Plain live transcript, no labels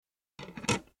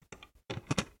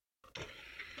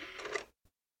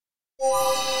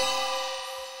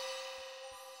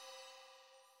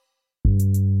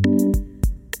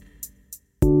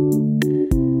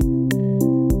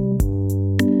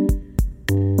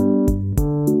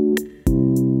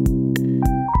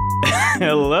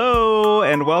Hello,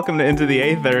 and welcome to Into the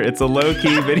Aether. It's a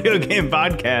low-key video game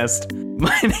podcast.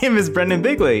 My name is Brendan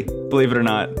Bigley, believe it or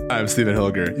not. I'm Stephen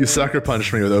Hilger. You sucker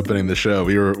punched me with opening the show.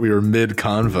 We were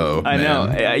mid-convo. I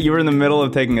know. You were in the middle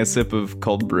of taking a sip of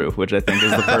cold brew, which I think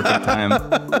is the perfect time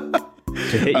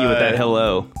to hit you with that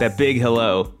hello, that big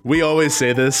hello. We always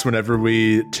say this whenever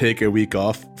we take a week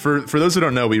off. For those who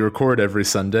don't know, we record every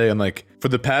Sunday, and like for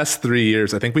the past 3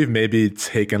 years, I think we've maybe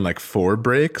taken like 4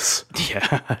 breaks.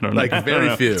 Yeah, I don't know. Like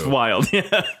very few. It's wild.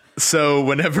 Yeah. So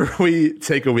whenever we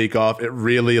take a week off, it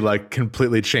really like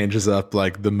completely changes up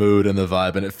like the mood and the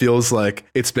vibe, and it feels like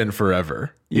it's been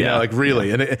forever. You know, like really.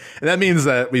 Yeah. And that means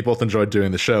that we both enjoyed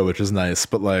doing the show, which is nice.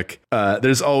 But like,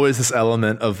 there's always this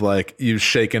element of like you've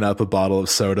shaken up a bottle of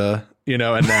soda, you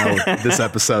know, and now this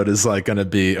episode is like going to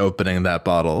be opening that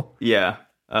bottle. Yeah.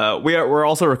 We're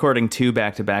also recording 2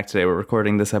 back-to-back today. We're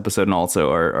recording this episode and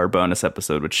also our bonus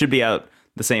episode, which should be out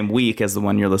the same week as the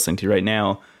one you're listening to right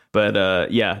now. But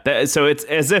so it's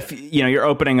as if, you know, you're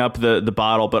opening up the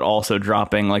bottle, but also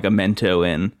dropping like a Mento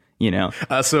in, you know.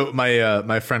 So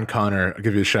my friend Connor, I'll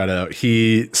give you a shout out.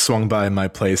 He swung by my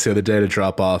place the other day to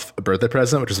drop off a birthday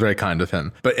present, which was very kind of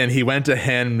him. And he went to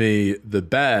hand me the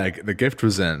bag the gift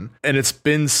was in. And it's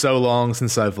been so long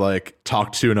since I've like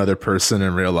talked to another person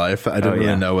in real life. I didn't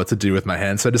really know what to do with my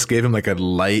hand. So I just gave him like a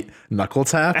light knuckle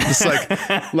tap. Just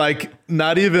like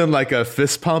not even like a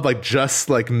fist pump, like just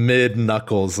like mid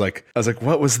knuckles. Like I was like,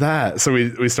 what was that? So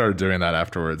we started doing that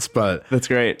afterwards. But that's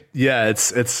great. Yeah,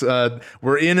 it's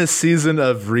we're in a season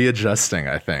of readjusting,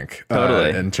 I think.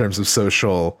 Totally. In terms of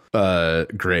social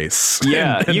grace.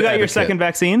 Yeah. and you got etiquette. your second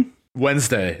vaccine?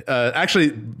 Wednesday. Actually,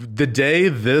 the day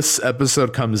this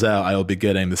episode comes out, I will be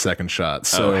getting the second shot.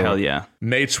 So hell yeah.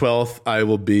 May 12th, I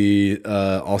will be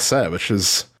all set, which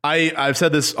is... I've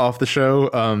said this off the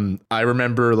show. I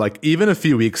remember like even a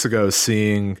few weeks ago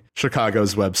seeing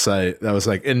Chicago's website that was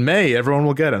like, in May, everyone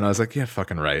will get it. And I was like, yeah,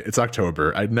 fucking right. It's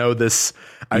October. I know this.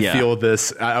 I feel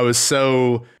this. I was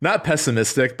so not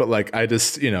pessimistic, but like, I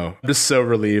just, you know, I'm just so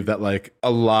relieved that like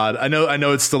a lot, I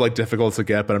know it's still like difficult to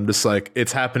get, but I'm just like,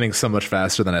 it's happening so much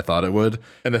faster than I thought it would.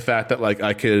 And the fact that like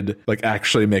I could like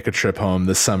actually make a trip home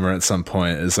this summer at some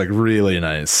point is like really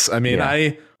nice. I mean,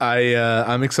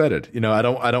 I'm excited. You know, I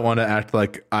don't want to act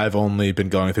like I've only been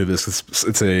going through this.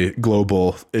 It's a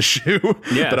global issue.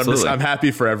 Yeah, but I'm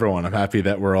happy for everyone. I'm happy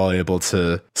that we're all able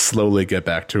to slowly get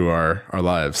back to our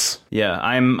lives. Yeah,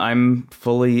 I'm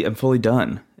fully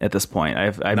done at this point.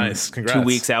 I'm nice. Congrats. 2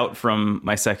 weeks out from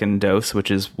my second dose,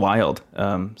 which is wild.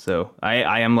 So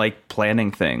I am like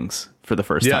planning things for the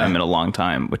first time in a long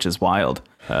time, which is wild.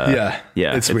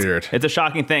 It's weird. It's a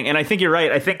shocking thing. And I think you're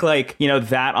right. I think like, you know,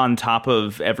 that on top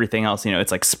of everything else, you know,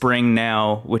 it's like spring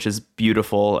now, which is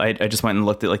beautiful. I just went and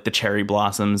looked at like the cherry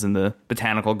blossoms in the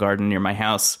botanical garden near my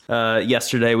house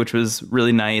yesterday, which was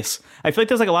really nice. I feel like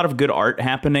there's like a lot of good art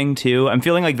happening too. I'm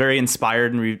feeling like very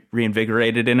inspired and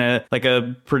reinvigorated in a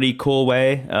pretty cool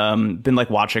way. Been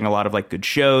like watching a lot of like good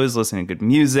shows, listening to good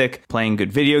music, playing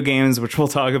good video games, which we'll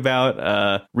talk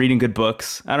about, reading good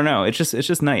books. I don't know. It's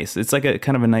just nice. It's like a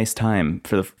kind of a nice time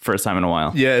for the first time in a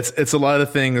while. Yeah, it's a lot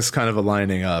of things kind of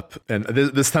aligning up. And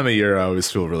this time of year, I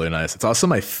always feel really nice. It's also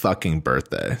my fucking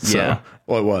birthday. So,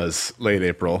 well, it was late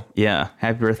April. Yeah.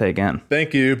 Happy birthday again.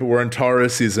 Thank you. But we're in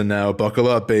Taurus season now. Buckle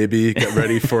up, baby. Get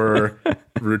ready for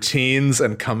routines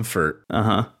and comfort.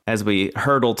 As we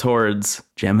hurtle towards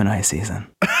Gemini season.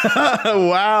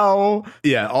 Wow.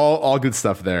 Yeah, all good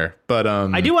stuff there. But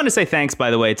I do want to say thanks,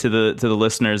 by the way, to the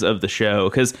listeners of the show,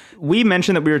 because we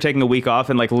mentioned that we were taking a week off,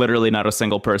 and like literally not a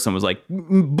single person was like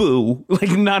boo.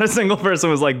 Like not a single person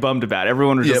was like bummed about it.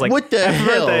 Everyone was just like, what the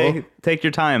hell? Birthday. Take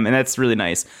your time, and that's really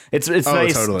nice. It's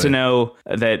nice to know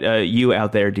that you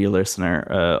out there, dear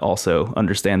listener, also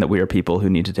understand that we are people who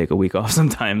need to take a week off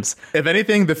sometimes. If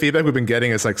anything, the feedback we've been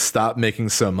getting is like, stop making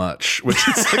so much, which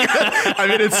is like, I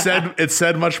mean, it's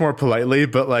said much more politely,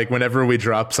 but like whenever we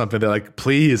drop something, they're like,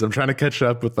 please, I'm trying to catch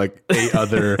up with like 8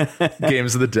 other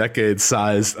games of the decade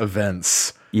sized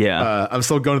events. Yeah. I'm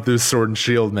still going through Sword and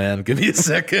Shield, man. Give me a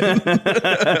second.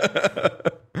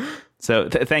 So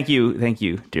thank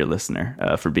you, dear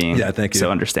listener, for being so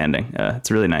understanding.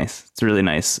 It's really nice. It's a really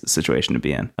nice situation to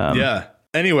be in.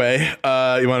 Anyway,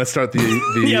 you want to start the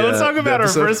let's talk about our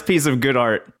first piece of good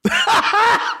art.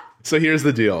 So here's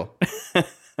the deal.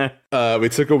 We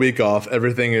took a week off.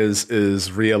 Everything is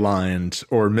realigned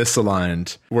or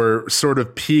misaligned. We're sort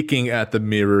of peeking at the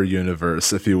mirror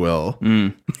universe, if you will.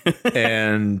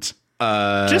 And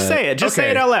just say it. Just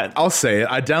say it out loud. I'll say it.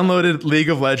 I downloaded League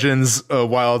of Legends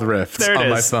Wild Rift on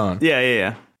my phone.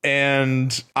 Yeah.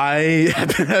 And I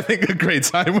have been having a great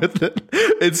time with it.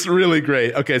 It's really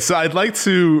great. Okay, so I'd like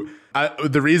to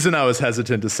The reason I was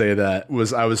hesitant to say that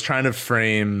was I was trying to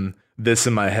frame this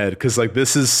in my head because like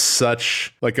this is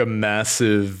such like a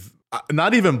massive,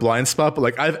 not even blind spot, but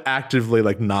like I've actively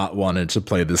like not wanted to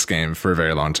play this game for a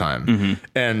very long time. Mm-hmm.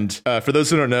 And for those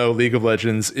who don't know, League of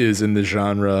Legends is in the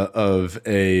genre of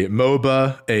a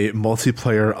MOBA, a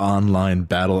multiplayer online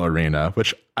battle arena,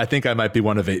 which I think I might be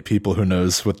one of 8 people who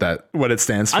knows what it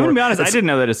stands for. I'm going to be honest, I didn't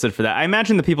know that it stood for that. I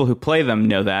imagine the people who play them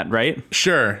know that, right?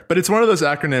 Sure. But it's one of those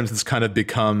acronyms that's kind of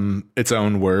become its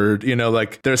own word. You know,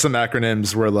 like there's some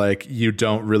acronyms where like you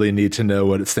don't really need to know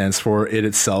what it stands for. It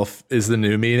itself is the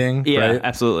new meaning. Yeah, right?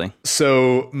 Absolutely.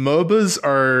 So MOBAs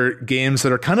are games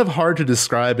that are kind of hard to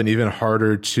describe and even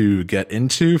harder to get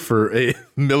into for a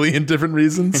million different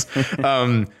reasons.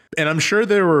 And I'm sure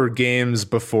there were games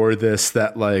before this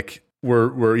that like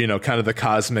were you know kind of the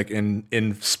cosmic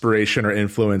inspiration or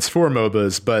influence for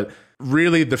MOBAs, but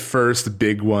really the first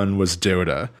big one was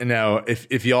Dota. And now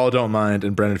if y'all don't mind,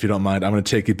 and Brendan, if you don't mind, I'm going to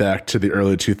take you back to the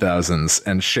early 2000s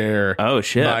and share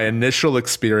my initial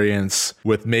experience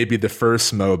with maybe the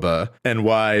first MOBA and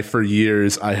why for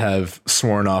years I have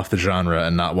sworn off the genre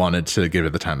and not wanted to give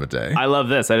it the time of day. I love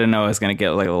this. I didn't know I was going to get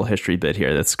like a little history bit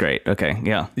here. That's great. Okay.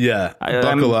 Yeah.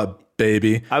 Buckle up,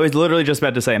 baby. I was literally just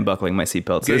about to say I'm buckling my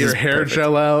seatbelt. Get your hair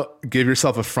gel out, give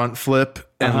yourself a front flip,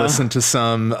 and listen to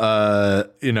some, early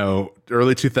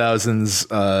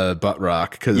 2000s butt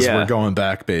rock, because we're going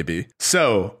back, baby.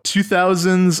 So,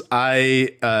 2000s,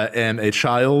 I am a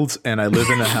child, and I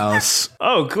live in a house.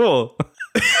 Oh, cool.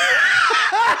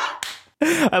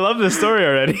 I love this story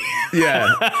already.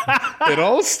 Yeah. It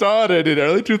all started in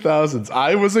early 2000s.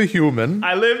 I was a human.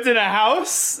 I lived in a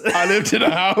house.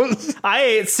 I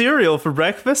ate cereal for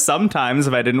breakfast sometimes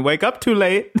if I didn't wake up too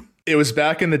late. It was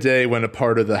back in the day when a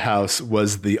part of the house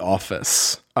was the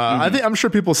office. I'm sure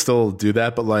people still do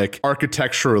that, but like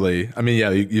architecturally, I mean,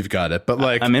 yeah, you've got it. But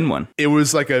like, I'm in one. It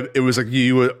was like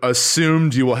you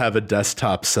assumed you will have a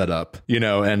desktop set up, you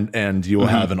know, and you will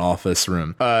have an office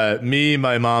room. Me,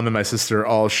 my mom, and my sister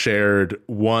all shared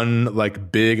one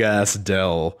like big ass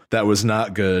Dell that was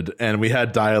not good, and we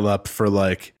had dial up for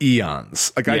like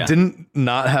eons. Like I didn't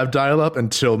not have dial up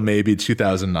until maybe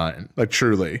 2009. Like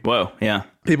truly. Whoa, yeah.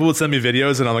 People would send me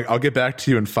videos and I'm like, I'll get back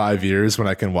to you in 5 years when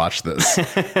I can watch this.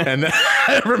 And then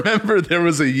I remember there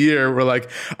was a year where like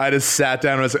I just sat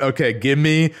down and I was like, okay, give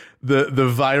me the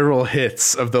viral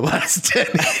hits of the last 10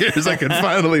 years. I can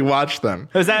finally watch them.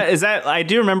 Is that I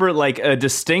do remember like a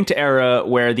distinct era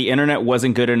where the internet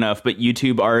wasn't good enough, but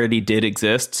YouTube already did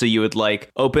exist. So you would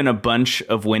like open a bunch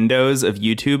of windows of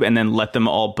YouTube and then let them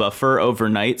all buffer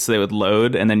overnight so they would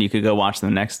load and then you could go watch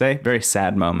them the next day. Very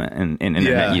sad moment in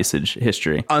internet usage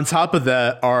history. On top of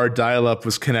that, our dial-up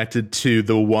was connected to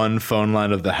the one phone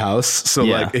line of the house. So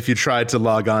like if you tried to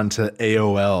log on to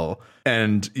AOL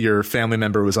and your family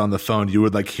member was on the phone, you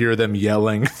would like hear them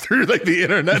yelling through like the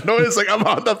internet noise, like I'm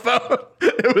on the phone.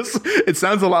 It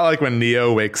sounds a lot like when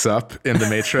Neo wakes up in the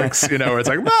Matrix, you know, where it's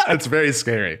like, it's very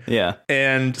scary. Yeah.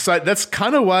 And so that's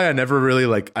kind of why I never really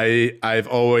like, I've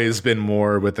always been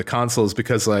more with the consoles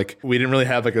because like we didn't really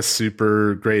have like a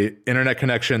super great internet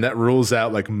connection that rules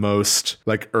out like most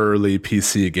like early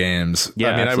PC games. Yeah,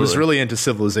 I mean, absolutely. I was really into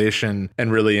Civilization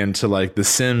and really into like The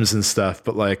Sims and stuff,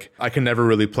 but like I can never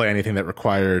really play anything that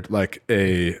required like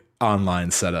a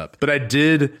online setup. But I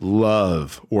did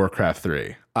love Warcraft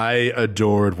 3. I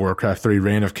adored Warcraft 3,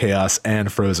 Reign of Chaos,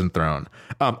 and Frozen Throne.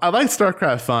 I liked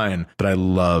StarCraft fine, but I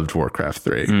loved Warcraft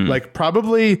 3. Like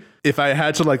probably if I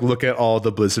had to like look at all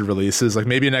the Blizzard releases, like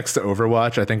maybe next to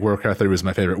Overwatch, I think Warcraft 3 was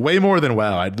my favorite. Way more than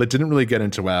WoW. I didn't really get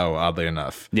into WoW, oddly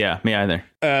enough. Yeah, me either.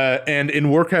 And in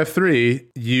Warcraft 3,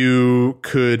 you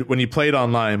could, when you played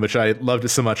online, which I loved it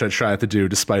so much I tried to do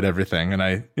despite everything, and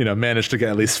I, managed to get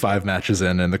at least 5 matches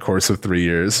in the course of 3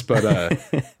 years. But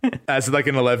as like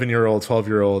an 11-year-old,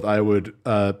 12-year-old, I would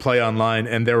play online,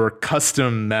 and there were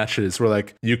custom matches where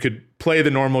like you could play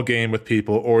the normal game with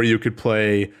people, or you could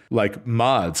play like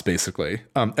mods basically.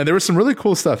 And there was some really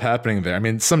cool stuff happening there. I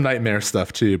mean, some nightmare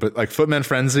stuff too, but like Footman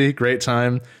Frenzy, great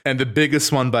time. And the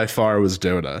biggest one by far was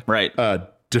Dota. Right.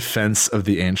 Defense of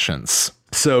the Ancients.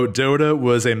 So Dota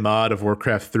was a mod of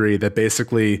Warcraft 3 that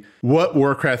basically what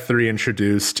Warcraft 3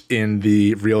 introduced in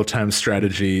the real-time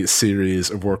strategy series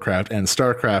of Warcraft and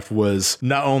StarCraft was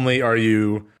not only are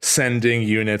you sending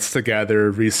units to gather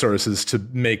resources to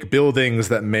make buildings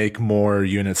that make more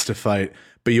units to fight,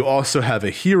 but you also have a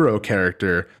hero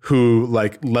character who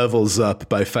like levels up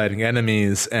by fighting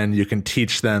enemies, and you can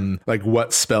teach them like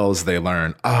what spells they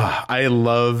learn. I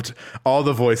loved all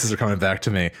the voices are coming back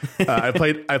to me. I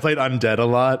played Undead a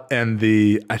lot, and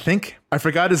I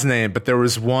forgot his name, but there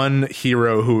was one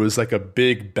hero who was like a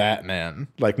big Batman,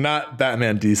 like not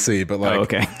Batman DC, but like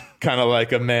kind of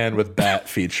like a man with bat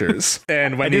features.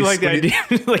 And when the idea,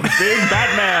 like big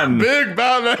Batman, big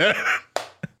Batman.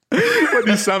 When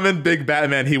you summoned Big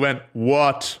Batman, he went,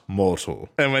 "What mortal?"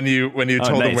 And when you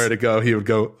told him where to go, he would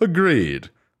go, "Agreed.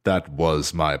 That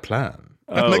was my plan."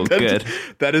 Good.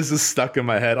 That is just stuck in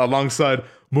my head alongside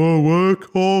more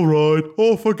work. All right,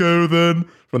 off I go then.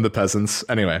 From the peasants.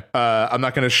 Anyway, I'm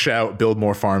not going to shout "build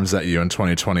more farms" at you in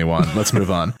 2021. Let's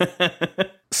move on.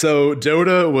 So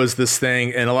Dota was this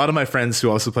thing, and a lot of my friends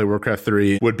who also play Warcraft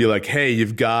 3 would be like, "Hey,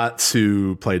 you've got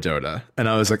to play Dota." And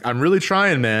I was like, "I'm really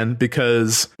trying, man,"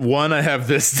 because one, I have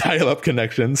this dial-up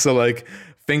connection. So like,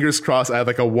 fingers crossed, I have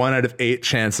like a 1 out of 8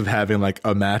 chance of having like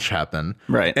a match happen.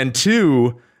 Right. And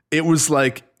two, it was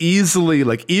like easily,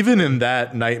 like even in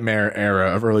that nightmare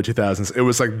era of early 2000s, it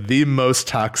was like the most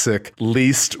toxic,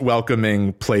 least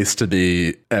welcoming place to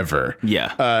be ever.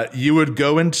 Yeah. You would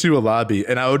go into a lobby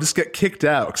and I would just get kicked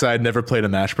out because I had never played a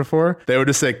match before. They would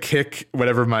just say kick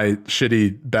whatever my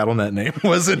shitty Battle.net name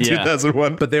was in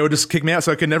 2001, but they would just kick me out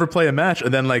so I could never play a match.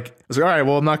 And then like, I was like, all right,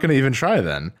 well, I'm not going to even try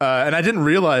then. And I didn't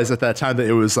realize at that time that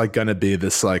it was like going to be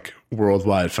this like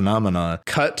worldwide phenomenon.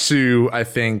 Cut to, I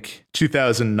think,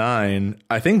 2009.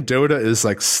 I think Dota is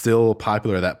like still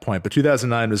popular at that point, but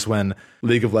 2009 was when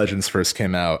League of Legends first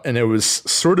came out, and it was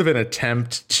sort of an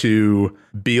attempt to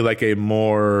be like a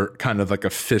more kind of like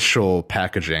official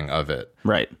packaging of it.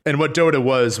 Right. And what Dota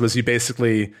was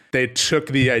they took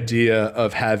the idea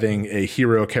of having a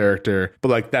hero character, but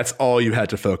like that's all you had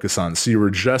to focus on. So you were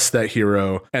just that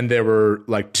hero, and there were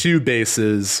like 2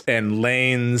 bases and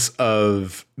lanes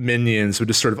of minions would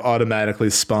just sort of automatically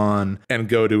spawn and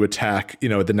go to attack,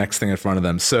 the next thing in front of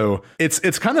them. So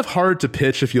it's kind of hard to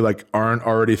pitch if you like aren't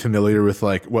already familiar with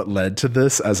like what led to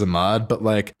this as a mod, but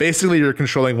like basically you're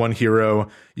controlling one hero,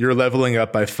 you're leveling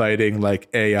up by fighting like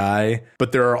AI,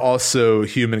 but there are also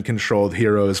human controlled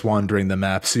heroes wandering the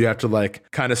map. So you have to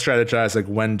like kind of strategize, like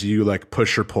when do you like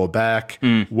push or pull back?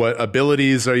 What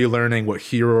abilities are you learning? What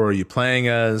hero are you playing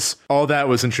as? All that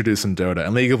was introduced in Dota,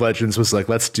 and League of Legends was like,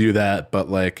 let's do that, but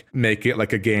like make it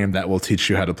like a game that will teach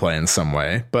you how to play in some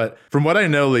way. But from what I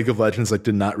know, League of Legends like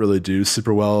did not really do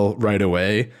super well right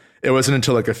away. It wasn't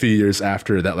until like a few years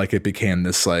after that like it became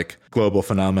this like global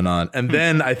phenomenon. And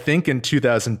then I think in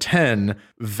 2010,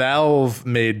 Valve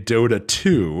made Dota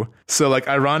 2. So like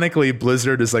ironically,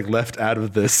 Blizzard is like left out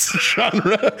of this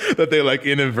genre that they like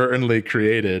inadvertently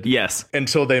created. Yes.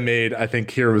 Until they made, I think,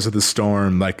 Heroes of the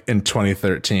Storm like in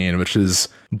 2013, which is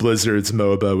Blizzard's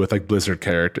MOBA with like Blizzard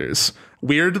characters.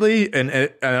 Weirdly,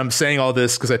 and I'm saying all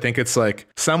this because I think it's like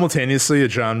simultaneously a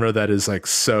genre that is like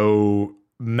so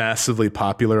massively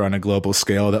popular on a global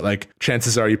scale that like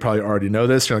chances are you probably already know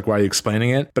this. You're like, why are you explaining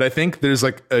it? But I think there's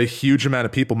like a huge amount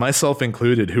of people, myself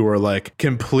included, who are like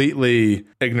completely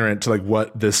ignorant to like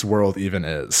what this world even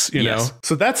is, you know?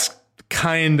 So that's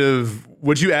kind of,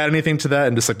 would you add anything to that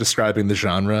and just like describing the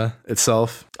genre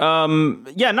itself?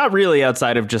 Yeah, not really,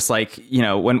 outside of just like,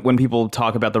 when people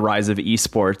talk about the rise of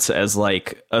esports as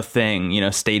like a thing,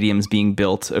 stadiums being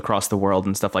built across the world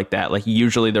and stuff like that, like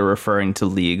usually they're referring to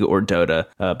League or Dota,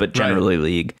 but generally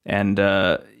League. And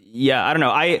yeah, I don't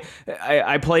know.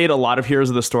 I played a lot of Heroes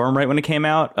of the Storm right when it came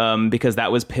out, because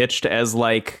that was pitched as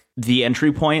like the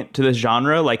entry point to this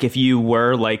genre. Like if you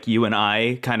were like you and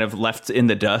I kind of left in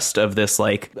the dust of this,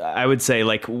 like I would say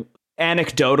like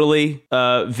anecdotally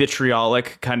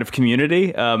vitriolic kind of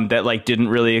community that like didn't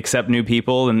really accept new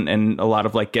people and a lot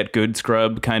of like get good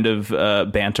scrub kind of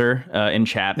banter in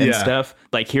chat and stuff.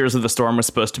 Like Heroes of the Storm was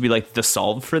supposed to be like the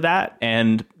solve for that,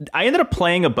 and I ended up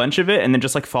playing a bunch of it and then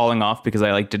just like falling off because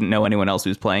I like didn't know anyone else who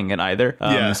was playing it either.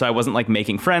 So I wasn't like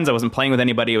making friends, I wasn't playing with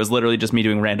anybody. It was literally just me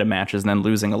doing random matches and then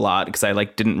losing a lot because I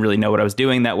like didn't really know what I was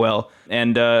doing that well,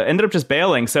 and ended up just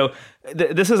bailing. So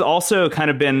this has also kind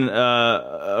of been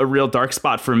a real dark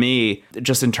spot for me,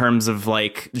 just in terms of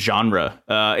like genre.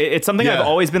 It's something I've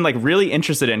always been like really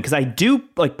interested in because I do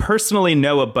like personally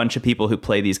know a bunch of people who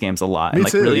play these games a lot and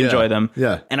like really enjoy them.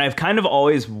 Yeah. And I've kind of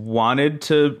always wanted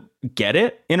to get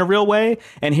it in a real way,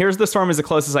 and Here's the Storm is the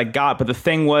closest I got. But the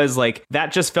thing was like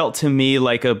that just felt to me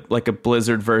like a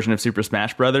Blizzard version of Super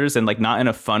Smash Brothers, and like not in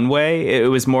a fun way. It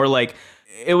was more like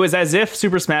it was as if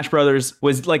Super Smash Brothers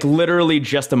was like literally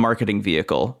just a marketing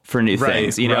vehicle for new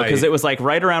things, you know, because it was like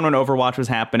right around when Overwatch was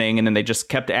happening, and then they just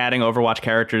kept adding Overwatch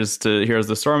characters to Heroes of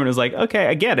the Storm, and it was like, okay,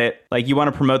 I get it. Like, you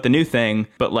want to promote the new thing,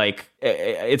 but like,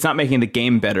 it's not making the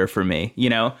game better for me, you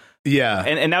know? Yeah.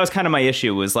 And that was kind of my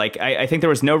issue, was like, I think there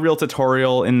was no real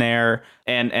tutorial in there,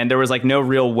 and there was like no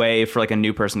real way for like a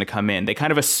new person to come in. They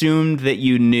kind of assumed that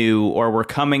you knew or were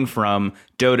coming from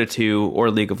Dota 2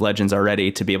 or League of Legends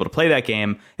already to be able to play that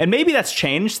game. And maybe that's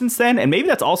changed since then, and maybe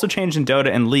that's also changed in Dota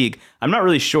and League. I'm not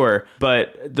really sure,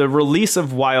 but the release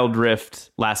of Wild Rift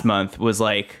last month was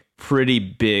like pretty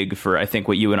big for, I think,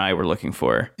 what you and I were looking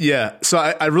for. Yeah. So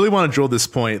I really want to drill this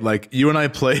point. Like, you and I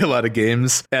play a lot of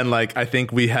games, and like, I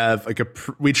think we have like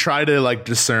we try to like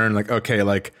discern like, okay,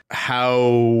 like how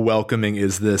welcoming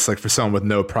is this like for someone with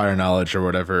no prior knowledge or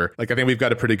whatever. Like, I think we've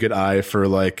got a pretty good eye for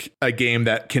like a game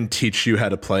that can teach you how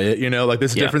to play it, you know? Like,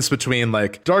 there's a difference between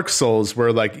like Dark Souls,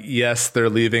 where like, yes, they're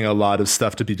leaving a lot of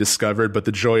stuff to be discovered, but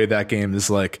the joy of that game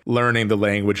is like learning the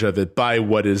language of it by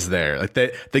what is there. Like,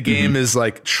 the game is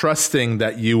like trusting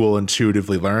that you will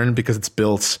intuitively learn because it's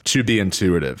built to be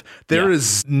intuitive. There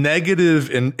is negative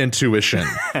intuition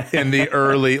in the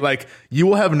early, like, you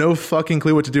will have no fucking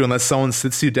clue what to do unless someone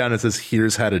sits you down and says,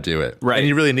 here's how to do it. Right. And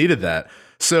you really needed that.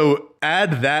 So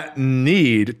add that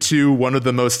need to one of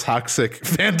the most toxic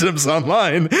fandoms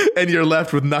online, and you're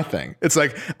left with nothing. It's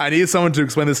like, I need someone to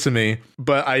explain this to me,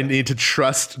 but I need to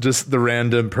trust just the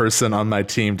random person on my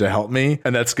team to help me,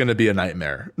 and that's going to be a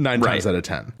nightmare 9 times out of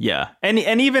 10. Yeah. And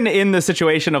even in the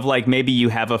situation of like, maybe you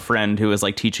have a friend who is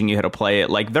like teaching you how to play it,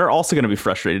 like, they're also going to be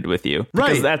frustrated with you.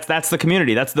 Because that's the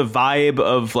community. That's the vibe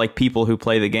of like people who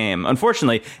play the game,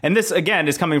 unfortunately. And this, again,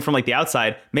 is coming from like the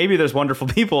outside. Maybe there's wonderful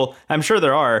people. I'm sure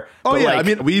there are. Oh, yeah. Like, I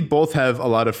mean, we both have a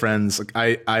lot of friends. Like,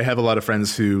 I have a lot of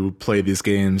friends who play these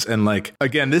games. And like,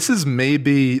 again, this is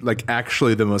maybe like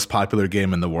actually the most popular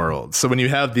game in the world. So when you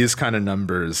have these kind of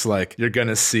numbers, like, you're going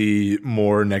to see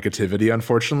more negativity,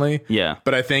 unfortunately. Yeah.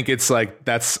 But I think it's like,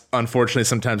 that's unfortunately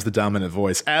sometimes the dominant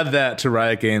voice. Add that to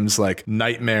Riot Games, like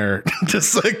Nightmare,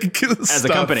 just like as a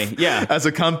company. Yeah. As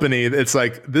a company, it's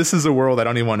like, this is a world I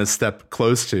don't even want to step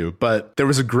close to. But there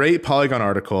was a great Polygon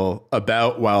article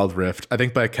about Wild Rift, I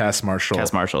think by Cass Marshall.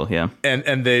 Cass Marshall, yeah.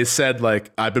 And they said, like,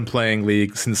 I've been playing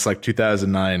League since like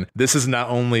 2009. This is not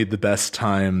only the best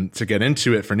time to get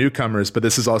into it for newcomers, but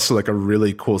this is also like a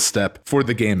really cool step for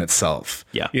the game itself.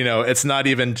 Yeah. You know, it's not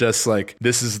even just like,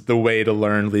 this is the way to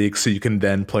learn League so you can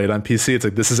then play it on PC. It's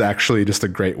like, this is actually just a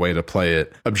great way to play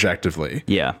it objectively.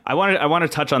 Yeah. I want to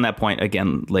touch on that point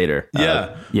again later.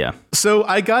 Yeah. Yeah. So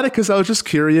I got it because I was just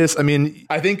curious. I mean,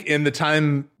 I think in the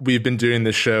time we've been doing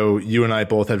this show, you and I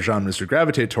both have genres we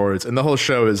gravitate towards, and the whole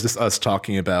show is just us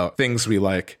talking about things we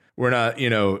like. We're not, you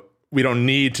know, we don't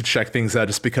need to check things out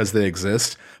just because they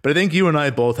exist. But I think you and I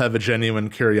both have a genuine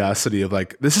curiosity of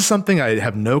like, this is something I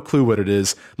have no clue what it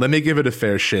is. Let me give it a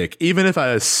fair shake, even if I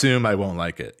assume I won't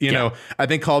like it. You know, I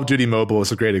think Call of Duty Mobile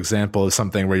is a great example of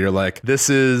something where you're like, this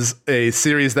is a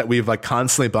series that we've like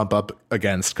constantly bump up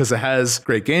against because it has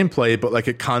great gameplay, but like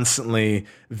it constantly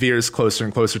veers closer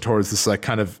and closer towards this like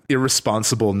kind of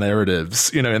irresponsible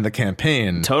narratives, you know, in the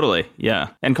campaign. Totally. Yeah.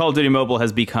 And Call of Duty Mobile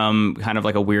has become kind of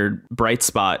like a weird bright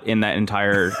spot in that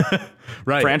entire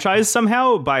franchise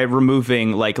somehow, by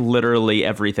removing like literally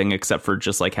everything except for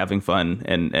just like having fun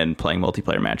and playing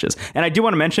multiplayer matches. And I do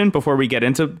want to mention, before we get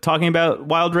into talking about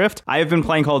Wild Rift, I have been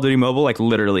playing Call of Duty Mobile like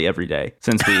literally every day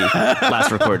since we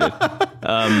last recorded.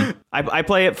 I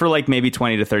play it for like maybe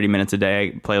 20 to 30 minutes a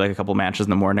day. I play like a couple matches in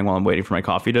the morning while I'm waiting for my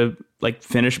coffee to like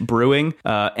finish brewing.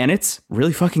 And it's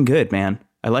really fucking good, man.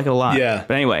 I like it a lot. Yeah.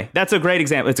 But anyway, that's a great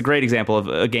example. It's a great example of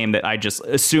a game that I just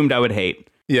assumed I would hate.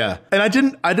 Yeah. And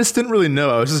I just didn't really know.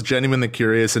 I was just genuinely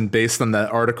curious. And based on that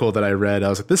article that I read, I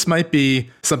was like, this might be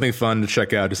something fun to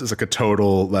check out just as like a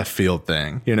total left field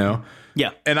thing, you know?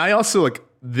 Yeah. And I also like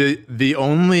the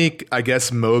only, I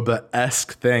guess,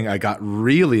 MOBA-esque thing I got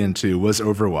really into was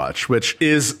Overwatch, which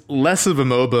is less of a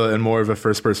MOBA and more of a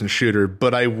first-person shooter.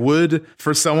 But I would,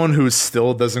 for someone who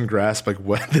still doesn't grasp like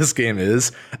what this game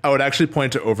is, I would actually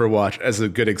point to Overwatch as a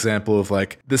good example of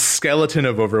like the skeleton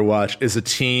of Overwatch is a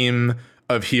team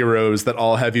of heroes that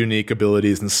all have unique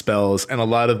abilities and spells, and a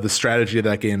lot of the strategy of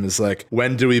that game is like,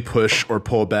 when do we push or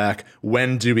pull back?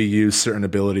 When do we use certain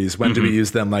abilities? When do we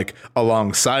use them like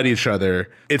alongside each other?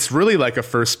 It's really like a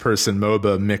first-person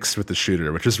MOBA mixed with the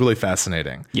shooter, which is really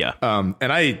fascinating. Yeah.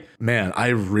 And I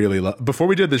really love. Before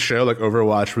we did the show, like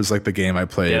Overwatch was like the game I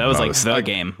played. Yeah, that was most. like the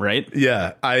game, right?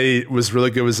 Yeah, I was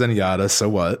really good with Zenyatta. So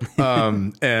what?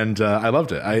 And I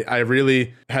loved it. I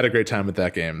really had a great time with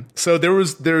that game. So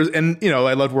there's and you know, know,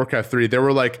 I loved Warcraft 3. There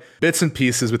were like bits and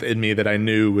pieces within me that I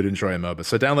knew would enjoy a MOBA.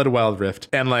 So I downloaded Wild Rift.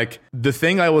 And like the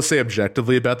thing I will say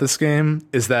objectively about this game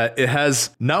is that it has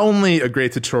not only a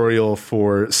great tutorial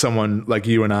for someone like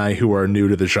you and I who are new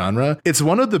to the genre, it's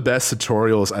one of the best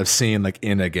tutorials I've seen like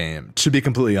in a game, to be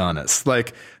completely honest.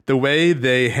 Like the way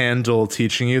they handle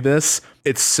teaching you this,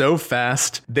 it's so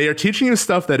fast. They are teaching you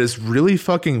stuff that is really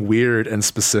fucking weird and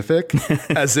specific,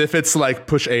 as if it's like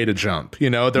push A to jump. You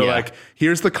know, they're like,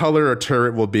 here's the color a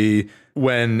turret will be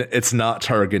when it's not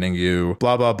targeting you,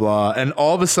 blah, blah, blah. And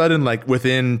all of a sudden, like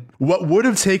within what would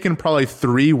have taken probably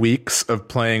 3 weeks of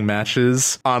playing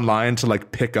matches online to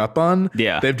like pick up on,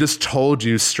 they've just told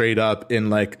you straight up in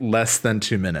like less than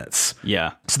 2 minutes.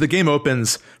 Yeah. So the game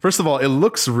opens. First of all, it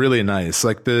looks really nice.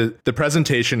 Like the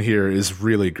presentation here is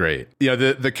really great. You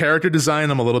know, the character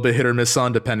design I'm a little bit hit or miss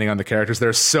on depending on the characters.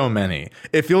 There's so many.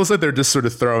 It feels like they're just sort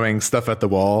of throwing stuff at the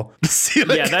wall to see,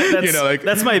 like, that's, you know, like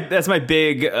that's my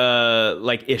big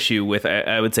like issue with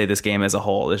I would say this game as a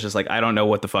whole. It's just like I don't know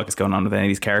what the fuck is going on with any of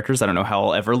these characters. I don't know how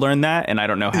I'll ever learn that, and I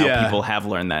don't know how people have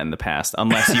learned that in the past,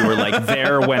 unless you were like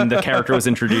there when the character was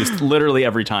introduced literally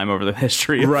every time over the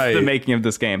history of the making of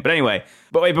this game. But anyway,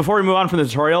 but wait, before we move on from the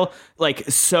tutorial, like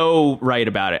so right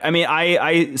about it. I mean,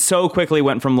 I so quickly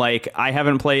went from like I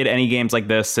haven't played any games like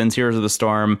this since Heroes of the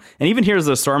Storm, and even Heroes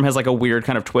of the Storm has like a weird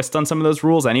kind of twist on some of those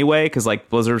rules anyway, because like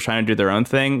Blizzard was trying to do their own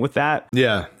thing with that.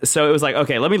 Yeah. So it was like,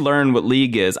 okay, let me learn what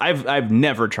League is. I've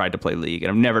never tried to play League,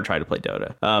 and I've never tried to play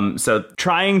Dota. So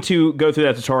trying to go through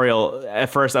that tutorial, at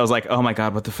first I was like, oh my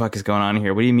god, what the fuck is going on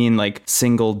here? What do you mean like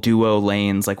single duo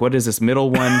lanes? Like what is this middle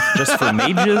one just for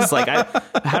mages? Like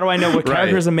how do I know what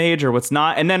character is a mage or what's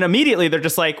not? And then immediately they're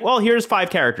just like, well, here's 5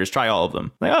 characters, try all of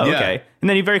them. Like, oh, okay. And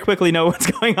then you very quickly know what's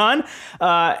going on.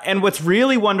 And what's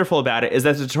really wonderful about it is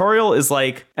that the tutorial is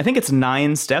like, I think it's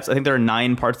 9 steps. I think there are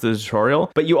 9 parts of the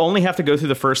tutorial, but you only have to go through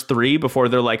the first 3 before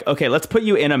they're like, okay, let's put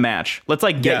you in a match. Let's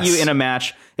like get you in a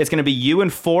match. It's going to be you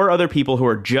and 4 other people who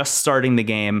are just starting the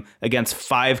game against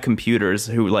 5 computers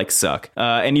who like suck.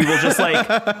 And you will just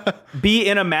like be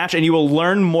in a match, and you will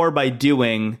learn more by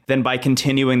doing than by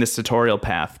continuing this tutorial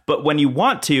path. But when you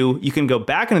want to, you can go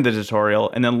back into the tutorial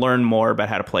and then learn more about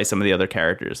how to play some of the other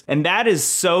characters. And that is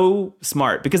so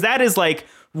smart, because that is like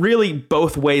really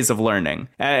both ways of learning.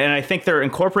 And I think they're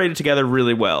incorporated together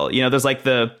really well. You know, there's like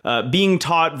the being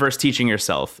taught versus teaching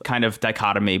yourself kind of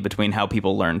dichotomy between how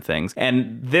people learn things.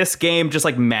 And this game just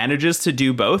like manages to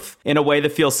do both in a way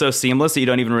that feels so seamless that you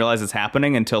don't even realize it's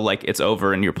happening until like it's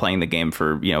over and you're playing the game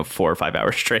for, you know, 4 or 5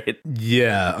 hours straight.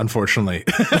 Yeah, unfortunately.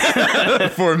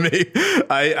 For me,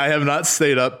 I have not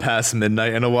stayed up past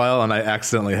midnight in a while, and I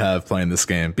accidentally have playing this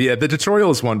game. But yeah, the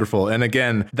tutorial is wonderful. And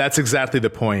again, that's exactly the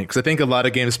point, because I think a lot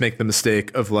of games make the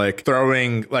mistake of like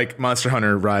throwing, like Monster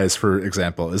Hunter Rise, for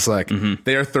example, is like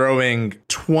they are throwing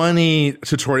 20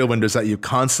 tutorial windows at you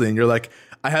constantly, and you're like,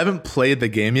 I haven't played the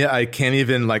game yet. I can't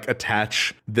even like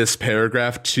attach this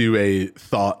paragraph to a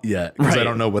thought yet, because I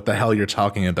don't know what the hell you're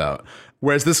talking about.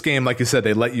 Whereas this game, like you said,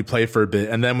 they let you play for a bit,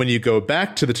 and then when you go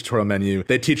back to the tutorial menu,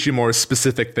 they teach you more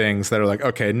specific things that are like,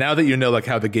 okay, now that you know like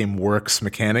how the game works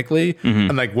mechanically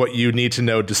and like what you need to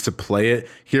know just to play it,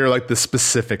 here are like the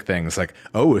specific things, like,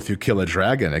 oh, if you kill a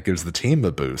dragon, it gives the team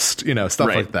a boost, you know, stuff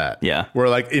like that. Yeah. Where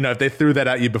like, you know, if they threw that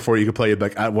at you before you could play, you'd be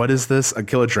like, what is this? I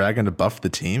kill a dragon to buff the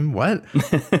team? What?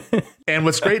 And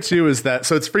what's great too is that,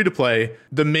 so it's free to play.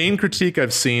 The main critique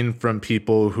I've seen from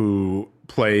people who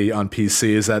play on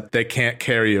PC is that they can't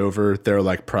carry over their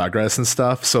like progress and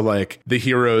stuff. So like the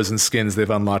heroes and skins they've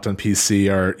unlocked on PC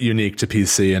are unique to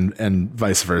PC and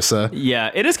vice versa.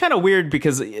 Yeah, it is kind of weird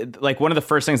because like one of the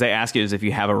first things they ask you is if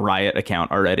you have a Riot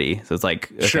account already. So it's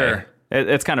like, okay. Sure.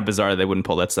 It's kind of bizarre they wouldn't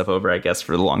pull that stuff over, I guess,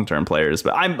 for the long-term players.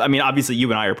 But I mean, obviously, you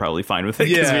and I are probably fine with it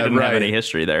because we didn't have any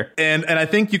history there. And I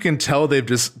think you can tell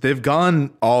they've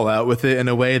gone all out with it in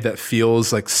a way that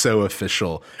feels like so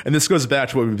official. And this goes back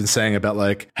to what we've been saying about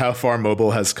like how far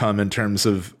mobile has come in terms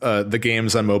of the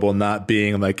games on mobile not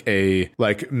being like a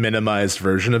like minimized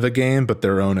version of a game, but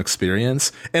their own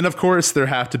experience. And of course, there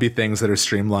have to be things that are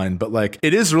streamlined. But like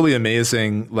it is really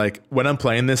amazing. Like when I'm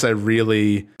playing this, I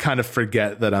really kind of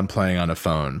forget that I'm playing on a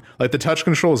phone. Like the touch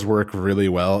controls work really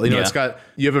well. You know,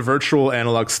 you have a virtual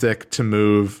analog stick to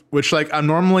move, which like I'm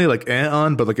normally like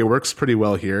on, but like it works pretty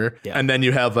well here. Yeah. And then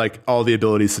you have like all the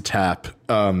abilities to tap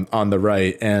on the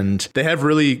right, and they have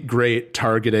really great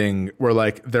targeting where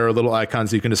like there are little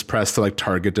icons you can just press to like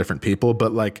target different people,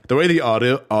 but like the way the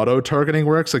auto targeting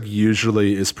works like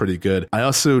usually is pretty good. I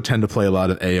also tend to play a lot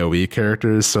of AoE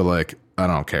characters, so like I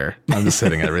don't care. I'm just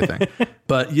hitting everything.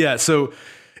 But yeah, so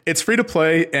it's free to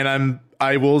play, and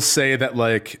I will say that,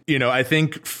 like, you know, I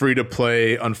think free to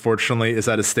play, unfortunately, is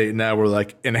at a state now where,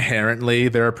 like, inherently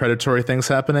there are predatory things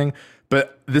happening.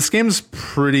 But this game's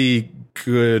pretty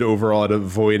good overall at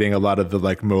avoiding a lot of the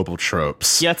like mobile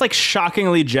tropes. Yeah, it's like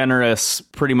shockingly generous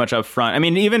pretty much up front. I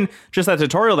mean, even just that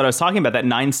tutorial that I was talking about, that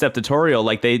 9-step tutorial,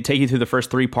 like they take you through the first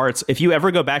 3 parts. If you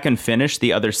ever go back and finish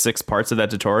the other 6 parts of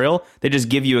that tutorial, they just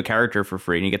give you a character for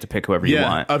free and you get to pick whoever you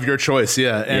want. Of your choice.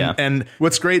 And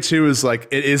what's great too is like,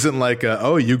 it isn't like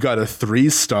you got a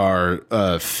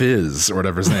 3-star Fizz or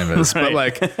whatever his name is, right. But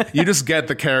like you just get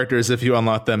the characters if you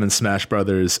unlock them in Smash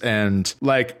Brothers, and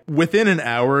like within an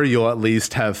hour you'll at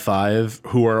least have 5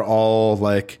 who are all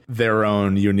like their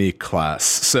own unique class.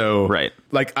 So right.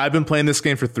 Like I've been playing this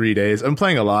game for 3 days. I'm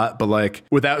playing a lot, but like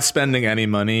without spending any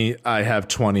money, I have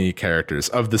 20 characters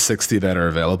of the 60 that are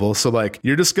available. So like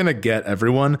you're just going to get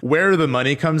everyone. Where the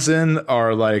money comes in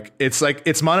are like it's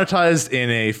monetized in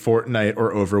a Fortnite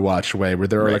or Overwatch way where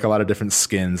there are like a lot of different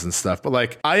skins and stuff. But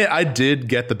like I did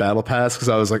get the battle pass because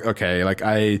I was like, okay, like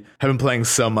I have been playing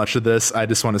so much of this. I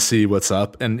just want to see what's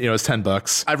up. And you know, it's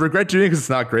 $10. I regret doing it because it's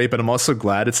not great, but I'm also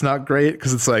glad it's not great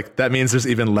because it's like that means there's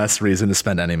even less reason to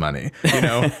spend any money. You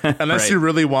know, unless you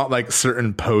really want like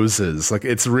certain poses, like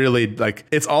it's really like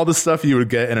it's all the stuff you would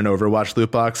get in an Overwatch loot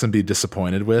box and be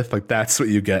disappointed with. Like that's what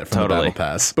you get from the battle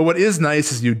pass. But what is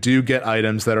nice is you do get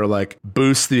items that are like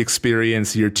boost the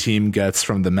experience your team gets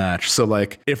from the match. So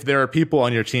like if there are people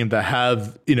on your team that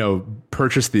have, you know,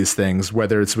 purchased these things,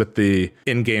 whether it's with the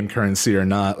in-game currency or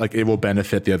not, like it will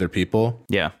benefit the other people.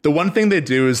 Yeah. The one thing they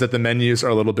do is that the menus are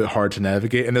a little bit hard to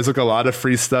navigate, and there's like a lot of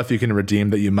free stuff you can redeem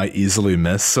that you might easily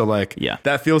miss. So like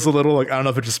that feels a little like, I don't know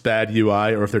if it's just bad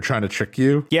UI or if they're trying to trick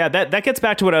you. Yeah, that gets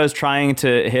back to what I was trying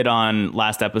to hit on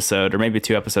last episode, or maybe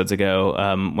 2 episodes ago,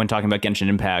 when talking about Genshin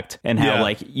Impact and how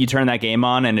like you turn that game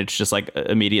on and it's just like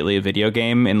immediately a video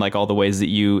game in like all the ways that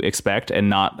you expect, and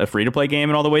not a free to play game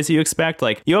in all the ways that you expect.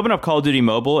 Like you open up Call of Duty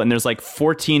Mobile and there's like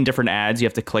 14 different ads you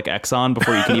have to click X on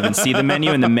before you can even see the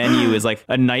menu, and the menu is like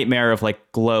a nightmare of like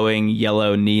glowing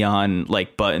yellow neon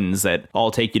like buttons that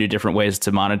all take you to different ways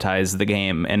to monetize the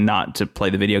game and not to play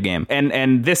the video game.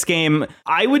 And this game,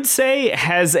 I would say,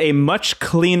 has a much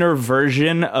cleaner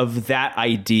version of that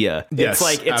idea. Yes, it's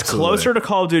like it's closer to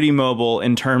Call of Duty Mobile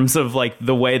in terms of like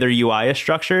the way their UI is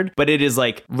structured, but it is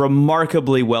like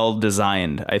remarkably well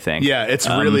designed, I think. Yeah, it's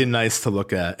really nice to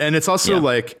look at. And it's also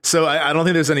like, so I don't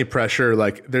think there's any pressure.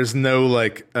 Like there's no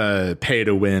like pay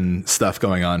to win stuff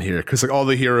going on here, because like all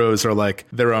the heroes are like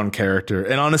their own character.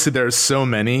 And honestly, there's so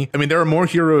many. I mean, there are more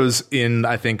heroes in,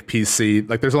 I think, PC.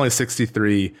 Like there's only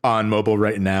 63 on mobile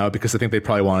right now, because I think they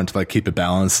probably wanted to like keep it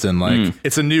balanced, and like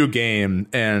it's a new game,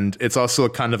 and it's also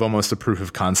kind of almost a proof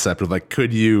of concept of like,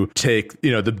 could you take,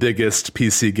 you know, the biggest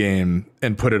PC game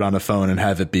and put it on a phone and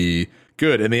have it be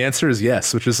good? And the answer is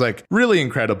yes, which is like really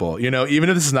incredible. You know, even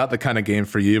if this is not the kind of game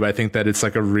for you, I think that it's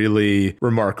like a really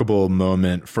remarkable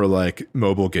moment for like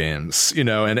mobile games, you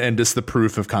know, and just the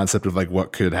proof of concept of like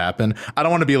what could happen. I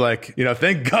don't want to be like, you know,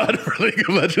 thank God for League of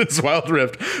Legends Wild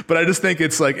Rift, but I just think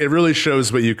it's like, it really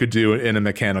shows what you could do in a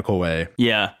mechanical way.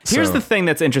 Yeah. Here's the thing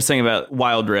that's interesting about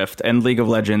Wild Rift and League of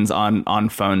Legends on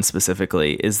phone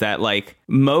specifically, is that like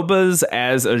MOBAs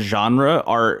as a genre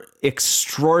are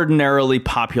extraordinarily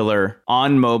popular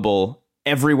on mobile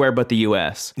everywhere but the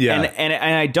US. Yeah. And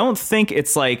I don't think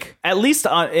it's like, at least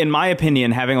in my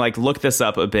opinion, having like looked this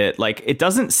up a bit, like it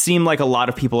doesn't seem like a lot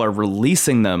of people are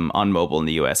releasing them on mobile in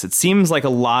the US. It seems like a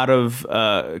lot of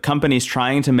companies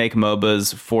trying to make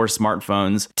MOBAs for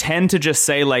smartphones tend to just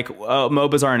say like,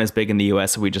 MOBAs aren't as big in the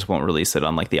US, so we just won't release it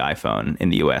on like the iPhone in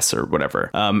the US or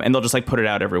whatever. And they'll just like put it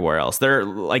out everywhere else. There are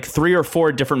like 3 or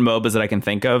 4 different MOBAs that I can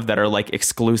think of that are like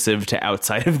exclusive to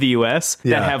outside of the US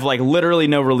that have like literally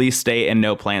no release date and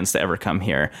no plans to ever come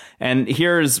here. And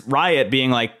here's Riot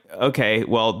being like, okay,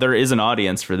 well, there is an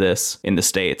audience for this in the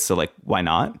States, so like, why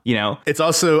not? You know, it's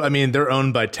also, I mean, they're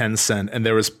owned by Tencent, and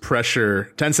there was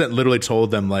pressure. Tencent literally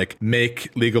told them like,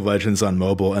 make League of Legends on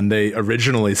mobile, and they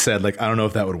originally said like, I don't know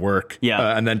if that would work.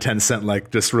 Yeah, and then Tencent like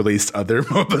just released other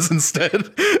MOBAs instead,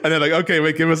 and they're like, okay,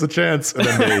 wait, give us a chance, and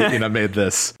then they made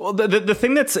this. Well, the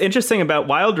thing that's interesting about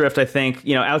Wild Rift, I think,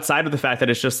 you know, outside of the fact that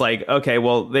it's just like, okay,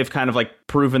 well, they've kind of like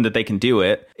proven that they can do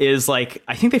it, is like,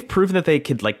 I think they've proven that they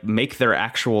could like make their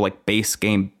actual actual like base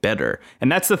game better.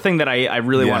 And that's the thing that I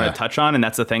really want to touch on. And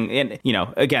that's the thing. And, you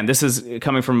know, again, this is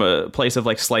coming from a place of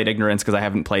like slight ignorance because I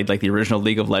haven't played like the original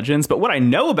League of Legends. But what I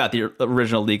know about the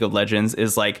original League of Legends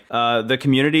is like the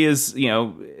community is, you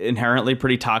know, inherently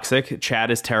pretty toxic.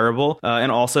 Chat is terrible.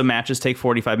 And also matches take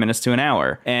 45 minutes to an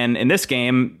hour. And in this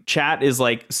game, chat is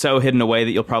like so hidden away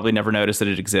that you'll probably never notice that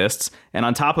it exists. And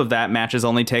on top of that, matches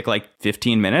only take like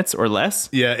 15 minutes or less.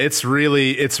 Yeah, it's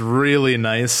really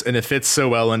nice. And it fits so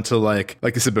well into like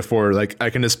you said before, like I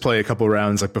can just play a couple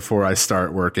rounds like before I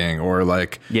start working or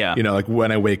like, you know, like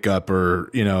when I wake up or,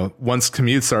 you know, once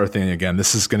commutes are a thing again,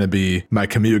 this is going to be my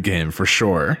commute game for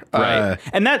sure. Right.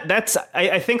 And that's,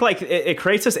 I think like it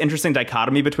creates this interesting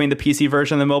dichotomy between the PC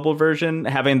version and the mobile version,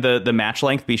 having the match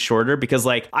length be shorter, because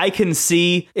like I can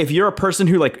see if you're a person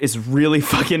who like is really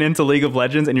fucking into League of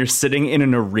Legends and you're sitting in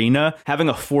an arena, having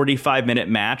a 45-minute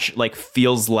match like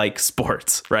feels like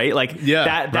sports, right? Like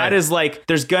that is like,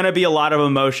 there's going to be a lot of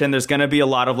emotion. There's going to be a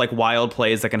lot of like wild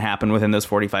plays that can happen within those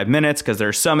 45 minutes because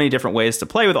there's so many different ways to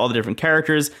play with all the different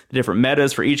characters, the different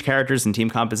metas for each characters and team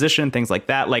composition, things like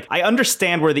that. Like I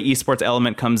understand where the esports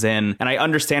element comes in, and I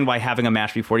understand why having a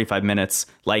match be 45 minutes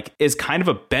like is kind of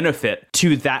a benefit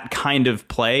to that kind of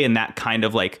play and that kind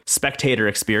of like spectator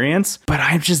experience. But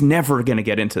I'm just never going to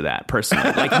get into that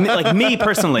personally. Like me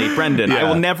personally, Brendan, I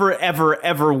will never,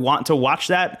 ever want to watch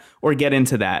that or get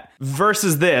into that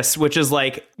versus this, which is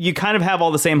like you kind of have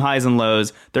all the same highs and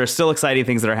lows. There are still exciting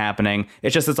things that are happening.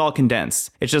 It's all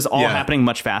condensed. It's just all happening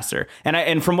much faster.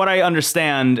 And from what I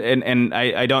understand, and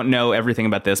I don't know everything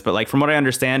about this, but like from what I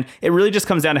understand, it really just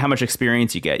comes down to how much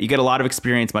experience you get. You get a lot of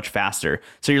experience much faster.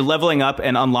 So you're leveling up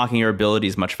and unlocking your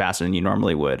abilities much faster than you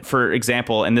normally would. For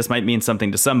example, and this might mean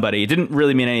something to somebody, it didn't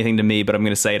really mean anything to me, but I'm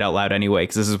going to say it out loud anyway,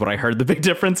 because this is what I heard the big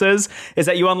difference is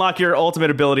that you unlock your ultimate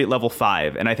ability at level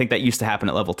 5. And I think that used to happen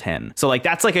at level 10. So like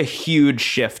that's like a huge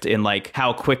shift in like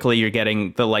how quickly you're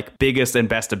getting the like biggest and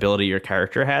best ability your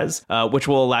character has, which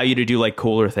will allow you to do like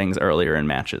cooler things earlier in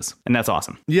matches. And that's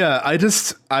awesome. Yeah,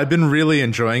 I've been really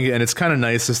enjoying it, and it's kind of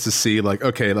nice just to see like,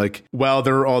 okay, like while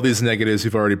there are all these negatives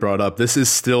you've already brought up, this is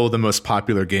still the most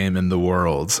popular game in the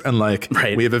world. And like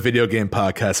we have a video game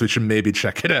podcast, we should maybe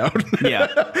check it out. Yeah.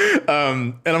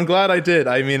 And I'm glad I did.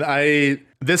 I mean,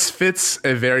 this fits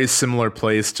a very similar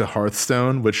place to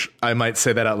Hearthstone, which I might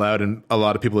say that out loud, and a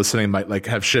lot of people listening might like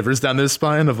have shivers down their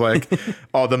spine of like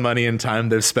all the money and time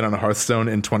they've spent on Hearthstone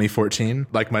in 2014,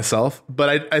 like myself.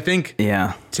 But I think,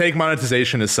 take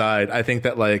monetization aside, I think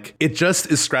that like it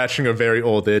just is scratching a very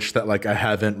old itch that like I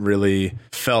haven't really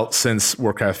felt since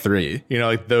Warcraft 3. You know,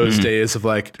 like those days of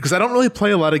like, because I don't really play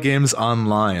a lot of games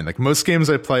online. Like most games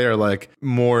I play are like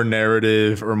more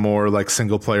narrative or more like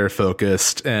single player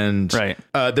focused, and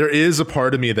there is a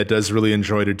part of me that does really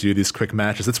enjoy to do these quick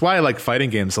matches. That's why I like fighting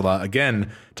games a lot. Again,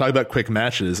 talk about quick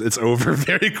matches. It's over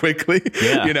very quickly,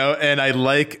 you know,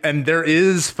 and there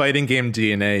is fighting game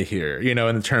DNA here, you know,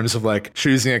 in terms of like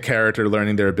choosing a character,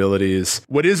 learning their abilities.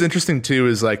 What is interesting too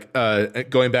is like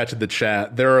going back to the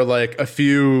chat, there are like a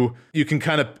few, you can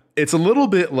kind of, it's a little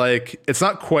bit like, it's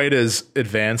not quite as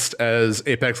advanced as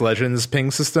Apex Legends ping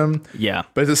system. Yeah.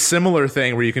 But it's a similar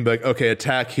thing where you can be like, okay,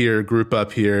 attack here, group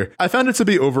up here. I found it to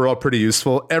be overall pretty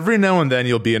useful. Every now and then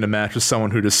you'll be in a match with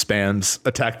someone who just spams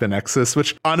attack the Nexus,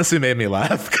 which honestly made me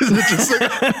laugh because it's just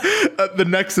like, the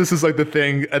Nexus is like the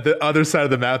thing at the other side of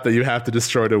the map that you have to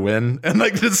destroy to win. And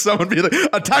like just someone be like,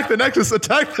 attack the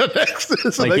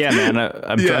Nexus. Like, yeah,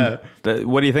 man,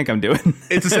 what do you think I'm doing?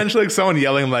 It's essentially like someone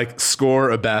yelling like, score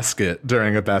a basket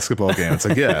during a basketball game. It's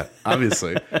like, yeah,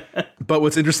 obviously. But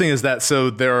what's interesting is that, so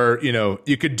there are, you know,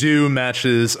 you could do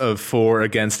matches of 4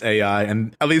 against AI,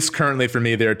 and at least currently for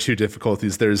me, there are 2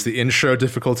 difficulties. There's the intro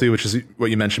difficulty, which is what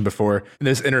you mentioned before, and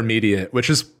there's intermediate, which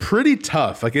is pretty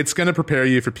tough. Like, it's going to prepare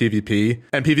you for PvP,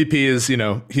 and PvP is, you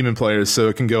know, human players, so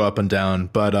it can go up and down,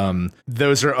 but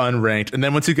those are unranked. And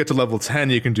then once you get to level 10,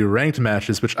 you can do ranked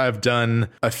matches, which I've done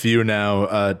a few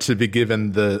now to be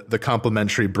given the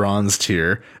complimentary bronze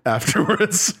tier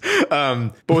afterwards.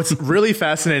 But what's really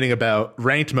fascinating about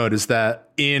ranked mode is that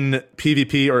in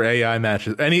PvP or AI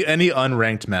matches, any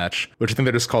unranked match, which I think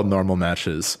they're just called normal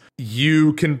matches,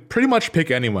 you can pretty much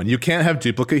pick anyone. You can't have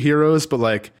duplicate heroes, but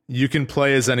like you can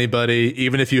play as anybody,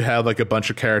 even if you have like a bunch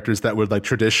of characters that would like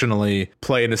traditionally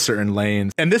play in a certain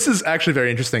lane. And this is actually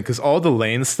very interesting because all the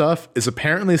lane stuff is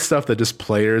apparently stuff that just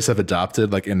players have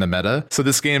adopted like in the meta. So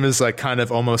this game is like kind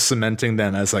of almost cementing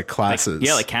them as like classes.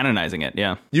 Like canonizing it.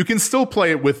 Yeah. You can still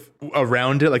play it with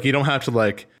around it. Like you don't have to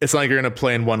like, it's not like you're going to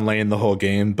play in one lane the whole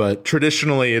game, but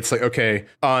traditionally it's like, okay,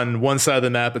 on one side of the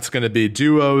map, it's going to be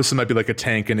duos. So it might be like a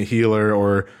tank and a healer,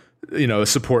 or, you know, a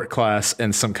support class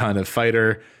and some kind of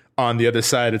fighter. on the other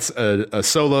side, it's a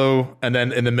solo, and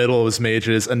then in the middle is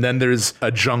mages, and then there's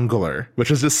a jungler,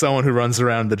 which is just someone who runs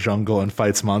around the jungle and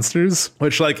fights monsters,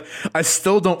 which like I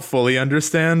still don't fully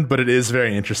understand, but it is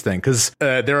very interesting because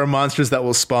there are monsters that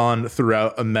will spawn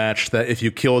throughout a match that if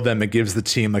you kill them, it gives the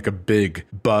team like a big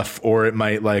buff, or it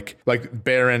might like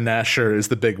Baron Nashor is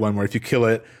the big one where if you kill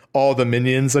it, all the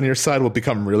minions on your side will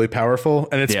become really powerful,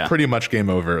 and it's pretty much game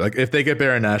over. Like if they get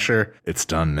Baron Nashor, it's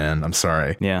done, man. I'm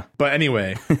sorry. Yeah. But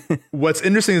anyway, what's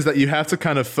interesting is that you have to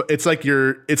kind of it's like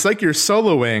you're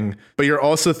soloing, but you're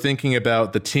also thinking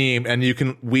about the team, and you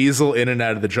can weasel in and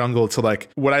out of the jungle to like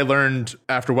what I learned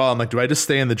after a while. I'm like, do I just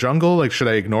stay in the jungle? Like, should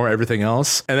I ignore everything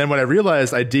else? And then what I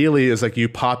realized ideally is like you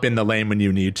pop in the lane when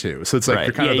you need to. So it's like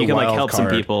you're kind of the you can wild like help card.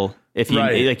 some people. If you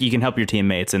like, you can help your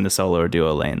teammates in the solo or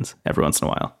duo lanes every once in a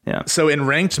while. Yeah. So in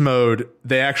ranked mode,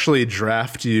 they actually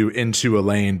draft you into a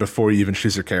lane before you even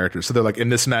choose your character. So they're like, in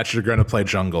this match, you're going to play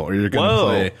jungle or you're going to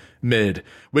play mid,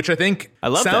 which I think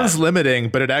sounds limiting,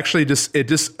 but it actually just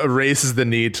erases the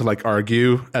need to like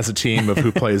argue as a team of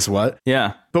who plays what.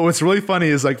 Yeah. But what's really funny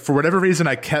is like, for whatever reason,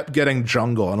 I kept getting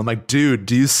jungle. And I'm like, dude,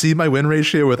 do you see my win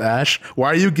ratio with Ashe? Why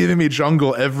are you giving me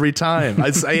jungle every time?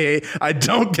 I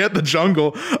don't get the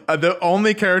jungle. The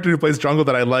only character who plays jungle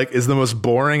that I like is the most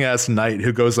boring ass knight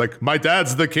who goes like, my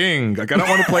dad's the king. Like, I don't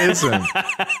want to play as him.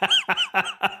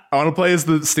 I want to play as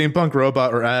the steampunk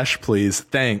robot or Ashe, please.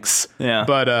 Thanks. Yeah.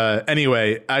 But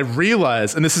anyway, I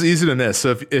realized, and this is easy to miss.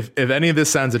 So if any of this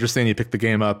sounds interesting, you pick the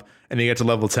game up and you get to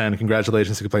level 10.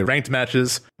 Congratulations, you can play ranked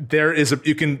matches.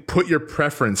 You can put your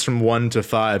preference from 1 to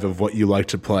 5 of what you like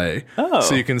to play. Oh,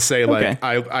 so you can say like,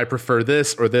 I prefer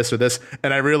this or this or this.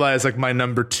 And I realized like my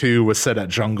number 2 was set at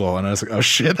jungle, and I was like, oh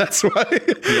shit, that's why.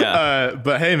 Yeah.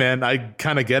 But hey, man, I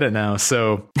kind of get it now.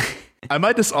 So. I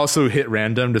might just also hit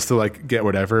random just to like get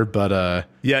whatever, but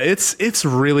yeah, it's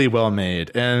really well made,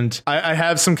 and I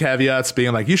have some caveats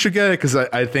being like you should get it because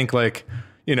I think like,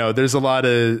 you know, there's a lot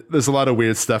of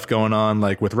weird stuff going on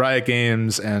like with Riot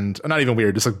Games, and not even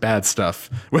weird, just like bad stuff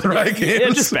with Riot Games. Yeah,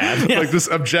 just bad. Yeah. Like just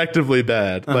objectively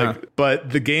bad. Like, but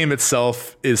the game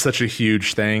itself is such a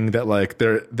huge thing that like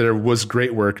there was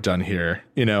great work done here,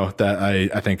 you know, that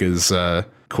I think is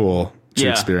cool to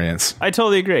experience. I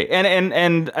totally agree.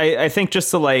 And I think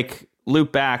just to like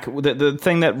loop back, the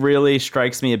thing that really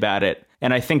strikes me about it,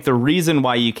 and I think the reason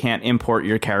why you can't import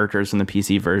your characters from the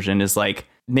PC version is like,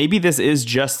 maybe this is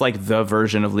just like the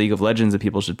version of League of Legends that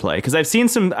people should play. Because I've seen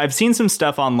some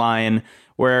stuff online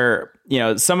where, you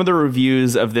know, some of the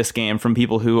reviews of this game from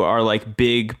people who are like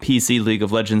big PC League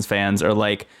of Legends fans are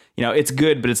like, you know, it's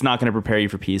good, but it's not going to prepare you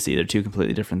for PC. They're two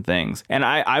completely different things. And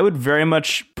I would very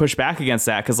much push back against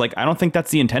that because, like, I don't think that's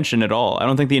the intention at all. I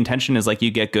don't think the intention is, like,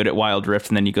 you get good at Wild Rift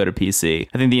and then you go to PC.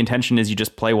 I think the intention is you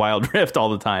just play Wild Rift all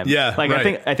the time. Yeah, like,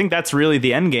 right. I think that's really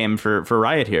the end game for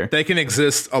Riot here. They can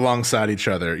exist alongside each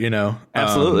other, you know?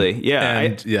 Absolutely.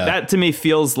 That, to me,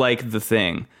 feels like the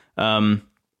thing.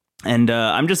 And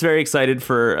I'm just very excited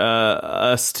for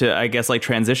us to, I guess, like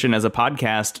transition as a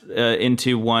podcast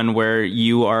into one where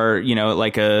you are, you know,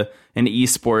 like an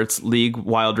esports League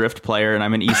Wild Rift player, and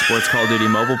I'm an esports Call of Duty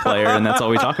mobile player, and that's all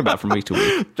we talk about from week to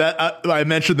week. That I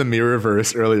mentioned the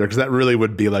Mirrorverse earlier because that really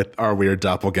would be like our weird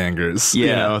doppelgangers. Yeah.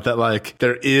 You know, that like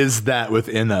there is that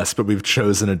within us, but we've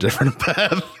chosen a different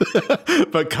path.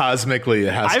 But cosmically,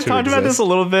 it has to I've talked about this a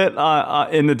little bit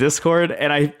in the Discord,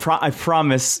 and I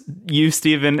promise you,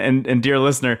 Steven, and dear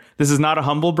listener, this is not a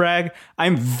humble brag.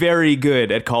 I'm very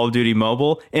good at Call of Duty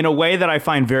Mobile in a way that I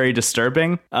find very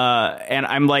disturbing, and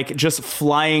I'm like just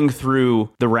flying through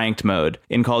the ranked mode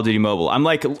in Call of Duty Mobile. I'm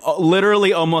like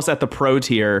literally almost at the pro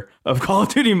tier of Call of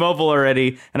Duty Mobile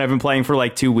already, and I've been playing for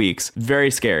like 2 weeks.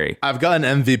 Very scary. I've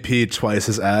gotten MVP twice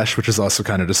as Ashe, which is also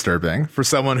kind of disturbing for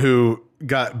someone who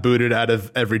got booted out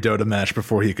of every Dota match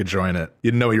before he could join it.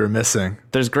 You didn't know what you were missing.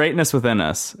 There's greatness within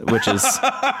us, which is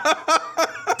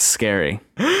scary.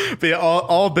 But yeah,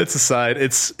 all bits aside,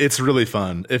 it's really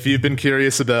fun. If you've been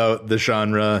curious about the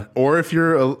genre, or if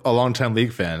you're a longtime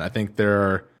League fan, I think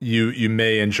you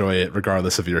may enjoy it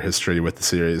regardless of your history with the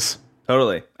series.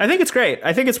 Totally. I think it's great.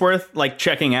 I think it's worth like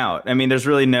checking out. I mean, there's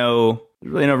really no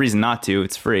reason not to.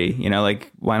 It's free, you know,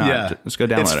 like why not? Yeah. Just go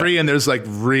download it. It's free, and there's like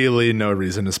really no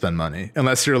reason to spend money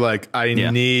unless you're like, I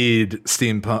need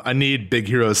Steampunk, I need Big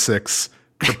Hero 6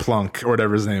 for Plunk or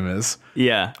whatever his name is.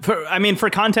 Yeah. For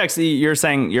context, you're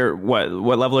saying what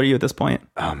level are you at this point?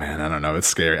 Oh man, I don't know. It's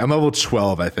scary. I'm level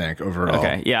 12, I think, overall.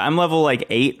 Okay. Yeah, I'm level like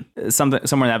 8. somewhere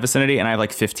in that vicinity, and I have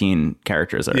like 15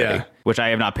 characters already, which I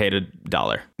have not paid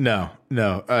 $1. No.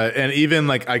 And even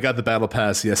like I got the battle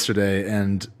pass yesterday,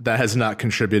 and that has not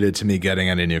contributed to me getting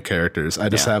any new characters. I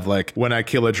just have like, when I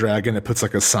kill a dragon, it puts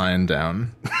like a sign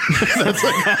down.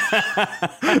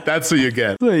 That's what you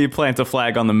get. So you plant a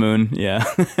flag on the moon. Yeah.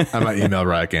 I might email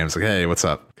Riot Games like, hey, what's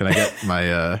up? Can I get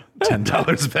my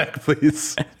 $10 back,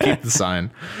 please? Keep the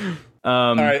sign.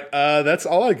 All right, that's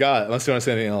all I got. Unless you want to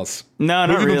say anything else. No, not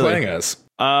really. Who have you been playing as?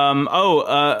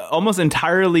 Almost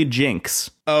entirely Jinx.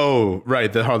 Oh,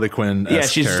 right, the Harley Quinn. Yeah,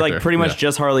 she's character. Like pretty much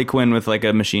just Harley Quinn with like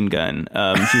a machine gun.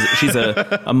 She's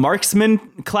a marksman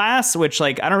class, which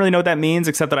like I don't really know what that means,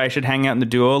 except that I should hang out in the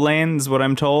duo lane is what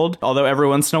I'm told. Although every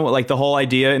once in a while, like the whole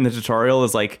idea in the tutorial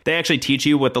is like they actually teach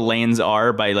you what the lanes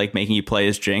are by like making you play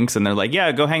as Jinx, and they're like,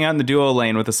 yeah, go hang out in the duo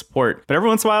lane with a support. But every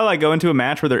once in a while, I go into a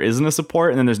match where there isn't a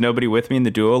support, and then there's nobody with me in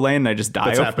the duo lane, and I just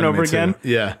die over and over again.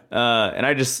 Yeah, and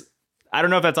I don't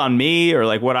know if that's on me or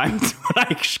like what I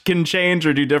can change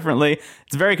or do differently.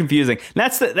 It's very confusing.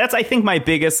 And that's I think my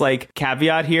biggest like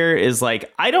caveat here is like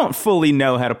I don't fully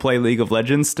know how to play League of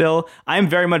Legends still. I'm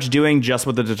very much doing just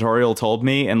what the tutorial told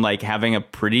me and like having a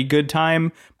pretty good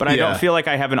time, but I don't feel like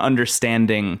I have an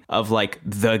understanding of like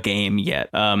the game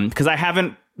yet. Because I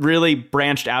haven't really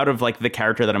branched out of like the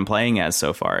character that I'm playing as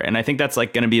so far, and I think that's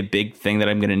like going to be a big thing that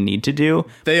I'm going to need to do.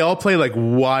 They all play like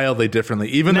wildly differently.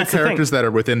 Even the characters that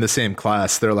are within the same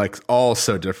class, they're like all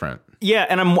so different. Yeah,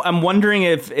 and I'm wondering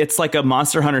if it's like a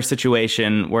Monster Hunter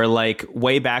situation where like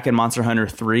way back in Monster Hunter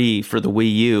 3 for the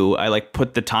Wii U, I like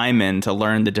put the time in to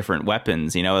learn the different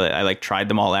weapons. You know, I like tried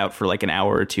them all out for like an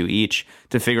hour or two each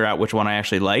to figure out which one I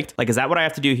actually liked. Like, is that what I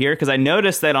have to do here? Because I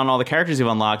noticed that on all the characters you've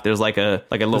unlocked, there's like a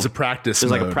little practice.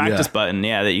 There's like a practice button,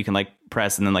 that you can like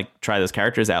press and then like try those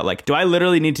characters out. Like, do I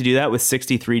literally need to do that with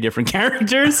 63 different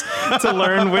characters to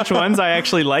learn which ones I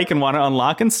actually like and want to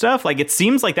unlock and stuff? Like, it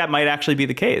seems like that might actually be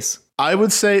the case. I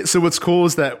would say, so what's cool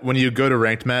is that when you go to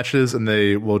ranked matches and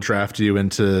they will draft you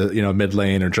into, mid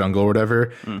lane or jungle or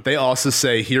whatever, they also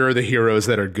say, here are the heroes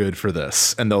that are good for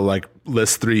this. And they'll like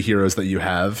list 3 heroes that you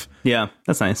have. Yeah,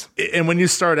 that's nice. And when you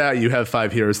start out, you have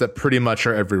 5 heroes that pretty much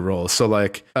are every role. So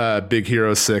like Big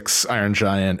Hero 6, Iron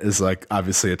Giant is like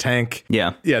obviously a tank.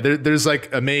 Yeah. Yeah, there's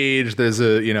like a mage, there's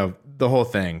the whole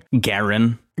thing.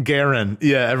 Garen.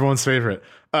 Yeah, everyone's favorite.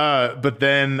 But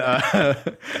then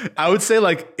I would say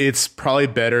like it's probably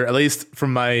better, at least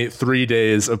from my 3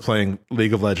 days of playing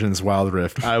League of Legends Wild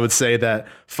Rift, I would say that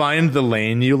find the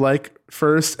lane you like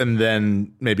first and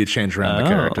then maybe change around the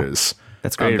characters.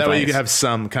 That's great That advice. way you can have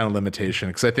some kind of limitation.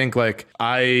 Because I think like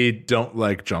I don't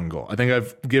like jungle. I think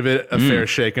I've given it a fair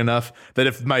shake enough that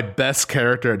if my best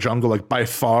character at jungle, like by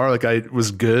far, like I was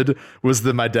good, was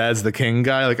my dad's the king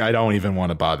guy, like I don't even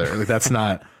want to bother. Like that's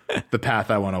not the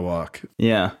path I want to walk.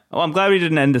 Yeah. Well, I'm glad we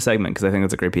didn't end the segment because I think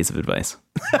that's a great piece of advice.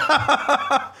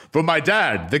 For my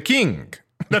dad, the king.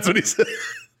 That's what he said.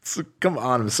 So, come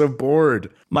on, I'm so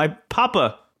bored. My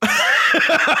papa.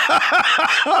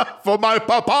 For my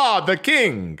papa, the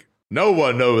king. No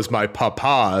one knows my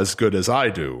papa as good as I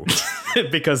do.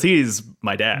 Because he's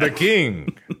my dad. The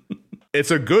king. It's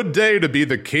a good day to be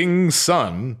the king's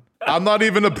son. I'm not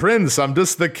even a prince. I'm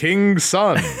just the king's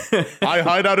son. I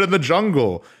hide out in the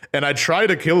jungle, and I try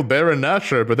to kill Baron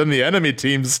Nashor, but then the enemy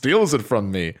team steals it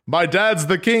from me. My dad's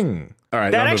the king. All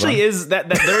right, that actually is that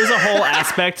there is a whole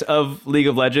aspect of League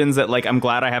of Legends that like I'm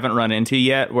glad I haven't run into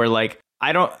yet, where like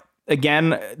I don't.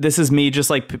 Again, this is me just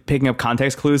like picking up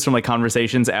context clues from like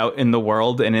conversations out in the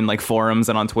world and in like forums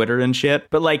and on Twitter and shit.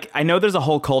 But like, I know there's a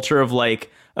whole culture of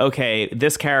like, okay,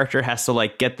 this character has to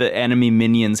like get the enemy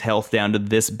minion's health down to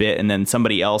this bit, and then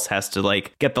somebody else has to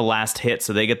like get the last hit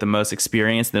so they get the most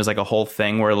experience. And there's like a whole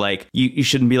thing where like you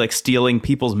shouldn't be like stealing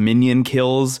people's minion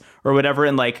kills or whatever.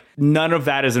 And like none of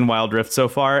that is in Wild Rift so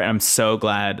far. And I'm so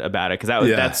glad about it because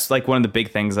that's like one of the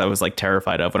big things I was like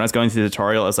terrified of. When I was going through the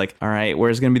tutorial, I was like, all right,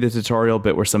 where's going to be the tutorial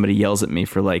bit where somebody yells at me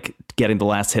for like getting the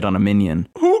last hit on a minion?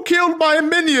 Who killed my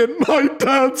minion? My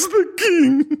dad's the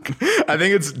king. I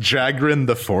think it's Jagrin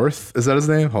the Fourth. Is that his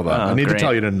name? Hold on. I need to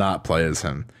tell you to not play as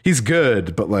him. He's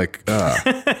good, but like,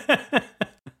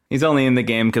 he's only in the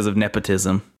game because of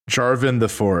nepotism. Jarvan the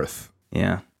Fourth.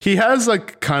 Yeah. He has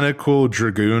like kind of cool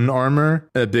dragoon armor,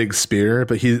 a big spear,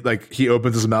 but he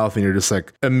opens his mouth and you're just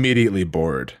like immediately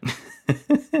bored.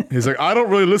 He's like, I don't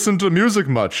really listen to music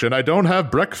much and I don't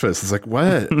have breakfast. It's like,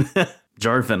 what?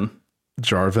 Jarvan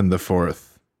the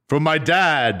Fourth. From my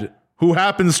dad, who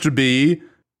happens to be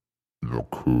the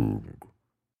king.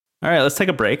 All right, let's take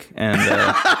a break and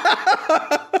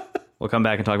we'll come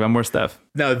back and talk about more stuff.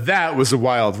 Now that was a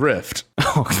Wild Rift.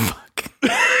 Oh, fuck.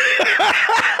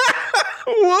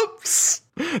 Whoops.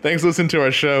 Thanks for listening to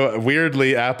our show.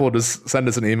 Weirdly, Apple just sent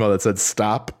us an email that said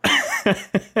stop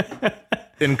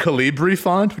in Calibri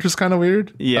font, which is kind of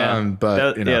weird. Yeah.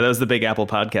 But that was the big Apple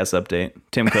podcast update.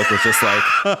 Tim Cook was just like,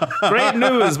 great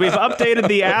news. We've updated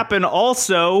the app and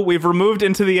also we've removed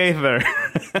Into the Aether.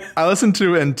 I listened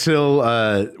to until,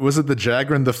 was it the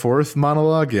Jagrin the Fourth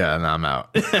monologue? Yeah, and I'm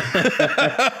out.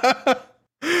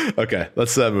 Okay,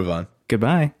 let's move on.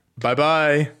 Goodbye.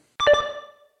 Bye-bye.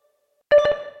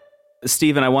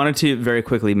 Steven, I wanted to very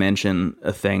quickly mention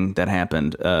a thing that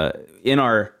happened in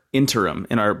our interim,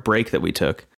 in our break that we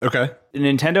took. Okay.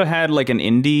 Nintendo had like an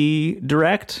indie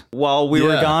direct while we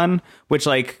were gone, which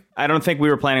like I don't think we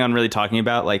were planning on really talking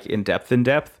about like in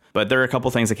depth. But there are a couple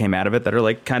things that came out of it that are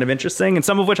like kind of interesting, and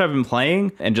some of which I've been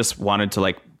playing and just wanted to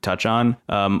like touch on.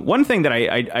 One thing that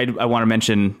I want to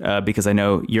mention because I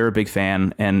know you're a big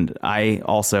fan, and I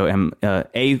also am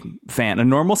a fan, a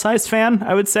normal sized fan,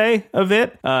 I would say, of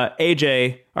it.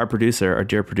 AJ, our producer, our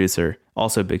dear producer,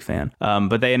 also a big fan.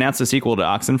 But they announced a sequel to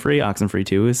Oxenfree. Oxenfree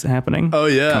 2 is happening. Oh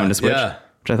yeah, coming to Switch. Yeah.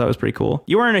 Which I thought was pretty cool.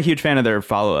 You weren't a huge fan of their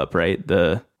follow-up, right?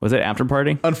 Was it After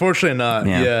Party? Unfortunately not.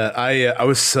 Yeah, I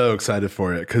was so excited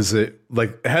for it because it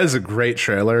has a great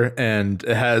trailer and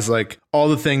it has like all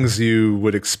the things you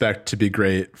would expect to be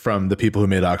great from the people who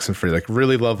made Oxenfree. Like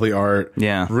really lovely art,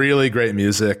 really great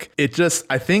music. It just,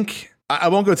 I think, I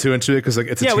won't go too into it because like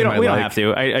it's a team we don't have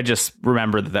to. I just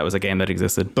remember that was a game that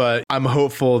existed. But I'm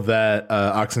hopeful that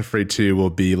Oxenfree 2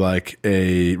 will be like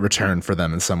a return for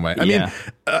them in some way. I mean,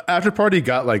 After Party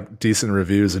got like decent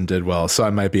reviews and did well, so I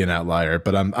might be an outlier.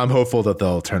 But I'm hopeful that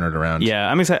they'll turn it around. Yeah,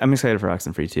 I'm excited for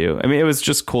Oxenfree 2. I mean, it was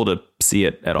just cool to see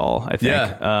it at all, I think.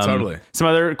 Yeah, totally. Some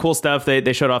other cool stuff.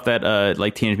 They showed off that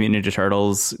like Teenage Mutant Ninja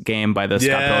Turtles game by the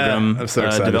Scott Pilgrim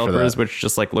developers, which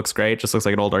just like looks great. Just looks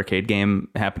like an old arcade game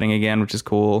happening again, which is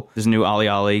cool. There's a new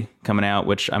OlliOlli coming out,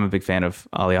 which I'm a big fan of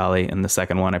OlliOlli, and the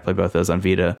second one I played both those on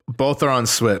Vita. Both are on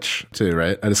Switch too,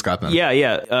 right? I just got them.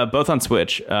 Yeah, both on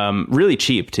Switch. Really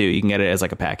cheap too. You can get it as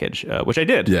like a package, which I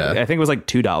did. Yeah, I think it was like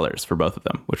 $2 for both of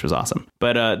them, which was awesome.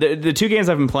 But the two games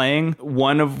I've been playing,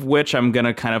 one of which I'm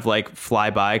gonna kind of like fly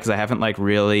by because I haven't like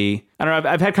really. I don't know.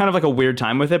 I've had kind of like a weird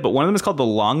time with it, but one of them is called The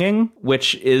Longing,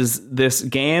 which is this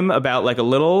game about like a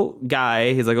little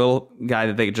guy. He's like a little guy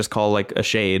that they just call like a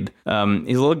shade. He's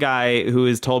a little guy who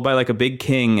is told by like a big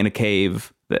king in a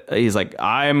cave that he's like,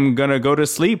 I'm gonna go to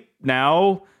sleep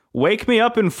now. Wake me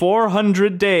up in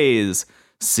 400 days.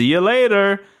 See you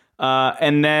later.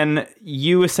 And then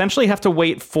you essentially have to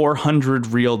wait 400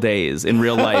 real days in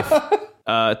real life.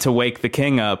 To wake the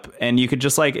king up, and you could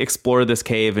just like explore this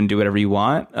cave and do whatever you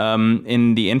want.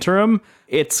 In the interim,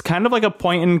 it's kind of like a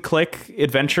point and click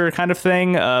adventure kind of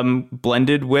thing,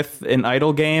 blended with an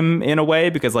idle game in a way,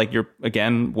 because like you're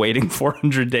again waiting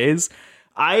 400 days.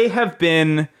 I have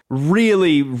been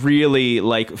really, really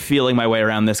like feeling my way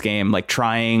around this game, like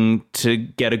trying to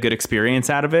get a good experience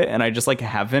out of it, and I just like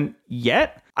haven't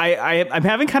yet. I'm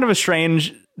having kind of a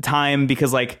strange time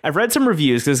because like I've read some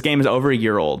reviews because this game is over a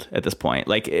year old at this point.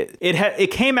 Like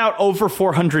it came out over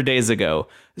 400 days ago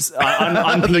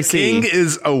on PC. The king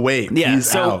is awake. Yeah,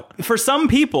 he's out. For some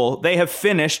people, they have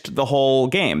finished the whole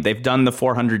game. They've done the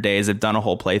 400 days. They've done a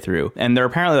whole playthrough, and there are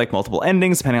apparently like multiple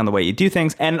endings depending on the way you do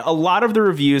things. And a lot of the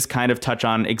reviews kind of touch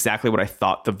on exactly what I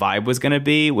thought the vibe was going to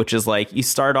be, which is like you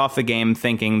start off the game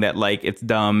thinking that like it's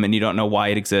dumb and you don't know why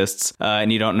it exists,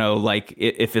 and you don't know like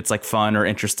if it's like fun or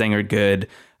interesting or good.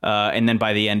 And then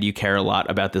by the end, you care a lot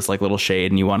about this like little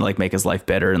shade, and you want to like make his life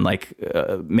better and like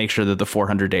make sure that the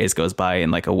 400 days goes by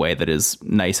in like a way that is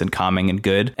nice and calming and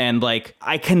good. And like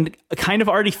I can kind of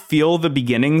already feel the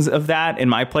beginnings of that in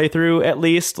my playthrough, at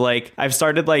least. Like I've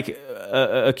started like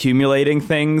accumulating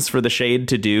things for the shade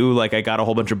to do. Like I got a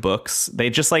whole bunch of books. They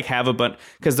just like have a bunch,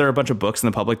 because there are a bunch of books in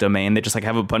the public domain. They just like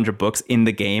have a bunch of books in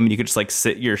the game, and you could just like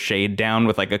sit your shade down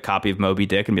with like a copy of Moby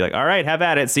Dick and be like, all right, have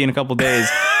at it. See you in a couple days.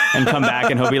 And come back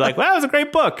and he'll be like, wow, it was a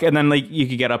great book. And then like you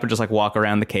could get up and just like walk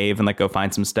around the cave and like go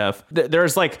find some stuff.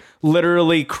 There's like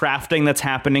literally crafting that's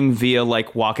happening via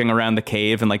like walking around the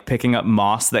cave and like picking up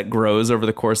moss that grows over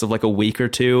the course of like a week or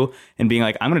two and being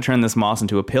like, I'm going to turn this moss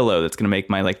into a pillow that's going to make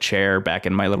my like chair back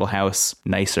in my little house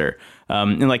nicer.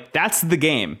 And like that's the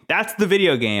game. That's the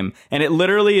video game. And it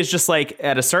literally is just like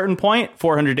at a certain point,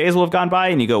 400 days will have gone by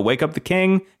and you go wake up the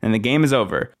king and the game is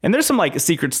over. And there's some like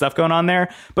secret stuff going on there.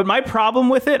 But my problem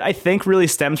with it, I think, really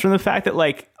stems from the fact that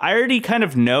like I already kind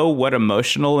of know what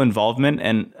emotional involvement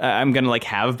and I'm going to like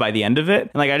have by the end of it.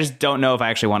 And like I just don't know if I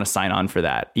actually want to sign on for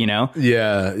that, you know?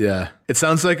 Yeah. It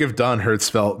sounds like if Don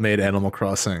Hertzfeldt made Animal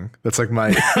Crossing. That's like my...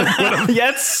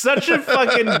 Yeah, it's such a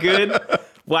fucking good...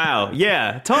 Wow.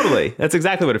 Yeah, totally. That's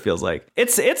exactly what it feels like.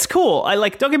 It's cool.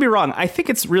 Don't get me wrong. I think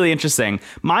it's really interesting.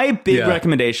 My big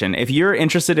recommendation, if you're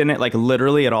interested in it, like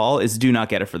literally at all, is do not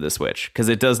get it for the Switch, because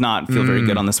it does not feel very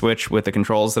good on the Switch with the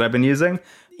controls that I've been using.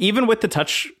 Even with the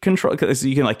touch control, because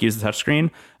you can like use the touch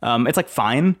screen, it's like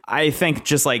fine. I think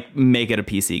just like make it a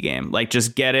PC game. Like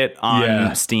just get it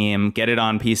on Steam, get it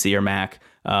on PC or Mac,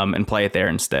 and play it there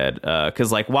instead.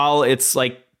 Because like while it's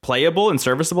like playable and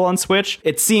serviceable on Switch,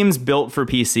 it seems built for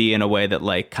PC in a way that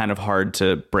like kind of hard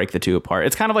to break the two apart.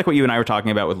 It's kind of like what you and I were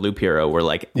talking about with Loop Hero, where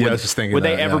like would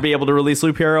they ever be able to release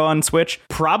Loop Hero on Switch?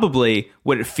 Probably.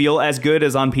 Would it feel as good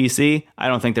as on PC? I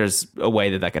don't think there's a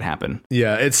way that could happen.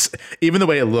 Yeah, it's even the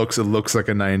way it looks like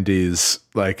a 90s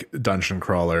like dungeon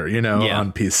crawler,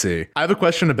 on PC. I have a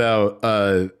question about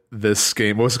this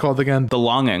game. What was it called again? The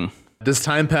Longing. Does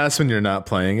time pass when you're not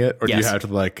playing it? Or do you have to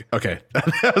like, okay,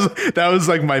 that was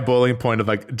like my boiling point of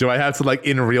like, do I have to like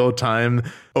in real time,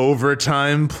 over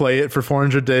time, play it for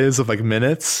 400 days of like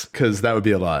minutes? Because that would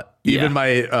be a lot. Even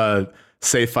my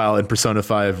save file in Persona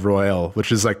 5 Royal,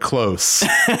 which is like close,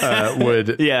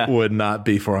 would not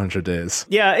be 400 days.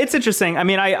 Yeah, it's interesting. I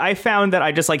mean, I found that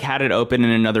I just like had it open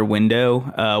in another window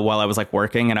while I was like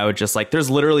working, and I would just like, there's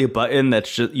literally a button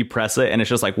that's just, you press it and it's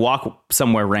just like walk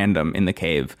somewhere random in the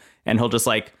cave. And he'll just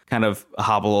like kind of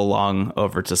hobble along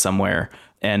over to somewhere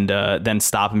and then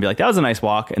stop and be like, that was a nice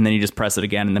walk. And then you just press it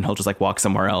again, and then he'll just like walk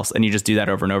somewhere else. And you just do that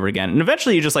over and over again. And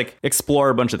eventually you just like explore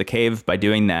a bunch of the cave by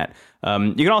doing that.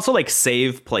 You can also like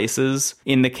save places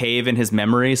in the cave in his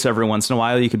memory. So every once in a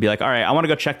while you could be like, all right, I want to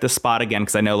go check this spot again,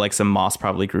 because I know like some moss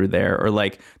probably grew there, or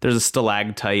like there's a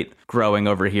stalactite growing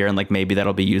over here and like maybe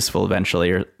that'll be useful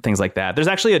eventually, or things like that. There's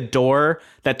actually a door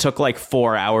that took like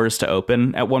 4 hours to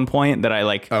open at one point that I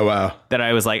like, oh wow, that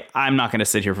I was like, I'm not going to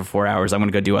sit here for 4 hours. I'm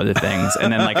going to go do other things.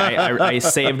 And then like I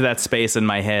saved that space in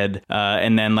my head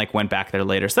and then like went back there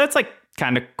later. So that's like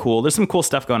kind of cool. There's some cool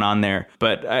stuff going on there,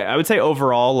 but I would say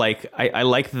overall, like I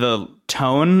like the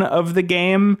tone of the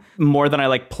game more than I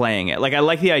like playing it. Like I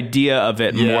like the idea of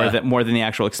it more than the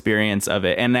actual experience of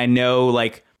it. And I know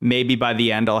like maybe by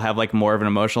the end I'll have like more of an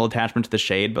emotional attachment to the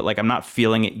Shade, but like I'm not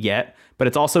feeling it yet. But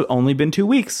it's also only been 2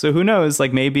 weeks, so who knows?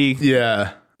 Like maybe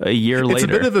a year later. It's a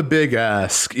bit of a big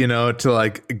ask, to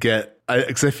like get.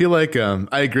 Because I feel like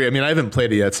I agree. I mean, I haven't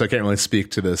played it yet, so I can't really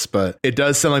speak to this, but it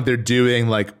does sound like they're doing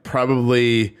like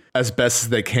probably as best as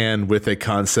they can with a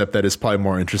concept that is probably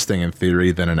more interesting in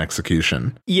theory than in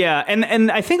execution. Yeah,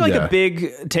 and I think like a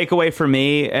big takeaway for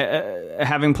me,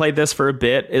 having played this for a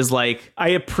bit, is like I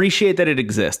appreciate that it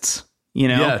exists.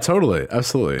 Yeah, totally.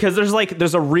 Absolutely. Because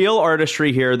there's a real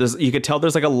artistry here. You could tell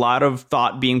there's like a lot of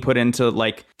thought being put into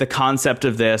like the concept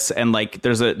of this. And like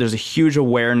there's a huge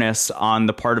awareness on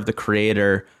the part of the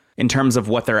creator in terms of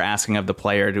what they're asking of the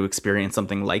player to experience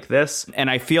something like this. And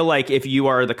I feel like if you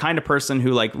are the kind of person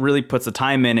who like really puts the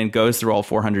time in and goes through all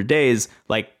 400 days,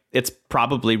 like it's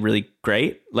probably really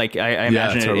great. Like I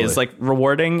imagine it is like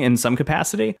rewarding in some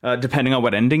capacity, depending on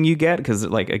what ending you get. Because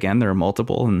like, again, there are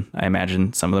multiple, and I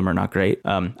imagine some of them are not great.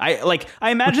 I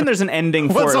imagine there's an ending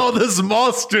for what's all this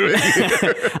moss doing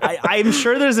here? I'm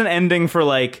sure there's an ending for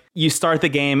like you start the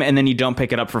game and then you don't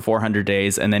pick it up for 400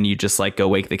 days and then you just like go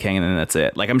wake the king and then that's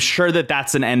it. Like I'm sure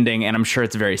that's an ending, and I'm sure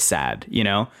it's very sad,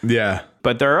 Yeah.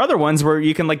 But there are other ones where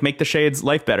you can like make the Shade's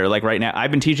life better. Like right now,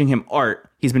 I've been teaching him art.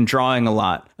 He's been drawing a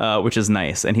lot, which is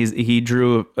nice. And he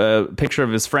drew a picture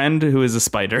of his friend who is a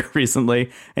spider recently,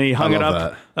 and he hung it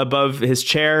up above his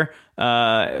chair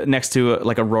next to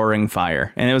like a roaring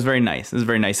fire. And it was very nice. It was a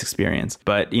very nice experience.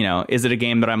 But, is it a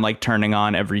game that I'm like turning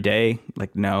on every day?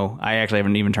 Like, no, I actually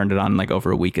haven't even turned it on like over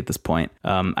a week at this point.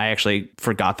 I actually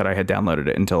forgot that I had downloaded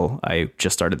it until I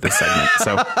just started this segment.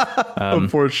 So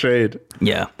poor Shade.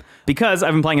 Yeah. Because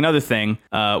I've been playing another thing,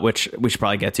 which we should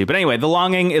probably get to. But anyway, The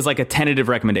Longing is like a tentative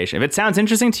recommendation. If it sounds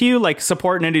interesting to you, like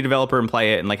support an indie developer and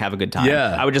play it and like have a good time.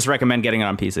 Yeah. I would just recommend getting it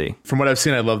on PC. From what I've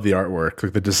seen, I love the artwork.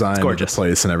 Like the design of the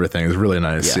place and everything is really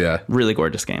nice. Yeah. Really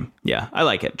gorgeous game. Yeah, I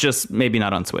like it. Just maybe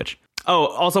not on Switch. Oh,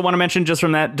 also want to mention just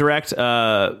from that direct,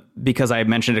 because I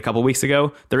mentioned it a couple weeks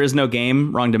ago, There Is No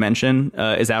Game, Wrong Dimension,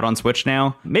 is out on Switch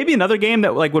now. Maybe another game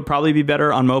that like would probably be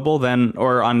better on mobile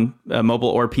or on mobile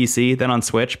or PC than on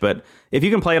Switch. But if you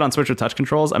can play it on Switch with touch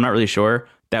controls, I'm not really sure.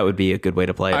 That would be a good way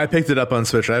to play it. I picked it up on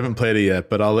Switch. I haven't played it yet,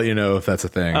 but I'll let you know if that's a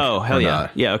thing. Oh, hell yeah.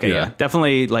 Not. Yeah, okay, yeah.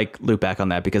 Definitely like loop back on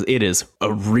that because it is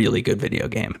a really good video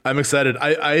game. I'm excited.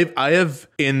 I have,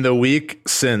 in the week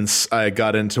since I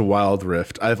got into Wild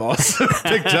Rift, I've also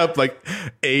picked up like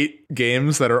 8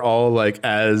 games that are all like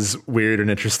as weird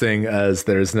and interesting as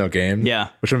There Is No Game. Yeah.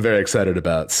 Which I'm very excited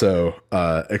about. So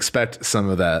expect some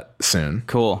of that soon.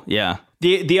 Cool. Yeah.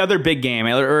 The other big game,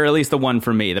 or at least the one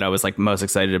for me that I was like most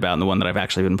excited about, and the one that I've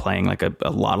actually been playing like a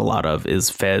lot of, is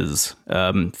Fez.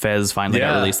 Fez finally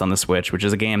got released on the Switch, which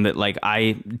is a game that like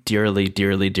I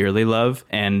dearly love,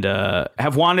 and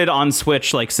have wanted on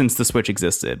Switch like since the Switch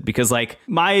existed. Because like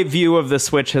my view of the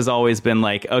Switch has always been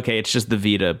like, okay, it's just the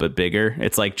Vita but bigger.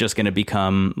 It's like just going to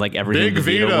become like everything Big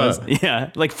the Vita was.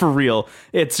 Yeah, like for real.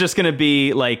 It's just going to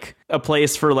be like a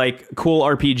place for like cool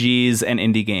RPGs and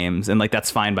indie games, and like that's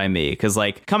fine by me, because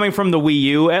like coming from the Wii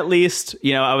U, at least,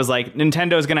 you know, I was like,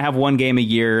 Nintendo is gonna have one game a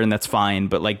year and that's fine,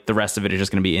 but like the rest of it is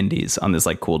just gonna be indies on this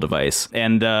like cool device.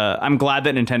 And I'm glad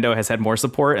that Nintendo has had more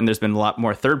support, and there's been a lot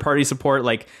more third-party support.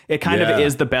 Like it kind of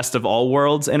is the best of all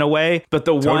worlds in a way, but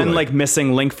the one like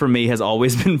missing link for me has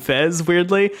always been Fez.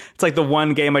 Weirdly, it's like the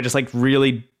one game I just like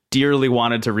really dearly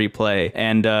wanted to replay,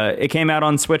 and it came out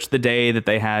on Switch the day that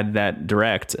they had that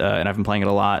direct, and I've been playing it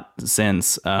a lot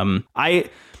since.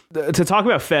 To talk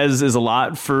about Fez is a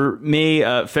lot for me.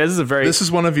 Fez is this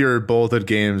is one of your bolded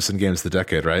games and games of the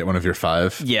decade, right? One of your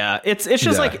 5. Yeah, it's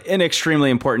just like an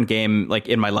extremely important game, like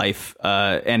in my life,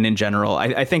 and in general.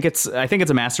 I think it's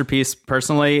a masterpiece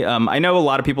personally. I know a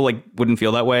lot of people like wouldn't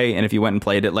feel that way, and if you went and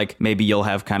played it, like maybe you'll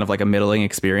have kind of like a middling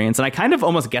experience. And I kind of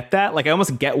almost get that. Like I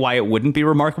almost get why it wouldn't be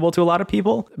remarkable to a lot of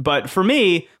people. But for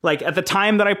me, like at the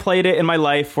time that I played it in my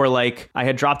life, where like I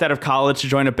had dropped out of college to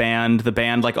join a band, the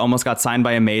band like almost got signed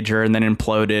by a major and then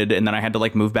imploded, and then I had to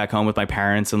like move back home with my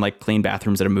parents and like clean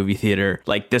bathrooms at a movie theater.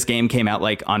 Like this game came out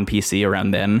like on PC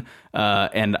around then,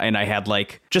 and I had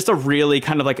like just a really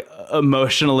kind of like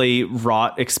emotionally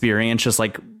wrought experience, just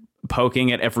like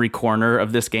poking at every corner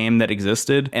of this game that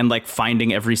existed, and like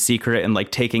finding every secret, and like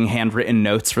taking handwritten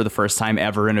notes for the first time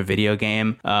ever in a video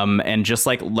game, and just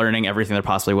like learning everything there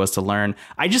possibly was to learn.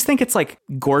 I just think it's like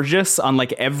gorgeous on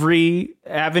like every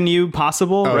avenue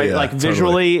possible, right? Yeah, like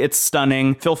visually it's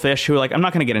stunning. Phil Fish, who like, I'm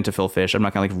not going to get into Phil Fish, I'm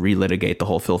not going to like relitigate the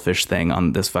whole Phil Fish thing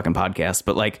on this fucking podcast,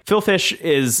 but like Phil Fish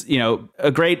is, you know,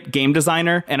 a great game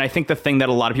designer, and I think the thing that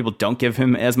a lot of people don't give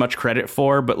him as much credit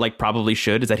for, but like probably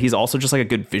should, is that he's also just like a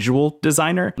good visual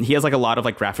designer. He has like a lot of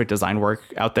like graphic design work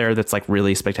out there that's like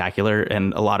really spectacular,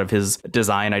 and a lot of his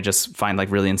design I just find like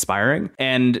really inspiring.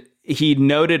 And he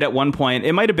noted at one point,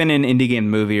 it might have been an indie game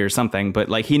movie or something, but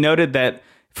like he noted that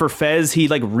for Fez, he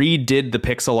like redid the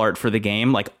pixel art for the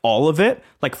game, like all of it,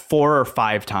 like 4 or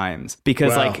 5 times,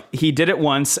 because like he did it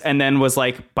once and then was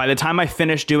like, by the time I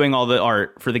finished doing all the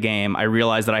art for the game, I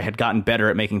realized that I had gotten better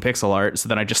at making pixel art. So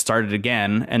then I just started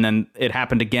again, and then it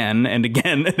happened again and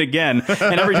again and again.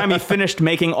 And every time he finished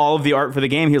making all of the art for the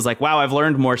game, he was like, wow, I've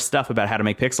learned more stuff about how to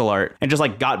make pixel art, and just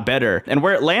like got better. And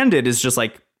where it landed is just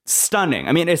like stunning.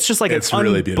 I mean, it's just like it's an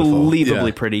really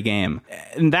unbelievably pretty game,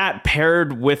 and that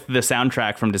paired with the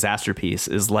soundtrack from Disasterpeace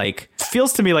is like,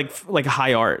 feels to me like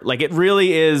high art. Like it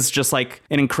really is just like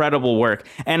an incredible work.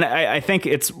 And I think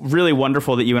it's really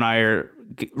wonderful that you and I are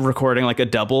recording like a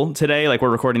double today. Like we're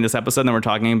recording this episode and then we're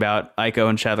talking about Ico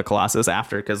and Shadow of the Colossus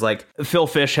after, because like Phil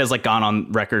Fish has like gone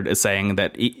on record as saying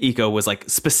that Ico was like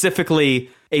specifically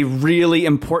a really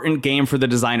important game for the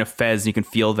design of Fez. You can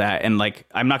feel that, and like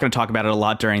I'm not going to talk about it a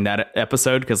lot during that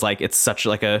episode, because like it's such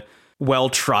like a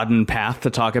well-trodden path to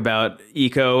talk about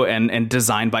Ico and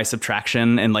design by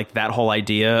subtraction, and like that whole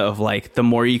idea of like the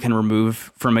more you can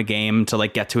remove from a game to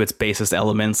like get to its basest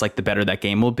elements, like the better that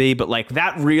game will be. But like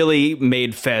that really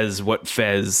made Fez what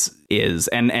Fez is,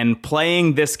 and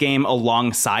playing this game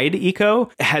alongside Ico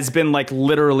has been like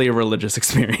literally a religious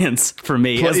experience for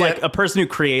me as like a person who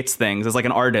creates things, as like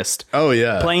an artist.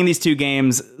 Playing these two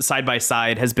games side by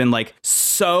side has been like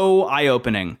so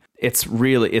eye-opening. It's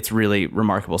really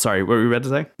remarkable. Sorry, what were you about to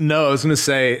say? No, I was going to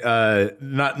say,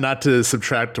 not to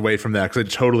subtract away from that, because I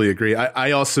totally agree.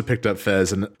 I also picked up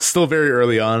Fez, and still very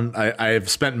early on. I've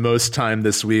spent most time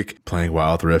this week playing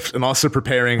Wild Rift and also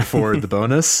preparing for the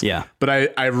bonus. Yeah. But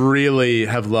I really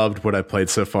have loved what I've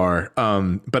played so far.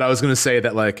 But I was going to say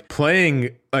that like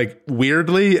playing like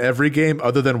weirdly every game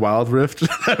other than Wild Rift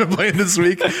I've been playing this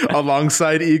week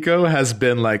alongside Ico has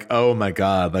been like, oh my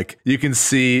God, like you can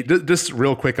see just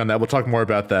real quick on that. We'll talk more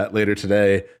about that later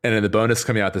today and in the bonus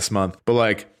coming out this month. But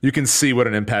like you can see what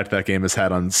an impact that game has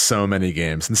had on so many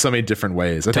games in so many different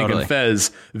ways. I think in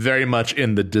Fez, very much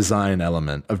in the design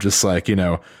element of just like, you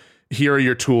know, here are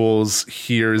your tools,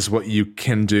 here's what you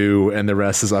can do, and the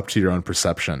rest is up to your own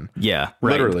perception. Yeah,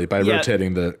 right. Literally by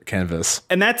rotating the canvas.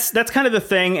 And that's kind of the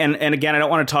thing. And again, I don't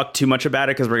want to talk too much about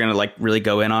it because we're going to like really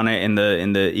go in on it in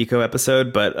the Ico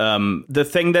episode. But the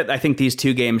thing that I think these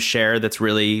two games share that's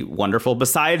really wonderful,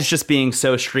 besides just being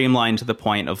so streamlined to the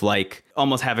point of like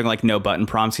almost having like no button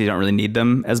prompts, you don't really need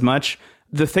them as much.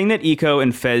 The thing that Ico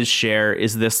and Fez share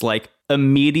is this like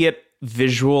immediate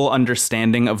visual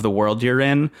understanding of the world you're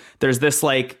in. There's this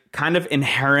like kind of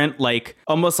inherent, like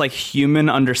almost like human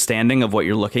understanding of what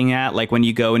you're looking at. Like when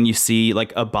you go and you see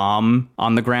like a bomb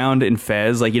on the ground in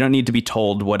Fez, like you don't need to be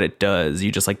told what it does.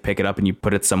 You just like pick it up and you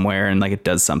put it somewhere and like it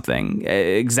does something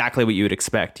exactly what you would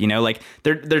expect, you know, like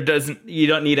you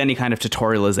don't need any kind of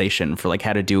tutorialization for like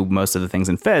how to do most of the things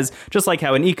in Fez, just like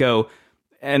how in Ico,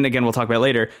 and again, we'll talk about it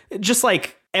later, just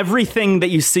like everything that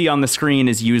you see on the screen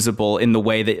is usable in the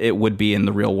way that it would be in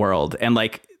the real world. And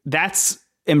like, that's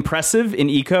impressive in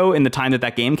Ico in the time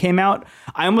that game came out.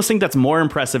 I almost think that's more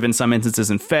impressive in some instances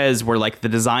in Fez, where like the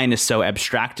design is so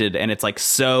abstracted and it's like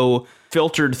so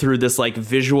filtered through this like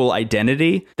visual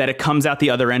identity that it comes out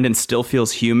the other end and still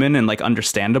feels human and like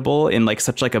understandable in like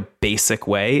such like a basic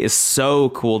way is so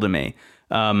cool to me.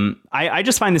 I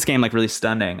just find this game like really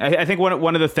stunning. I think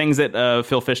one of the things that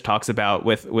Phil Fish talks about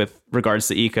with regards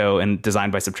to Ico and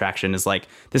design by subtraction is like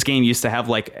this game used to have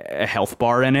like a health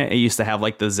bar in it. It used to have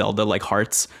like the Zelda like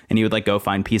hearts, and you would like go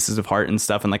find pieces of heart and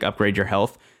stuff and like upgrade your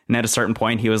health. And at a certain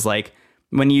point, he was like,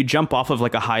 when you jump off of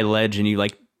like a high ledge and you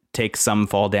like take some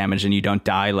fall damage and you don't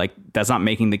die, like that's not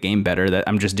making the game better. That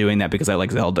I'm just doing that because I like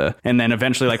Zelda. And then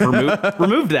eventually like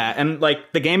removed that, and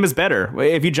like the game is better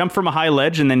if you jump from a high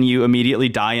ledge and then you immediately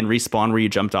die and respawn where you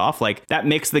jumped off. Like that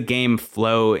makes the game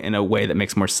flow in a way that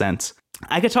makes more sense.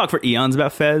 I could talk for eons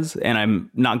about Fez, and I'm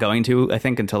not going to, I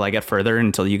think, until you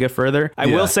get further. I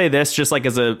will say this, just like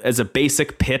as a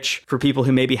basic pitch for people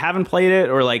who maybe haven't played it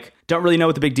or like don't really know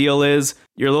what the big deal is.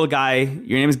 You're a little guy,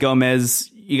 your name is Gomez,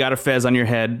 you got a Fez on your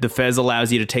head. The Fez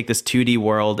allows you to take this 2D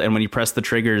world, and when you press the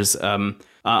triggers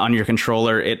on your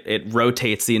controller, it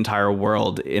rotates the entire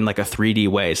world in like a 3D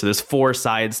way. So there's 4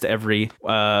 sides to every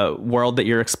world that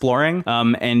you're exploring,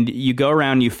 and you go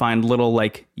around, you find little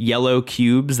like yellow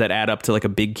cubes that add up to like a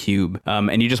big cube,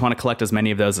 and you just want to collect as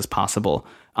many of those as possible.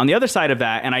 On the other side of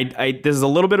that, and I this is a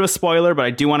little bit of a spoiler, but I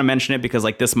do want to mention it because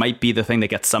like this might be the thing that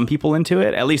gets some people into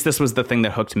it. At least this was the thing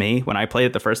that hooked me when I played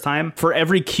it the first time. For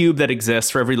every cube that exists,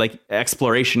 for every like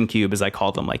exploration cube, as I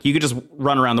call them, like you could just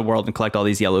run around the world and collect all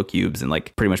these yellow cubes and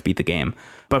like pretty much beat the game.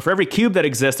 But for every cube that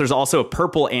exists, there's also a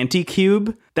purple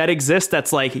anti-cube that exists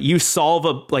that's like you solve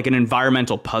an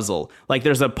environmental puzzle. Like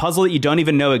there's a puzzle that you don't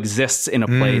even know exists in a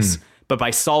place. But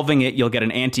by solving it, you'll get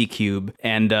an anti-cube.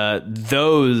 And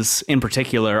those in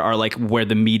particular are like where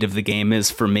the meat of the game is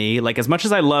for me. Like as much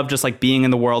as I love just like being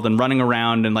in the world and running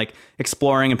around and like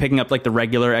exploring and picking up like the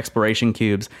regular exploration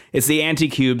cubes, it's the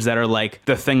anti-cubes that are like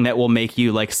the thing that will make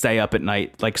you like stay up at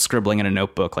night, like scribbling in a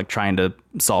notebook, like trying to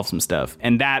solve some stuff.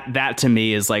 And that to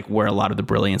me is like where a lot of the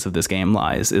brilliance of this game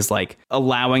lies, is like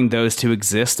allowing those to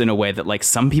exist in a way that like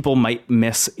some people might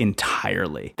miss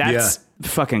entirely. That's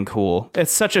fucking cool.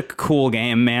 It's such a cool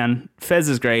game, man. Fez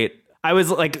is great. I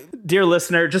was like, dear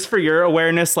listener, just for your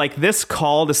awareness, like this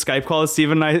Skype call that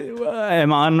Steven and I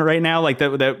am on right now, like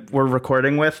that we're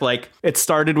recording with, like it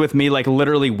started with me like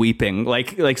literally weeping.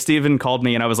 Like Steven called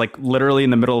me and I was like literally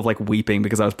in the middle of like weeping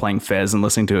because I was playing Fez and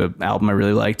listening to an album I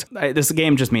really liked. This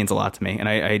game just means a lot to me, and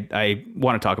I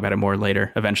want to talk about it more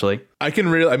later, eventually. I can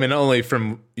really, I mean, not only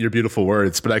from your beautiful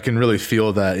words, but I can really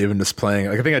feel that even just playing.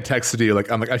 Like I think I texted you, like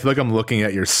I feel like I'm looking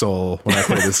at your soul when I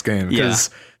play this game,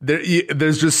 because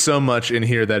there's just so much in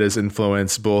here that is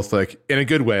influenced, both like in a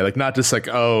good way, like not just like,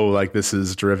 oh, like this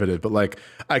is derivative, but like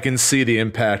I can see the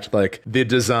impact like the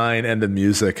design and the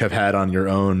music have had on your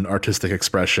own artistic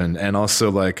expression, and also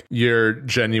like your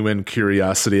genuine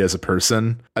curiosity as a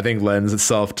person, I think lends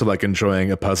itself to like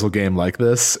enjoying a puzzle game like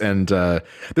this. And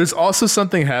there's also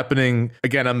something happening.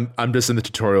 Again, I'm just in the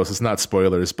tutorials, it's not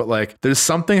spoilers, but like there's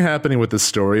something happening with the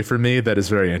story for me that is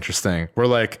very interesting. Where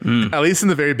like at least in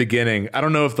the very beginning, I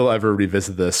don't know if they'll ever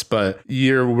revisit this, but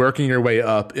you're working your way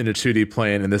up in a 2D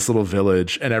plane in this little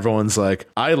village, and everyone's like,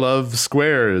 I love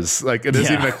squares. Like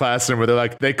there's even a classroom where they're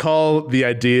like, they call the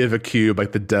idea of a cube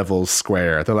like the devil's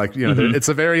square. They're like, you know, it's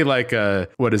a very like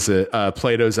what is it?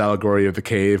 Plato's allegory of the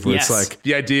cave, where it's like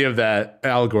the idea of that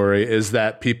allegory is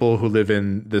that people who live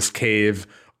in this cave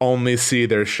only see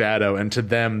their shadow, and to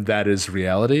them that is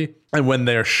reality. And when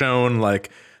they're shown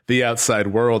like the outside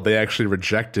world, they actually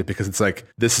reject it, because it's like,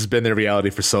 this has been their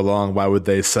reality for so long, why would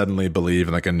they suddenly believe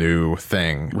in like a new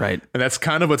thing? Right. And that's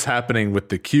kind of what's happening with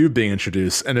the cube being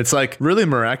introduced, and it's like really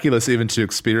miraculous even to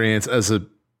experience as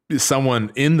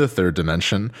someone in the third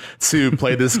dimension to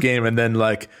play this game and then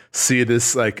like see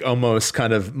this like almost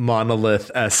kind of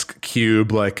monolith-esque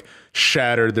cube like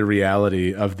shatter the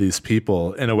reality of these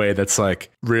people in a way that's like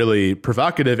really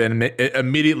provocative, and it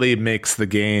immediately makes the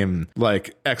game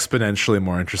like exponentially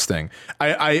more interesting.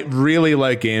 I really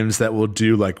like games that will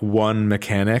do like one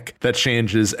mechanic that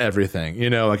changes everything. You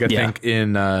know, like I think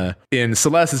in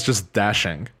Celeste it's just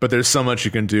dashing, but there's so much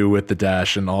you can do with the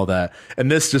dash and all that.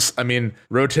 And this just, I mean,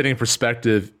 rotating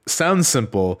perspective sounds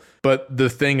simple, but the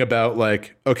thing about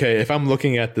like, okay, if I'm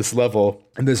looking at this level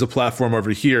and there's a platform over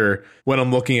here, when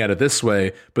I'm looking at it this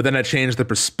way, but then I change the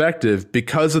perspective,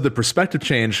 because of the perspective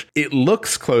change, it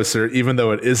looks closer even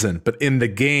though it isn't. But in the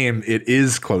game, it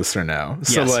is closer now.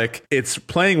 Yes. So like it's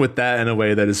playing with that in a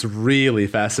way that is really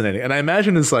fascinating. And I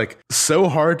imagine it's like so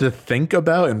hard to think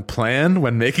about and plan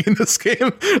when making this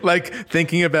game, like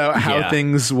thinking about how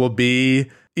things will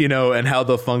be, you know, and how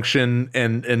they'll function,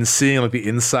 and seeing like the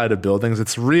inside of buildings.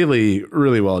 It's really,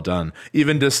 really well done.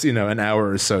 Even just, you know, an hour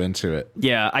or so into it.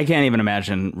 Yeah, I can't even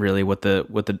imagine really what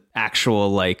the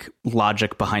actual like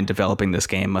logic behind developing this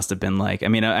game must have been like. I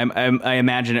mean, I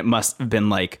imagine it must have been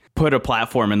like put a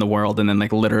platform in the world and then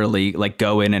like literally like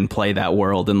go in and play that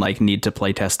world and like need to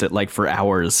play test it like for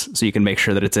hours so you can make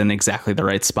sure that it's in exactly the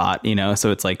right spot, you know?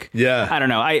 So it's like, I don't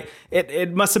know.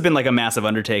 It must have been like a massive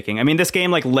undertaking. I mean, this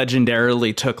game like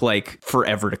legendarily took like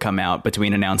forever to come out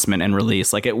between announcement and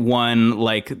release. Like it won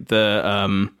like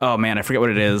the oh man, I forget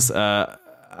what it is,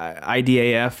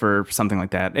 IDAF or something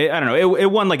like that. I don't know.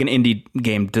 It won like an indie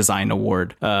game design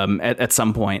award at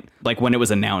some point, like when it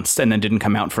was announced, and then didn't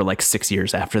come out for like 6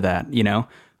 years after that, you know?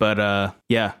 But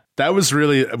yeah. That was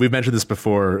really, we've mentioned this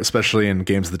before, especially in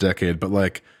Games of the Decade, but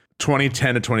like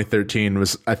 2010 to 2013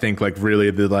 was, I think, like really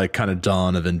the like kind of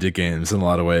dawn of indie games in a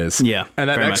lot of ways. Yeah. And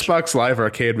that Xbox Live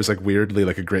Arcade was like weirdly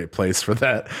like a great place for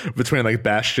that, between like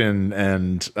Bastion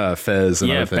and Fez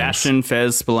and other things. Bastion,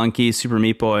 Fez, Spelunky, Super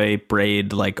Meat Boy,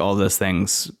 Braid, like all those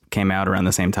things came out around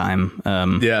the same time.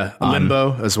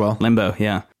 Limbo as well. Limbo,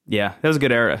 yeah. Yeah, that was a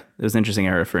good era. It was an interesting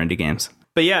era for indie games.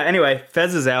 But yeah, anyway,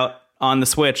 Fez is out on the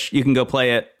Switch. You can go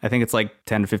play it. I think it's like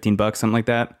 $10 to $15, something like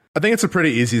that. I think it's a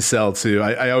pretty easy sell too.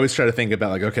 I always try to think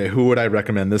about like, okay, who would I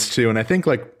recommend this to? And I think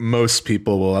like most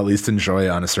people will at least enjoy it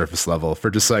on a surface level for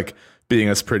just like being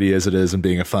as pretty as it is and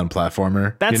being a fun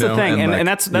platformer. That's the thing. And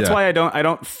that's why I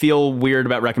don't feel weird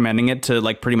about recommending it to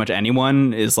like pretty much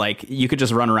anyone. Is like you could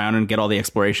just run around and get all the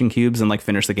exploration cubes and like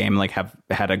finish the game and like have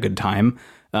had a good time.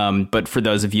 But for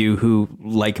those of you who,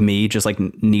 like me, just like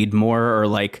need more, or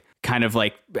like kind of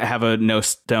like have a no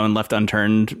stone left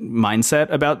unturned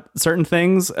mindset about certain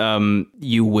things,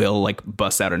 you will like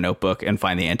bust out a notebook and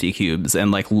find the anti-cubes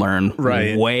and like learn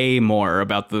way more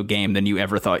about the game than you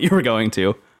ever thought you were going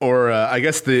to. Or I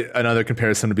guess another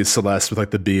comparison would be Celeste with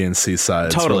like the B and C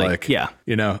sides. Totally, like, yeah.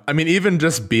 You know, I mean, even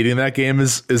just beating that game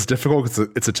is difficult because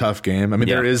it's a tough game. I mean,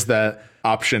 there is that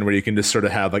option where you can just sort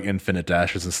of have like infinite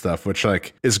dashes and stuff, which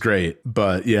like is great.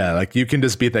 But yeah, like you can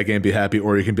just beat that game, be happy,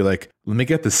 or you can be like, let me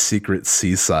get the secret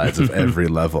C sides of every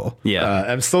level. Yeah,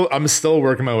 I'm still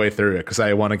working my way through it because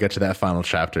I want to get to that final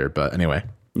chapter. But anyway,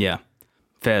 yeah,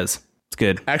 Fez. It's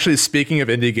good. Actually, speaking of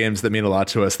indie games that mean a lot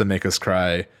to us, that make us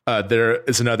cry, there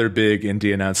is another big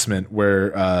indie announcement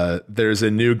where there's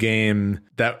a new game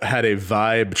that had a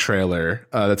Vibe trailer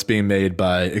that's being made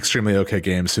by Extremely OK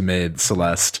Games, who made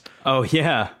Celeste. Oh,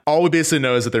 yeah. All we basically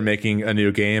know is that they're making a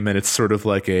new game, and it's sort of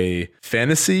like a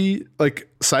fantasy like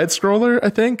side scroller, I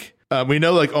think. We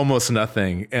know like almost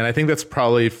nothing, and I think that's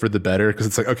probably for the better, because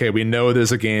it's like, okay, we know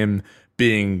there's a game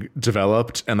being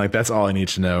developed, and like that's all I need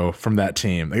to know from that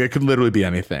team. Like it could literally be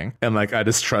anything, and like I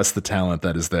just trust the talent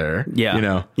that is there. Yeah, you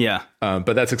know. Yeah.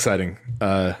 But that's exciting.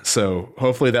 So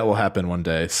hopefully that will happen one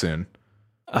day soon.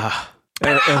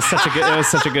 It was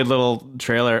such a good little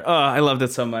trailer. Oh, I loved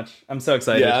it so much. I'm so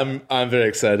excited. Yeah, I'm very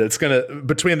excited. It's gonna,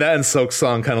 between that and Silk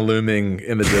Song kind of looming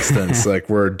in the distance, like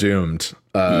we're doomed.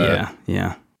 Yeah.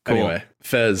 Cool. Anyway,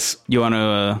 Fez, you want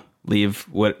to leave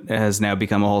what has now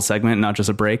become a whole segment, not just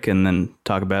a break, and then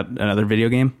talk about another video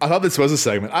game? I thought this was a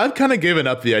segment. I've kind of given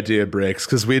up the idea of breaks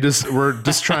because we're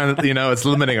just trying to, you know, it's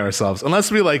limiting ourselves.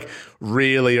 Unless we like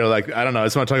really are like, I don't know, I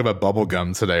just want to talk about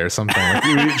bubblegum today or something. Like,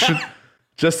 we should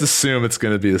just assume it's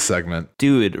going to be a segment.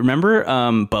 Dude, remember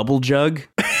Bubble Jug?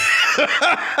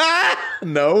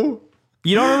 No.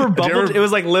 You don't remember Bubble? It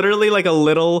was like literally like a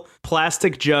little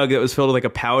plastic jug that was filled with like a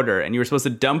powder, and you were supposed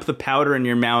to dump the powder in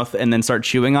your mouth and then start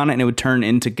chewing on it, and it would turn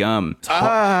into gum.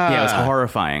 Yeah, it was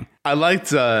horrifying. I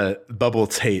liked Bubble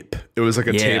Tape. It was like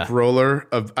a tape roller.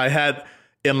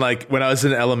 in like when I was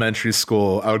in elementary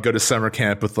school, I would go to summer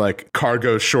camp with like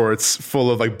cargo shorts full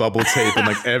of like bubble tape and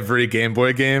like every Game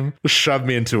Boy game. Shove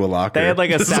me into a locker. They had like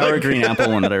a sour green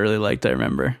apple one that I really liked, I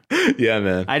remember. Yeah,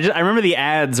 man. I remember the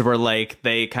ads were like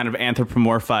they kind of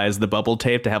anthropomorphized the bubble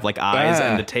tape to have like eyes,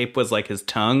 and the tape was like his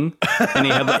tongue, and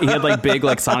he had like big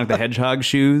like Sonic the Hedgehog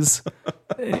shoes,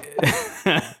 and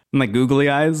like googly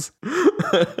eyes.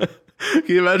 Can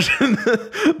you imagine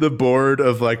the board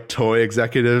of like toy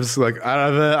executives? Like,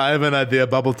 I have an idea.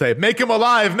 Bubble tape. Make him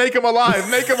alive. Make him alive.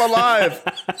 Make him alive.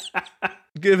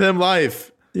 Give him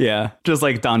life. Yeah, just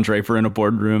like Don Draper in a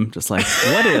boardroom, just like,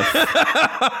 what if?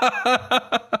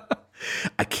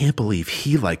 I can't believe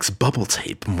he likes bubble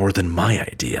tape more than my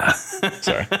idea.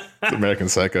 Sorry, it's American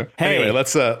Psycho. Hey, anyway,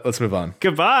 let's move on.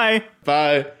 Goodbye.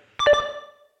 Bye.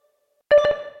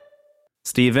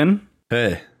 Steven?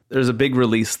 Hey. There's a big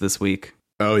release this week.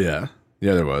 Oh, yeah.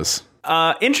 Yeah, there was.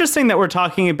 Interesting that we're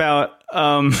talking about...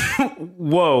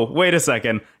 whoa, wait a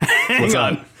second. Hang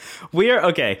on.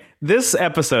 Okay, this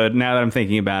episode, now that I'm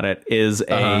thinking about it, is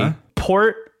a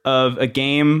port of a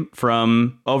game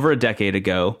from over a decade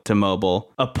ago to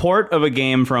mobile, a port of a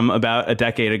game from about a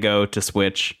decade ago to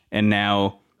Switch, and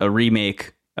now a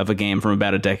remake of a game from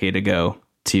about a decade ago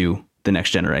to the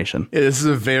next generation. Yeah, this is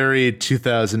a very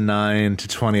 2009 to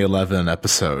 2011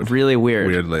 episode. Really weird.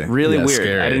 Weirdly. Really weird.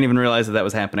 Scary. I didn't even realize that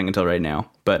was happening until right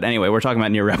now. But anyway, we're talking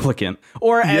about Nier Replicant.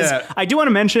 Or as I do want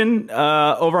to mention,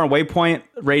 over on Waypoint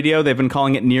Radio, they've been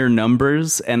calling it Nier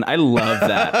Numbers. And I love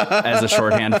that as a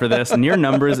shorthand for this. Nier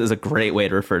Numbers is a great way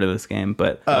to refer to this game.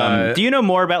 But do you know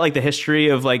more about like the history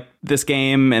of like this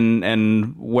game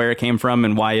and where it came from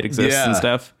and why it exists and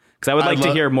stuff? Because I would like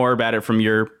to hear more about it from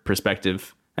your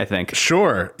perspective, I think.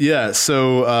 Sure. Yeah.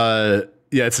 So,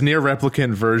 it's Nier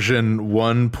Replicant version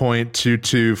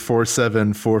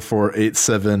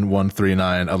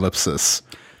 1.224744874139 ellipsis.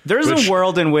 There's a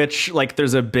world in which like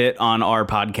there's a bit on our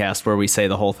podcast where we say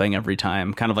the whole thing every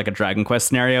time, kind of like a Dragon Quest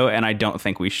scenario, and I don't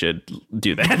think we should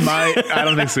do that. I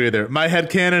don't think so either. My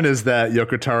headcanon is that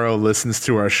Yoko Taro listens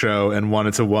to our show and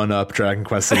wanted to one-up Dragon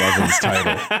Quest XI's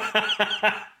title.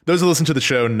 Those who listen to the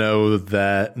show know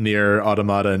that Nier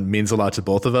Automata means a lot to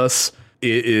both of us.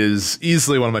 It is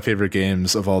easily one of my favorite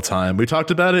games of all time. We talked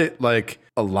about it like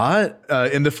a lot.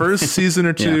 In the first season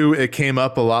or two, It came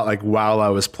up a lot like while I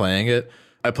was playing it.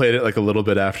 I played it like a little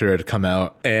bit after it had come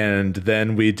out. And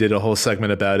then we did a whole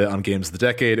segment about it on Games of the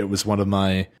Decade. It was one of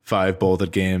my 5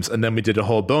 bolded games. And then we did a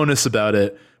whole bonus about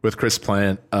it with Chris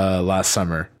Plant last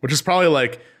summer, which is probably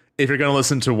like, if you're going to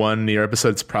listen to one Nier episode,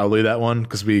 it's probably that one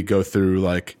because we go through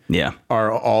like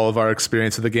all of our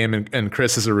experience of the game. And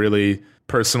Chris has a really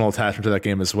personal attachment to that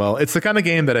game as well. It's the kind of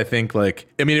game that I think like,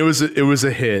 I mean, it was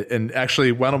a hit. And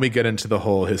actually, why don't we get into the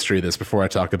whole history of this before I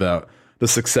talk about the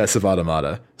success of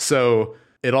Automata? So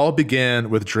it all began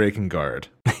with Drakengard.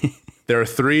 There are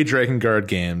 3 Drakengard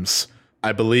games.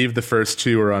 I believe the first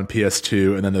 2 are on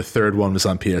PS2, and then the third one was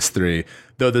on PS3.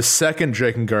 Though the second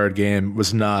Drakengard game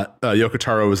was not, Yoko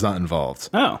Taro was not involved.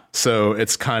 Oh. So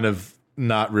it's kind of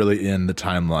not really in the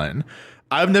timeline.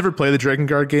 I've never played the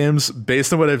Drakengard games.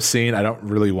 Based on what I've seen, I don't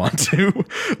really want to.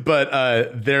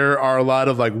 But there are a lot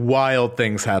of like wild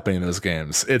things happening in those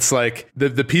games. It's like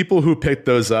the people who picked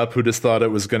those up, who just thought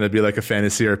it was going to be like a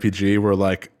fantasy RPG, were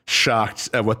like shocked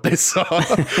at what they saw,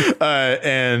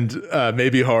 and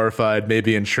maybe horrified,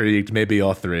 maybe intrigued, maybe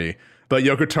all 3. But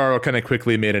Yoko Taro kind of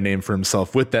quickly made a name for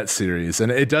himself with that series,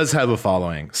 and it does have a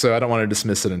following. So I don't want to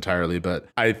dismiss it entirely, but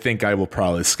I think I will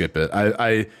probably skip it.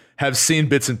 I have seen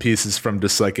bits and pieces from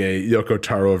just like a Yoko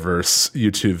Taro-verse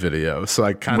YouTube video, so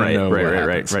I kind of know what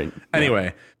happens. Right.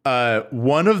 Anyway,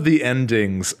 one of the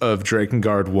endings of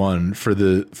Drakengard 1 for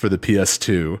the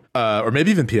PS2, or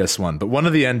maybe even PS1, but one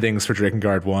of the endings for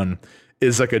Drakengard 1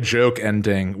 is like a joke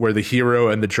ending where the hero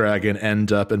and the dragon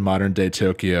end up in modern day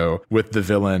Tokyo with the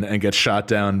villain and get shot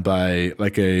down by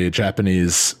like a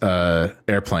Japanese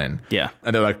airplane. Yeah.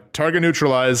 And they're like, target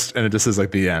neutralized, and it just is like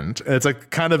the end. And it's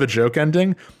like kind of a joke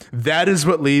ending. That is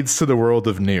what leads to the world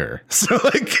of Nier. So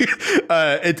like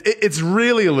it's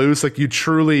really loose. Like you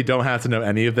truly don't have to know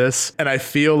any of this. And I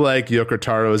feel like Yoko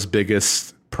Taro's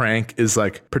biggest prank is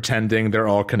like pretending they're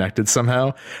all connected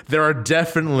somehow. There are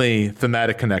definitely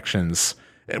thematic connections,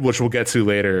 which we'll get to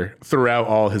later, throughout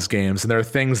all his games. And there are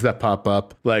things that pop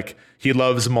up, like he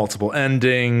loves multiple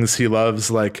endings. He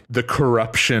loves like the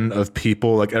corruption of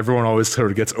people. Like everyone always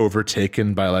sort of gets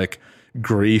overtaken by like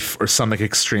grief or some like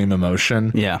extreme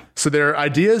emotion. Yeah. So there are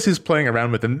ideas he's playing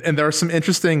around with, and there are some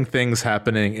interesting things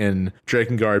happening in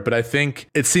Drakengard, but I think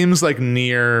it seems like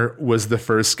Nier was the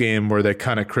first game where they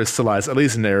kind of crystallized, at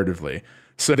least narratively.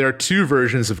 So there are 2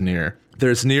 versions of Nier.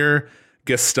 There's Nier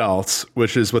Gestalt,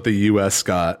 which is what the US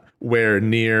got, where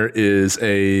Nier is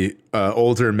a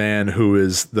older man who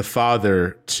is the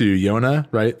father to Yona,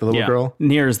 right? The little girl.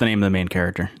 Nier is the name of the main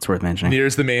character. It's worth mentioning. Nier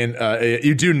is the main.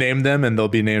 You do name them, and they'll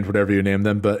be named whatever you name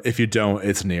them. But if you don't,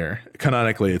 it's Nier.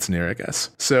 Canonically, it's Nier, I guess.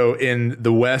 So in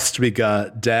the West, we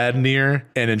got Dad Nier,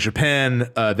 and in Japan,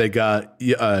 they got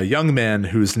a young man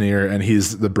who's Nier, and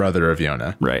he's the brother of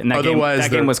Yona. Right. And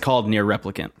that game was called Nier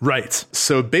Replicant. Right.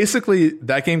 So basically,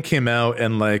 that game came out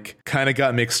and like kind of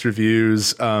got mixed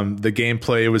reviews. The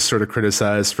gameplay was sort of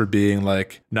criticized for being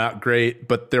like not great,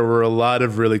 but there were a lot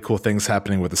of really cool things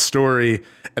happening with the story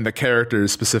and the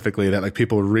characters specifically that like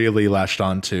people really latched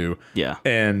onto. Yeah.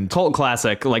 And cult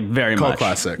classic, like very much. Cult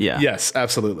classic. Yeah. Yes,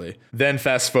 absolutely. Then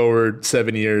fast forward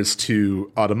 7 years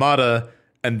to Automata,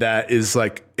 and that is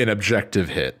like an objective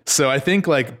hit. So I think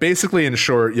like basically in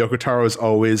short, Yoko Taro's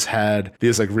always had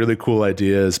these like really cool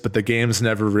ideas, but the games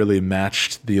never really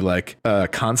matched the like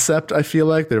concept. I feel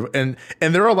like and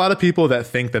there are a lot of people that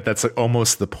think that that's like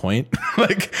almost the point.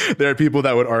 Like there are people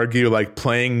that would argue like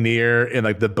playing Nier in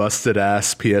like the busted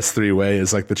ass PS3 way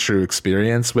is like the true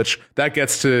experience, which that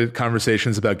gets to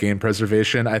conversations about game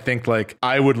preservation. I think like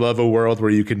I would love a world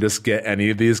where you can just get any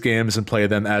of these games and play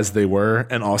them as they were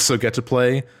and also get to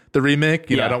play the remake.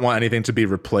 You know, I don't want anything to be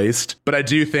replaced, but I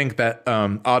do think that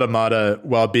Automata,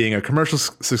 while being a commercial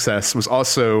success, was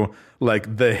also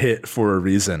like the hit for a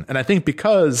reason. And I think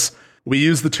because we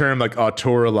use the term like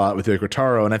auteur a lot with Yoko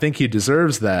Taro, and I think he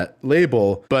deserves that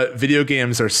label, but video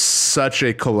games are such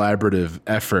a collaborative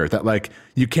effort that like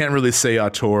you can't really say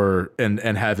auteur and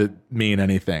have it mean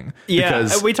anything. Yeah,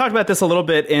 we talked about this a little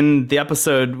bit in the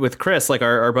episode with Chris, like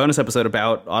our bonus episode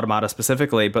about Automata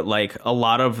specifically, but like a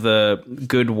lot of the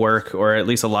good work, or at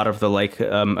least a lot of the like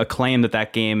acclaim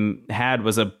that game had,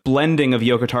 was a blending of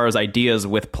Yoko Taro's ideas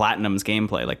with Platinum's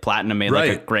gameplay. Like Platinum made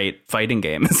like a great fighting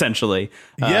game, essentially.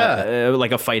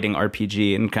 Like a fighting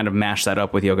RPG, and kind of mash that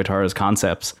up with Yoko Taro's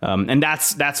concepts. And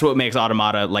that's what makes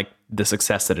Automata like the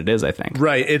success that it is, I think.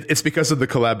 Right. It's because of the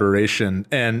collaboration.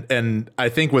 And I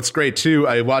think what's great too,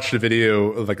 I watched a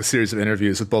video of like a series of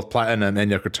interviews with both Platinum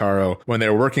and Yoko Taro when they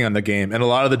were working on the game. And a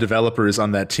lot of the developers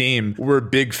on that team were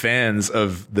big fans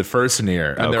of the first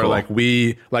Nier. And they're like,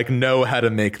 we like know how to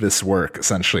make this work,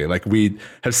 essentially. Like we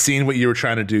have seen what you were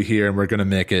trying to do here, and we're going to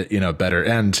make it, better.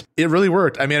 And it really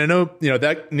worked. I mean, I know,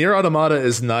 that Nier Automata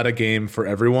is not a game for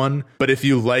everyone, but if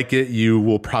you like it, you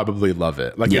will probably love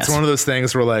it. Like it's one of those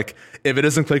things where like, if it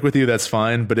doesn't click with you, that's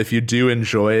fine. But if you do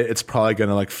enjoy it, it's probably going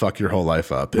to like fuck your whole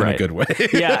life up in a good way.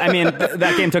 Yeah. I mean,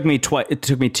 that game took me it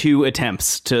took me 2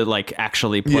 attempts to like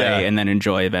actually play and then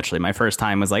enjoy eventually. My first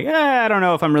time was like, I don't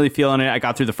know if I'm really feeling it. I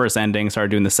got through the first ending, started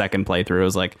doing the second playthrough. I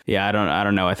was like, I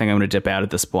don't know. I think I'm going to dip out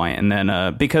at this point. And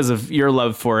then because of your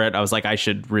love for it, I was like, I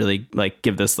should really like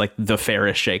give this like the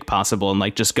fairest shake possible and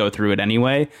like just go through it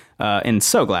anyway. And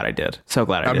so glad I did.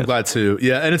 I'm glad too.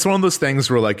 Yeah. And it's one of those things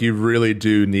where like you really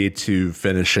do need to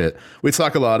finish it. We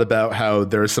talk a lot about how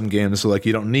there are some games where like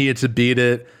you don't need to beat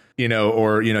it,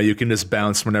 or you can just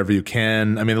bounce whenever you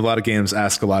can. I mean, a lot of games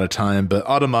ask a lot of time, but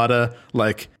Automata,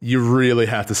 like you really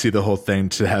have to see the whole thing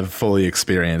to have fully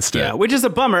experienced it. Yeah, which is a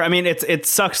bummer. I mean, it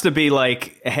sucks to be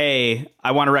like, hey,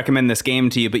 I want to recommend this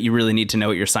game to you, but you really need to know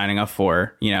what you're signing up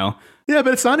for, Yeah,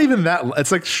 but it's not even that.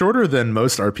 It's like shorter than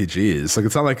most RPGs. Like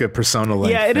it's not like a Persona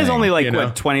length. Yeah, it is only like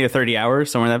what 20 or 30 hours,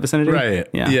 somewhere in that vicinity. Right.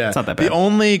 Yeah. It's not that bad. The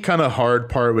only kind of hard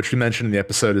part, which we mentioned in the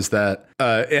episode, is that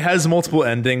it has multiple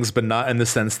endings, but not in the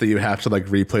sense that you have to like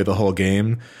replay the whole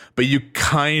game. But you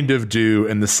kind of do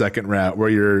in the second route, where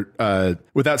you're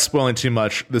without spoiling too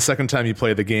much. The second time you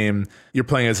play the game, you're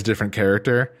playing as a different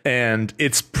character, and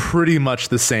it's pretty much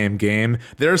the same game.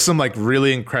 There are some like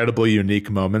really incredible, unique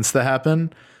moments that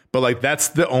happen. But like that's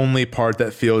the only part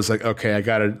that feels like, okay, I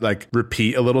gotta like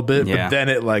repeat a little bit. But then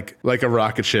it like a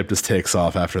rocket ship just takes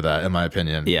off after that, in my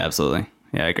opinion. Yeah, absolutely.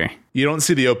 Yeah, I agree. You don't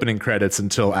see the opening credits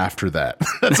until after that.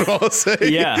 That's what I'll say.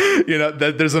 Yeah.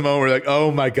 That there's a moment where like,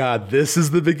 oh my God, this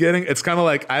is the beginning. It's kind of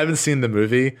like, I haven't seen the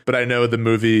movie, but I know the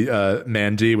movie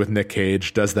Mandy with Nick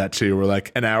Cage does that too, where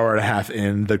like an hour and a half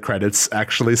in, the credits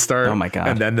actually start. Oh my God.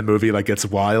 And then the movie like gets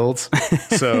wild.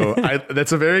 So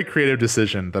that's a very creative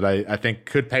decision that I think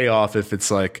could pay off if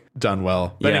it's like done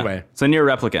well. But anyway. So Nier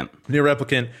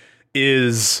Replicant.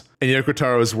 is, in Yoko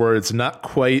Taro's words, not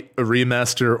quite a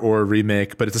remaster or a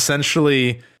remake, but it's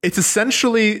essentially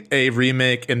a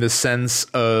remake in the sense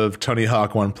of Tony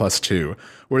Hawk 1+2,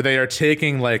 where they are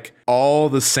taking like all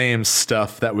the same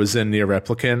stuff that was in Nier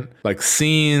Replicant, like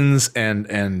scenes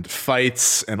and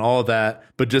fights and all that,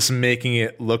 but just making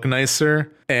it look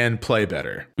nicer and play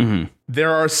better. Mm-hmm.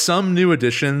 There are some new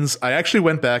additions. I actually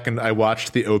went back and I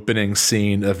watched the opening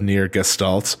scene of Nier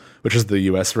Gestalt, which is the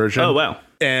US version. Oh, wow.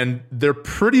 And they're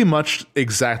pretty much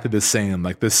exactly the same.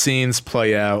 Like the scenes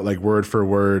play out like word for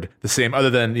word the same,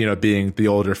 other than, you know, being the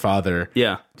older father.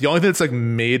 Yeah. The only thing that's like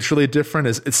majorly different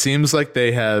is it seems like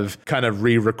they have kind of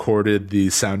re-recorded the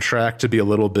soundtrack to be a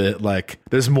little bit like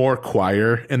there's more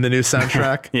choir in the new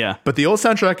soundtrack. Yeah. But the old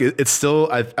soundtrack, it's still,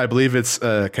 I believe it's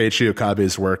Keiichi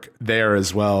Okabe's work there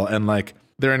as well. And like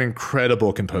they're an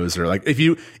incredible composer. Like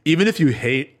even if you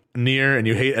hate Nier and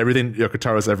you hate everything Yoko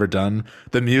Taro's ever done,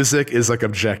 the music is like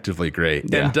objectively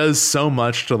great and does so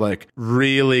much to like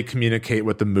really communicate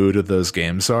what the mood of those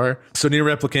games are. So Nier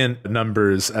Replicant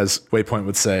Numbers, as Waypoint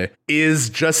would say, is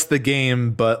just the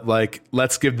game, but like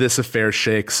let's give this a fair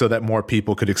shake so that more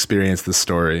people could experience the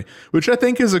story, which I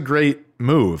think is a great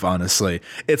move, honestly.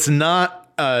 It's not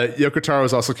Yoko Taro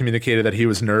has also communicated that he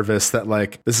was nervous that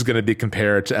like this is going to be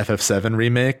compared to FF7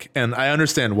 Remake, and I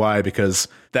understand why, because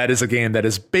that is a game that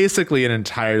is basically an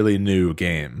entirely new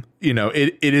game. You know,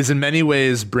 it is in many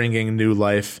ways bringing new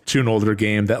life to an older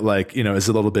game that like, you know, is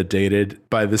a little bit dated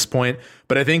by this point,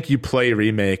 but I think you play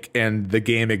Remake and the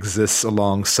game exists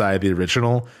alongside the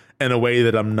original in a way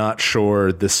that I'm not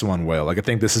sure this one will. Like I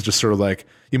think this is just sort of like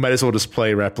you might as well just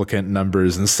play Replicant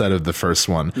Numbers instead of the first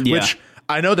one, which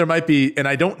I know there might be, and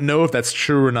I don't know if that's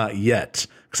true or not yet,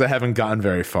 because I haven't gotten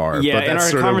very far. Yeah, but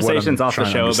that's in our conversations off the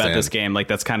show about this game, like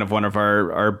that's kind of one of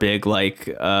our big like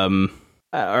or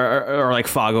like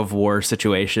fog of war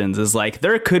situations is like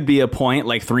there could be a point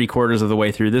like 3/4 of the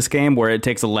way through this game where it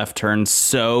takes a left turn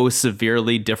so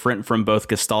severely different from both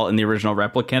Gestalt and the original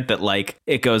Replicant that like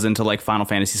it goes into like Final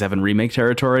Fantasy VII Remake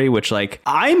territory, which like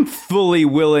I'm fully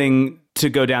willing to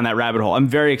go down that rabbit hole. I'm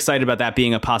very excited about that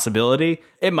being a possibility.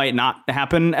 It might not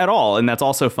happen at all, and that's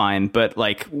also fine. But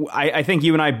like, I think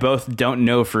you and I both don't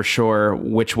know for sure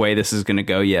which way this is going to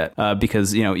go yet,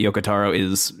 because you know Yoko Taro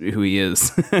is who he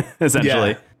is,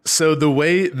 essentially. Yeah. So the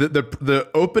way the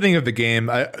opening of the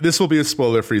game, this will be a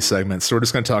spoiler-free segment, so we're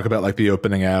just going to talk about like the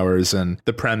opening hours and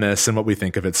the premise and what we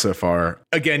think of it so far.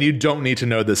 Again, you don't need to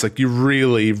know this. Like you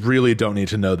really, really don't need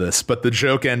to know this. But the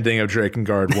joke ending of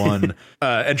Drakengard 1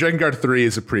 and Drakengard 3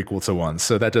 is a prequel to 1,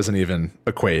 so that doesn't even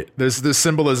equate. There's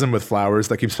symbolism with flowers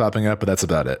that keeps popping up, but that's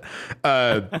about it.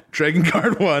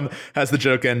 Drakengard 1 has the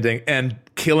joke ending, and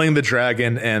killing the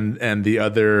dragon and the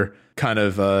other kind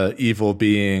of evil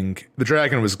being, the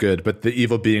dragon was good, but the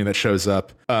evil being that shows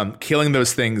up, killing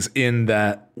those things in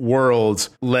that world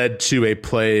led to a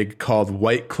plague called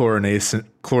white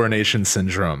chlorination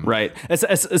syndrome. Right.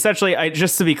 Essentially,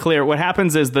 just to be clear, what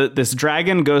happens is that this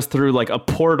dragon goes through like a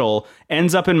portal,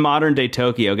 ends up in modern day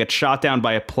Tokyo, gets shot down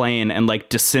by a plane, and like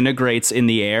disintegrates in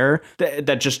the air.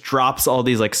 That just drops all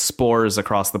these like spores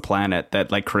across the planet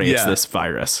that like creates this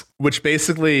virus. Which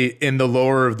basically, in the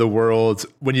lore of the world,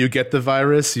 when you get the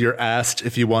virus, you're asked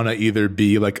if you want to either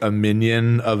be like a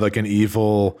minion of like an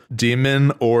evil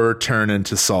demon or turn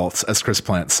into salt, as Chris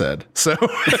Plant said. So,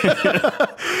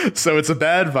 so it's a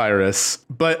bad virus.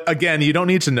 But again, you don't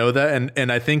need to know that.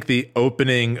 And I think the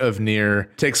opening of Nier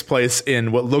takes place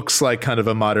in what looks like kind of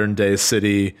a modern day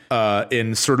city,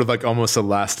 in sort of like almost a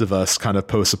Last of Us kind of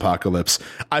post-apocalypse.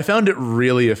 I found it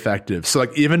really effective. So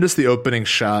like even just the opening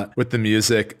shot with the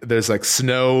music, there's like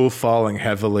snow falling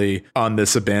heavily on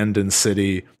this abandoned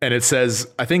city. And it says,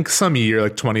 I think some year,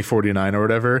 like 2049 or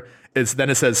whatever. Then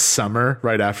it says summer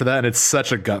right after that, and it's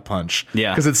such a gut punch.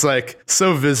 Yeah, because it's like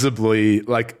so visibly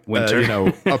like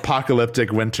winter,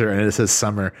 apocalyptic winter, and it says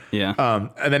summer. Yeah,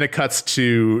 and then it cuts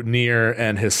to Nier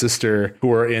and his sister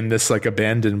who are in this like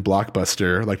abandoned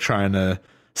Blockbuster, like trying to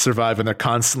survive, and they're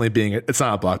constantly being, it's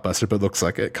not a Blockbuster, but it looks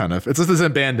like it kind of, it's this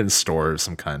abandoned store of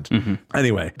some kind. Mm-hmm.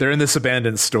 Anyway, they're in this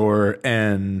abandoned store,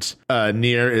 and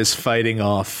Nier is fighting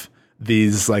off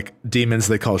these like demons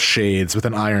they call shades with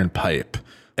an iron pipe.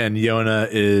 And Yona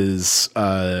is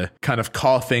kind of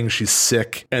coughing. She's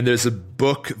sick. And there's a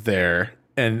book there.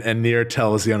 And Nier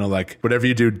tells Yona, like, whatever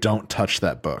you do, don't touch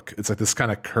that book. It's like this kind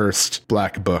of cursed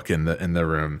black book in the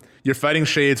room. You're fighting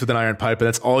shades with an iron pipe, and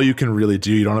that's all you can really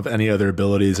do. You don't have any other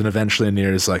abilities. And eventually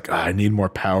Nier is like, I need more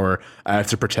power. I have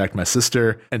to protect my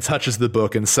sister. And touches the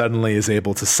book and suddenly is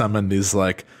able to summon these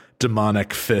like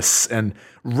demonic fists. And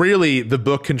really, the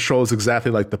book controls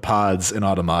exactly like the pods in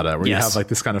Automata, where you have like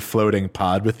this kind of floating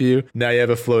pod with you. Now you have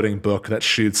a floating book that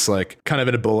shoots like kind of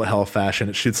in a bullet hell fashion.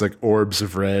 It shoots like orbs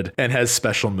of red and has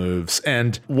special moves.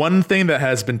 And one thing that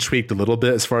has been tweaked a little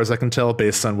bit, as far as I can tell,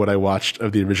 based on what I watched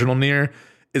of the original Nier,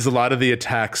 is a lot of the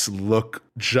attacks look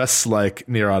just like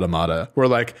Nier Automata, where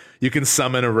like you can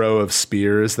summon a row of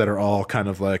spears that are all kind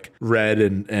of like red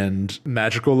and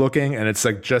magical looking, and it's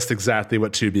like just exactly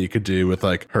what 2B could do with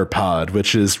like her pod,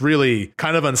 which is really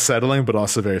kind of unsettling but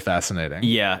also very fascinating.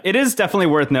 Yeah, it is definitely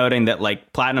worth noting that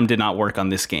like Platinum did not work on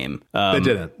this game. They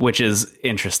didn't, which is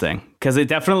interesting because it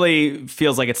definitely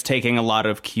feels like it's taking a lot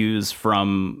of cues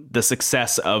from the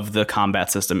success of the combat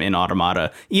system in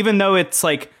Automata. Even though it's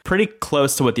like pretty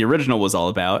close to what the original was all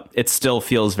about, it still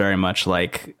feels very much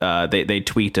like they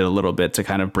tweaked it a little bit to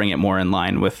kind of bring it more in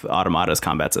line with Automata's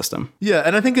combat system. Yeah,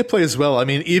 and I think it plays well. I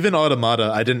mean, even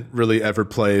Automata, I didn't really ever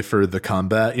play for the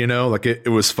combat, you know? Like, it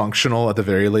was functional at the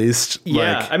very least.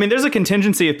 Yeah, like, I mean, there's a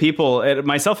contingency of people,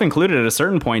 myself included at a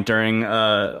certain point during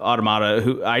Automata,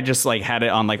 who I just, like, had it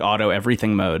on, like, auto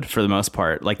everything mode for the most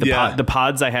part. Like, the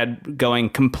pods I had going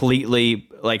completely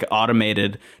like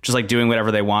automated, just like doing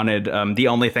whatever they wanted. The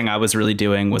only thing I was really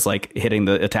doing was like hitting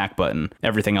the attack button.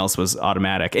 Everything else was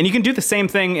automatic. And you can do the same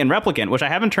thing in Replicant, which I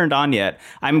haven't turned on yet.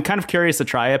 I'm kind of curious to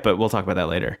try it, but we'll talk about that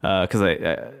later because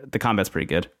the combat's pretty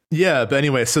good. Yeah, but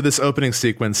anyway, so this opening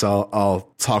sequence I'll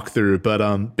talk through,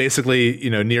 but basically, you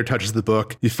know, Nier touches the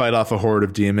book, you fight off a horde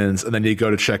of demons, and then you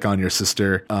go to check on your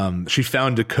sister. She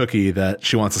found a cookie that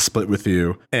she wants to split with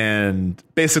you, and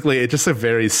basically it's just a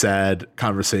very sad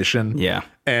conversation. Yeah.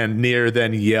 And Nier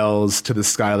then yells to the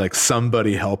sky, like,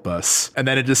 somebody help us. And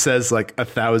then it just says, like,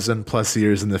 1,000+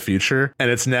 years in the future. And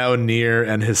it's now Nier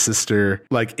and his sister,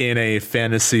 like, in a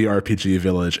fantasy RPG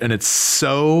village. And it's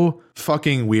so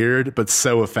fucking weird, but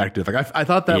so effective. Like, I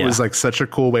thought that was, like, such a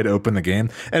cool way to open the game.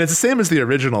 And it's the same as the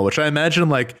original, which I imagine,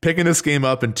 like, picking this game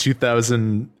up in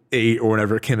 2008 or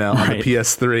whenever it came out on the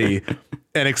PS3.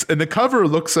 And the cover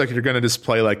looks like you're going to just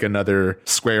play like another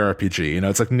Square RPG. You know,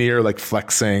 it's like Nier like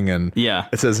flexing and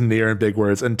it says Nier in big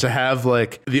words. And to have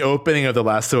like the opening of The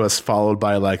Last of Us followed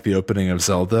by like the opening of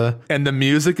Zelda. And the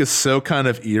music is so kind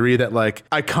of eerie that like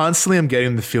I constantly am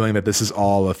getting the feeling that this is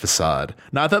all a facade.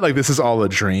 Not that like this is all a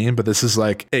dream, but this is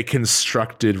like a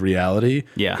constructed reality.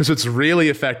 Yeah. Because what's really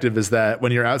effective is that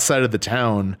when you're outside of the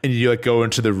town and you like go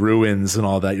into the ruins and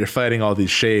all that, you're fighting all these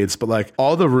shades. But like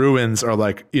all the ruins are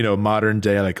like, you know, modern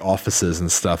day like offices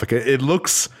and stuff. Like it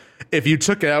looks, if you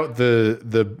took out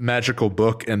the magical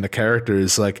book and the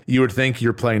characters, like you would think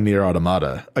you're playing Nier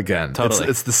Automata again. Totally.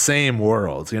 It's the same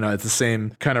world, you know, it's the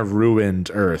same kind of ruined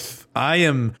earth. I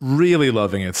am really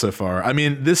loving it so far. I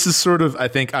mean, this is sort of, I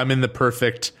think I'm in the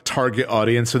perfect target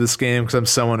audience for this game because I'm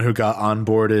someone who got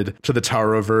onboarded to the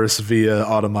Taroverse via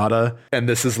Automata. And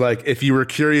this is like, if you were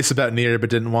curious about Nier but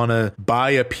didn't want to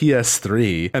buy a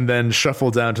PS3 and then shuffle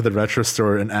down to the retro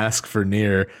store and ask for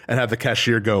Nier and have the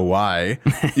cashier go, why?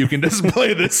 You can just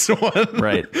play this one.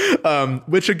 Right.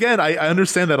 Which again, I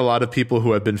understand that a lot of people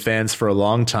who have been fans for a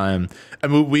long time, I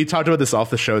mean, we talked about this off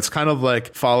the show. It's kind of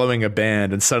like following a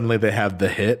band and suddenly they have the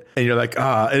hit and you're like,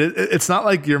 it's not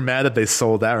like you're mad that they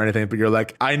sold out or anything, but you're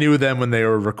like, I knew them when they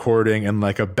were recording in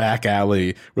like a back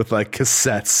alley with like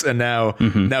cassettes, and now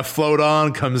Float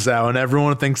On comes out and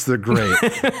everyone thinks they're great.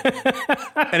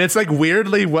 And it's like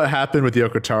weirdly what happened with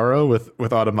Yoko Taro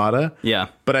with Automata. Yeah.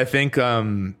 But I think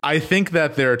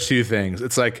that there are two things.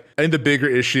 It's like, I think the bigger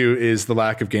issue is the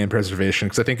lack of game preservation,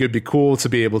 because I think it would be cool to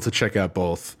be able to check out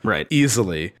both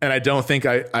easily. And I don't think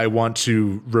I want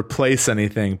to replace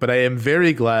anything, but I am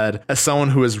very glad as someone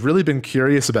who has really been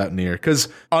curious about Nier, because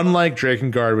unlike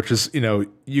Drakengard, which is, you know,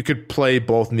 you could play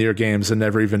both Nier games and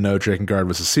never even know Drakengard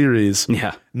was a series.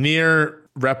 Yeah. Nier,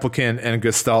 Replicant, and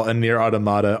Gestalt and Nier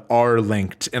Automata are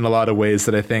linked in a lot of ways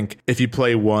that I think if you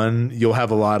play one, you'll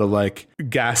have a lot of like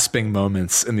gasping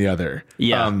moments in the other.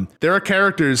 Yeah. There are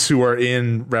characters who are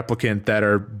in Replicant that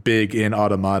are big in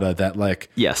Automata that like,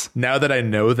 now that I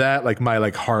know that, like my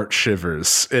like heart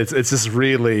shivers. It's just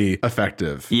really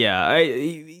effective. Yeah.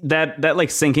 That like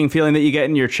sinking feeling that you get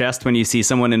in your chest when you see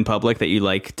someone in public that you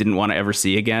like didn't want to ever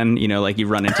see again, you know, like you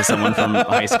run into someone from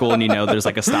high school and you know there's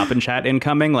like a stop and chat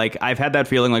incoming. Like I've had that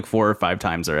feeling like 4 or 5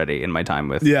 times already in my time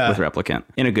with Replicant,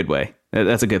 in a good way.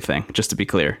 That's a good thing, just to be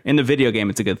clear. In the video game,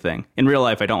 it's a good thing. In real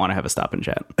life, I don't want to have a stop and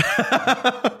chat.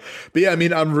 But yeah, I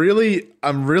mean, I'm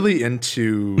really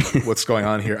into what's going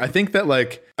on here. I think that,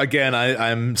 like, again,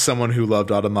 I'm someone who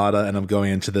loved Automata, and I'm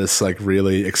going into this like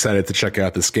really excited to check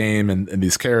out this game and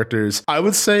these characters. I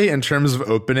would say in terms of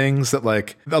openings that,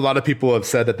 like, a lot of people have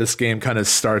said that this game kind of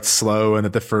starts slow and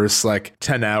that the first like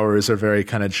 10 hours are very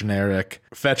kind of generic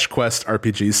fetch quest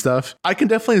RPG stuff. I can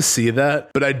definitely see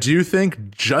that, but I do think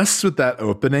just with that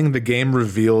opening, the game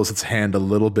reveals its hand a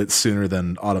little bit sooner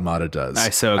than Automata does. I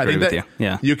so agree with you.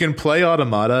 Yeah. You can play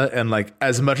Automata, and like,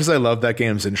 as much as I love that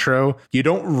game's intro, you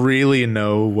don't really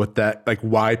know what that, like,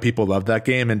 why people love that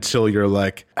game until you're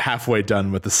like halfway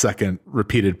done with the second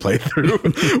repeated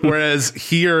playthrough. Whereas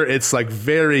here it's like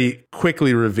very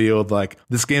quickly revealed, like,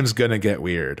 this game's gonna get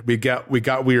weird. We got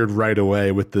weird right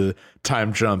away with the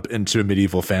time jump into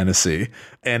medieval fantasy,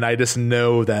 and I just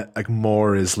know that like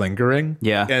more is lingering.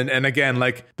 Yeah. And again,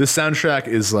 like, the soundtrack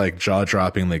is like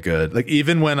jaw-droppingly good. Like,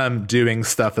 even when I'm doing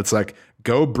stuff that's like,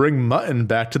 go bring mutton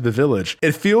back to the village,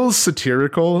 it feels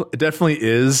satirical. It definitely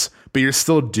is, but you're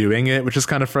still doing it, which is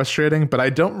kind of frustrating. But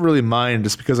I don't really mind,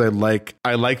 just because I like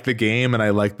the game and I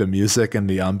like the music and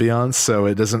the ambiance, so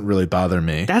it doesn't really bother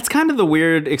me. That's kind of the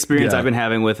weird experience I've been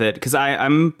having with it, because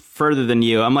I'm further than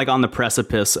you. I'm like on the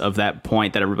precipice of that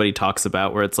point that everybody talks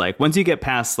about, where it's like, once you get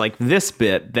past like this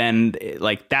bit, then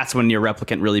like that's when your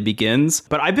Replicant really begins.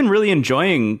 But I've been really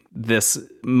enjoying this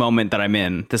moment that I'm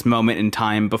in, this moment in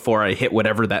time before I hit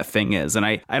whatever that thing is. And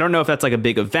I don't know if that's like a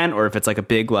big event or if it's like a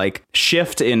big like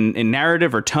shift in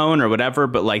narrative or tone or whatever,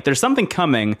 but like there's something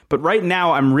coming. But right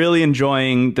now I'm really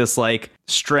enjoying this like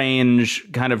strange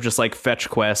kind of just like fetch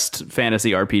quest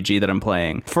fantasy RPG that I'm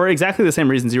playing for exactly the same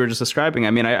reasons you were just describing.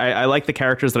 I mean, I like the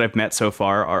characters that I've met so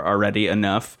far are already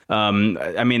enough.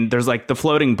 I mean, there's like the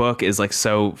floating book is like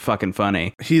so fucking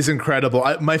funny. He's incredible.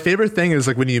 My favorite thing is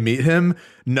like when you meet him,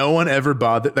 no one ever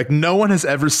bothered. Like, no one has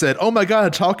ever said, "Oh my God, a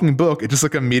talking book." It just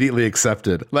like immediately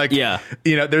accepted. Like, yeah,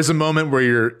 you know, there's a moment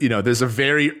where there's a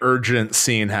very urgent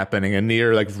scene happening, and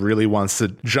Nier like really wants to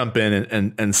jump in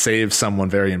and save someone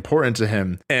very important to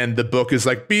him. And the book is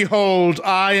like, "Behold,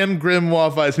 I am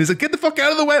Grimoire Weiss." And he's like, "Get the fuck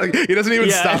out of the way!" Like, he doesn't even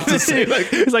stop to say, like,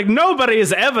 he's like, "Nobody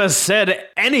has ever said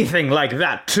anything like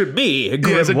that to me,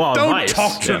 Grimoire Don't Weiss.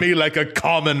 talk to me like a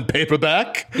common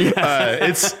paperback."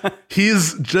 Yeah.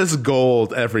 He's just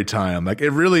gold every time. Like, it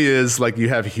really is like you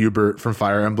have Hubert from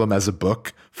Fire Emblem as a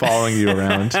book following you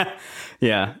around.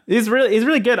 Yeah, he's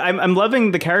really good. I'm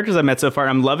loving the characters I've met so far.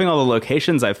 I'm loving all the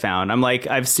locations I've found.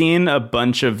 I've seen a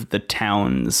bunch of the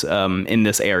towns in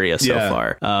this area so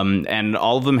far, and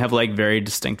all of them have like very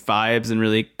distinct vibes in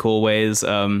really cool ways.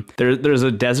 There's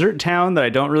a desert town that I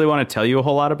don't really want to tell you a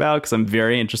whole lot about because I'm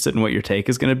very interested in what your take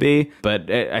is going to be.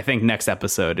 But I think next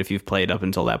episode, if you've played up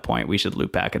until that point, we should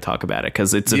loop back and talk about it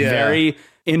because it's a very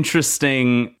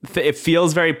interesting. It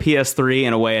feels very PS3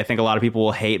 in a way I think a lot of people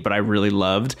will hate, but I really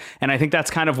loved. And I think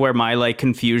that's kind of where my like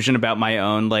confusion about my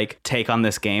own like take on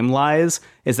this game lies,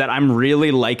 is that I'm really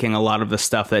liking a lot of the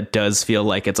stuff that does feel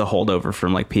like it's a holdover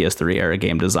from like PS3 era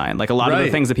game design. Like a lot of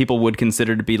the things that people would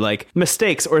consider to be like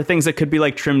mistakes or things that could be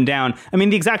like trimmed down. I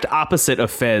mean, the exact opposite of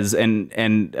Fez and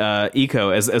Eco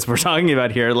as we're talking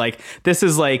about here. Like, this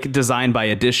is like designed by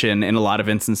addition in a lot of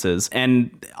instances.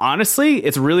 And honestly,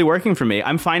 it's really working for me.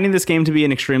 I'm finding this game to be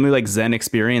an extremely like zen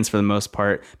experience for the most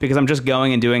part, because I'm just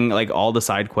going and doing like all the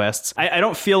side quests. I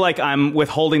don't feel like I'm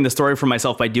withholding the story from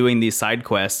myself by doing these side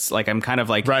quests. Like, I'm kind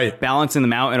of like balancing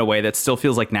them out in a way that still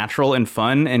feels like natural and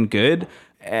fun and good.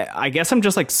 I guess I'm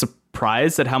just like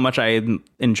surprised at how much I'm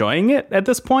enjoying it at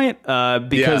this point,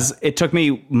 because it took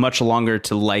me much longer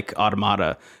to like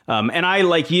Automata. And I,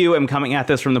 like you, am coming at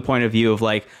this from the point of view of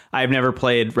like, I've never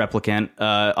played Replicant.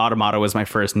 Automata was my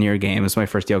first Nier game. It was my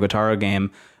first Yoko Taro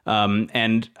game.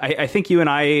 And I think you and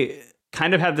I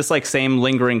kind of have this like same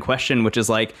lingering question, which is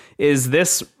like, is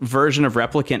this version of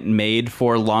Replicant made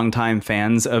for longtime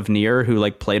fans of Nier who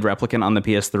like played Replicant on the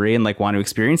PS3 and like want to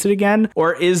experience it again?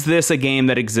 Or is this a game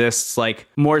that exists like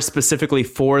more specifically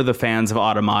for the fans of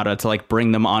Automata to like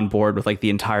bring them on board with like the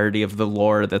entirety of the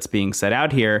lore that's being set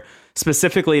out here,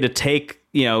 specifically to take,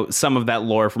 you know, some of that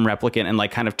lore from Replicant and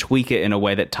like kind of tweak it in a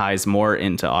way that ties more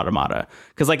into Automata?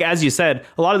 Because like, as you said,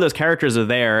 a lot of those characters are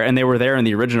there and they were there in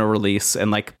the original release,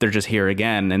 and like they're just here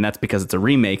again, and that's because it's a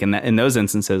remake in those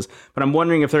instances. But I'm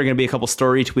wondering if there are going to be a couple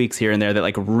story tweaks here and there that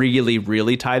like really,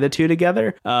 really tie the two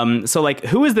together. So like,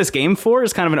 who is this game for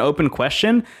is kind of an open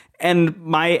question. And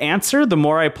my answer, the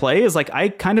more I play, is like, I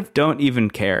kind of don't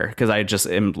even care because I just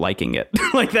am liking it.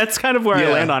 Like, that's kind of where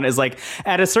I land on, is like,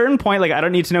 at a certain point, like, I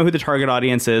don't need to know who the target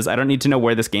audience is. I don't need to know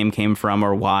where this game came from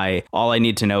or why. All I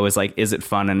need to know is, like, is it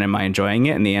fun and am I enjoying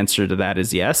it? And the answer to that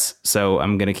is yes. So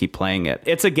I'm going to keep playing it.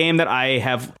 It's a game that I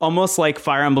have, almost like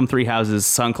Fire Emblem Three Houses,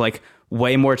 sunk like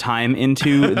way more time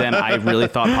into than I really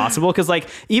thought possible. Because, like,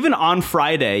 even on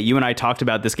Friday, you and I talked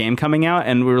about this game coming out,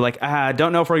 and we were like, I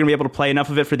don't know if we're going to be able to play enough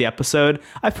of it for the episode.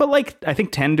 I put, like, I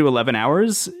think 10 to 11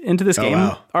 hours into this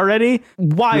game already.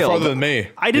 Wild. You're farther than me.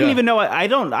 I didn't even know. I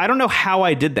don't know how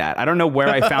I did that. I don't know where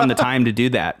I found the time to do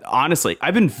that. Honestly,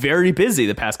 I've been very busy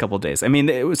the past couple of days. I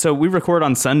mean, so we record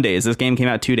on Sundays. This game came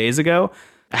out 2 days ago.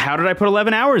 How did I put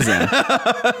 11 hours in?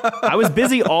 I was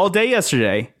busy all day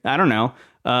yesterday. I don't know.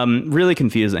 Really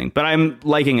confusing, but I'm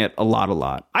liking it a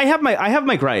lot. I have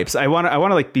my gripes. I want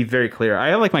to like be very clear. I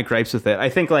have like my gripes with it. I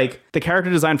think like the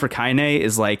character design for Kaine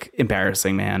is like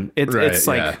embarrassing, man. It's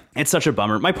like, it's such a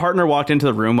bummer. My partner walked into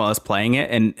the room while I was playing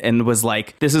it and was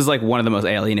like, this is like one of the most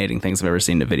alienating things I've ever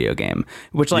seen in a video game,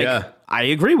 which like, I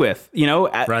agree with, you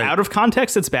know, out of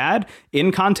context, it's bad.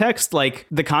 In context, like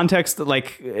the context,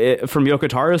 like from Yoko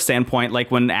Taro's standpoint,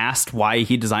 like when asked why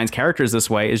he designs characters this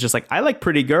way, is just like, I like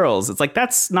pretty girls. It's like,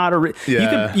 that's not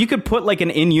you could put like an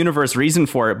in-universe reason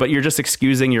for it, but you're just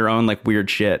excusing your own like weird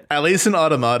shit. At least in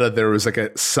Automata, there was like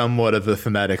a somewhat of a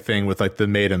thematic thing with like the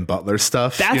maid and butler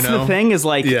stuff. That's the thing is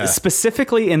like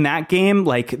specifically in that game,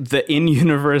 like the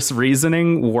in-universe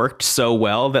reasoning worked so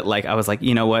well that like, I was like,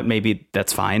 you know what, maybe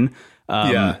that's fine.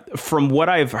 From what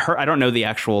I've heard, I don't know the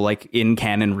actual like in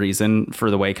canon reason for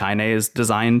the way Kaine is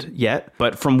designed yet,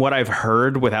 but from what I've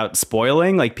heard without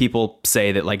spoiling, like people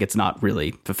say that like it's not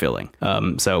really fulfilling.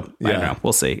 So I don't know.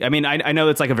 We'll see. I mean, I know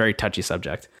it's like a very touchy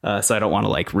subject, so I don't want to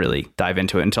like really dive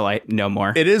into it until I know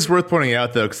more. It is worth pointing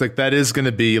out though, because like that is going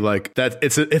to be like that.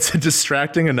 It's a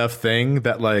distracting enough thing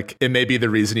that like it may be the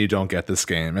reason you don't get this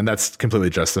game, and that's completely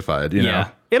justified. You know.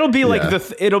 It'll be like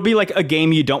it'll be like a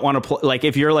game you don't want to play. Like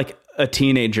if you're like a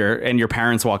teenager and your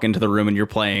parents walk into the room and you're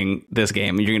playing this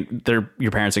game,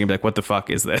 your parents are gonna be like, "What the fuck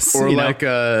is this?" Or like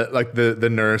the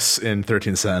nurse in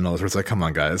 13 Sentinels, where it's like, "Come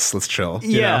on, guys, let's chill."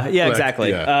 Yeah, exactly.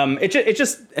 Yeah. It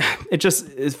just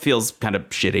feels kind of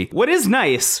shitty. What is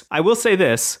nice, I will say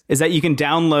this, is that you can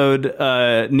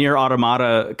download Nier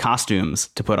Automata costumes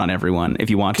to put on everyone if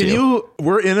you want to.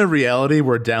 We're in a reality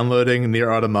where downloading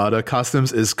Nier Automata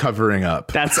costumes is covering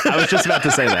up. I was just about to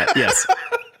say that. Yes.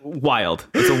 Wild.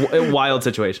 It's a wild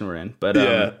situation we're in. But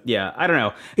I don't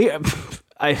know. Yeah,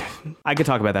 I could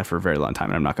talk about that for a very long time,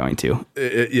 and I'm not going to.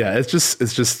 It's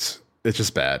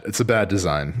just bad. It's a bad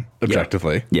design,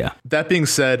 objectively. Yeah. That being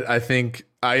said, I think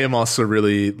I am also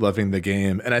really loving the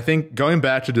game. And I think going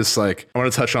back to just like, I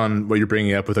want to touch on what you're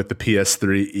bringing up with like the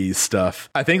PS3E stuff.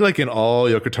 I think like in all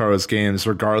Yoko Taro's games,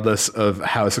 regardless of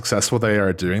how successful they are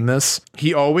at doing this,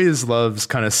 he always loves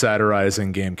kind of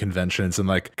satirizing game conventions and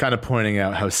like kind of pointing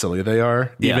out how silly they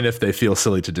are, even if they feel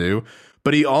silly to do.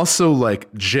 But he also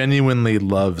like genuinely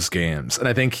loves games. And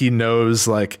I think he knows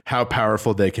like how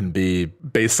powerful they can be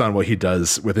based on what he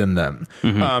does within them.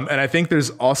 Mm-hmm. And I think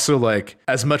there's also like,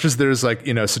 as much as there's like,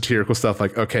 you know, satirical stuff,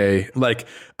 like, okay, like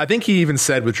I think he even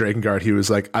said with Drakengard, he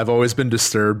was like, I've always been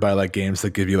disturbed by like games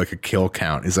that give you like a kill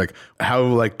count. He's like, how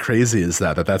like crazy is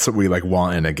that that's what we like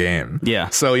want in a game? Yeah.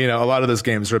 So, you know, a lot of those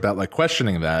games are about like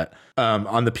questioning that.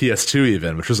 On the PS2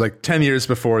 even, which was like 10 years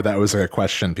before that was like a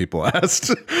question people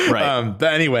asked. Right.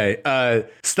 But anyway,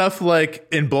 stuff like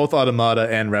in both Automata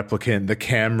and Replicant, the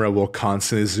camera will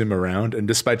constantly zoom around, and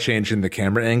just by changing the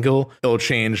camera angle, it'll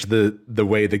change the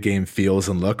way the game feels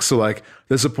and looks. So like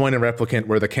there's a point in Replicant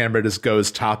where the camera just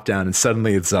goes top down and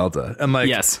suddenly it's Zelda. And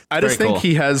like, I just think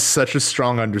he has such a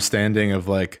strong understanding of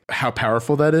like how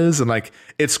powerful that is. And like,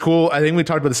 it's cool. I think we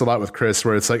talked about this a lot with Chris,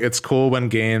 where it's like, it's cool when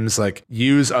games like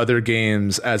use other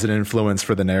games as an influence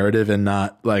for the narrative and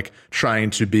not like trying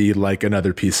to be like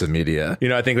another piece of media. You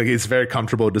know, I think like he's very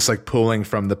comfortable just like pulling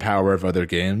from the power of other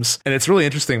games. And it's really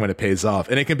interesting when it pays off.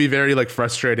 And it can be very like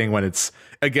frustrating when it's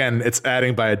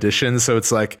adding by addition. So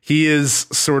it's like he is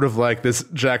sort of like this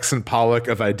Jackson Pollock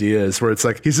of ideas, where it's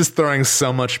like he's just throwing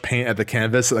so much paint at the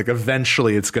canvas that like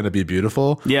eventually it's going to be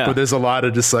beautiful. Yeah. But there's a lot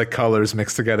of just like colors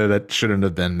mixed together that shouldn't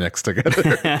have been mixed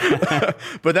together.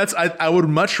 But I would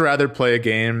much rather play a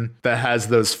game that has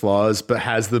those flaws but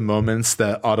has the moments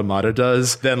that Automata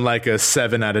does than like a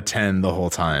 7 out of 10 the whole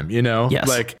time, you know? Yes.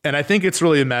 Like, and I think it's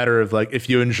really a matter of like if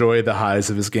you enjoy the highs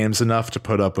of his games enough to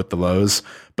put up with the lows.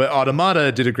 But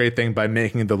Automata did a great thing by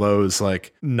making the lows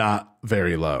like not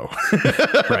very low.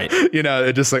 Right. You know,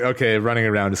 it just like, okay, running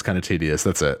around is kind of tedious.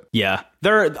 That's it. Yeah.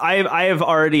 I have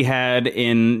already had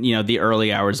in, you know, the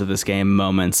early hours of this game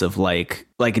moments of like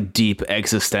deep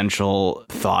existential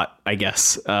thought, I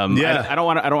guess. I don't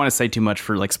want to say too much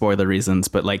for like spoiler reasons,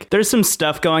 but like there's some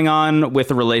stuff going on with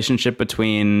the relationship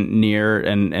between Nier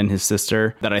and his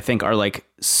sister that I think are like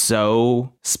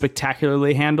so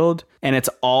spectacularly handled, and it's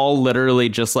all literally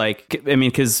just like, I mean,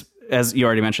 because as you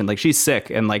already mentioned, like she's sick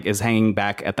and like is hanging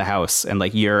back at the house, and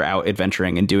like you're out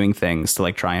adventuring and doing things to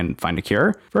like try and find a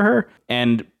cure for her.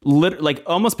 And like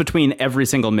almost between every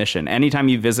single mission, anytime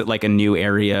you visit like a new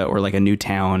area or like a new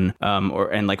town,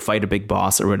 and like fight a big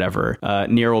boss or whatever,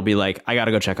 Nier will be like, I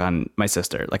gotta go check on my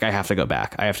sister. Like I have to go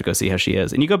back. I have to go see how she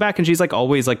is. And you go back and she's like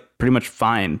always like pretty much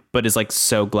fine, but is like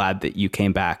so glad that you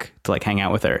came back to like hang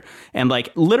out with her. And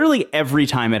like literally every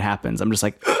time it happens, I'm just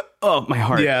like, oh, my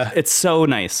heart. Yeah. It's so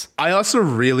nice. I also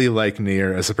really like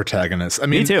Nier as a protagonist. I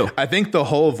mean, me too. I think the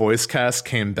whole voice cast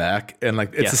came back, and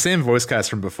like it's the same voice cast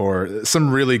from before.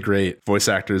 Some really great voice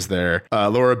actors there.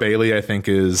 Laura Bailey, I think,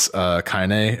 is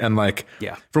Kaine. And like,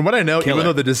 from what I know, even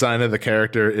though the design of the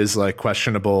character is like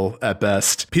questionable at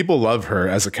best, people love her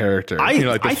as a character.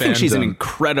 I think she's an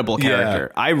incredible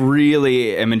character. I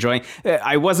really am enjoying.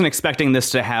 I wasn't expecting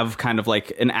this to have kind of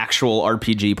like an actual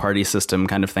RPG party system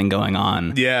kind of thing going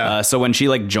on. Yeah. So when she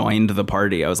like joined the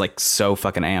party, I was like so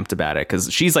fucking amped about it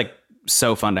because she's like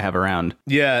so fun to have around.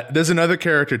 Yeah, there's another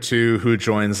character too who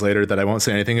joins later that I won't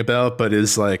say anything about, but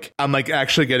is like, I'm like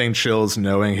actually getting chills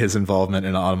knowing his involvement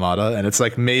in Automata, and it's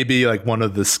like maybe like one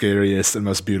of the scariest and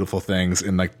most beautiful things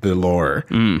in like the lore.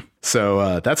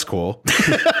 So that's cool.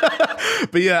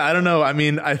 But yeah, I don't know. I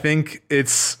mean, I think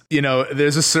it's, you know,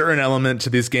 there's a certain element to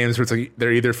these games where it's like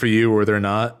they're either for you or they're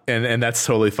not. And that's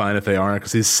totally fine if they aren't,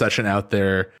 because he's such an out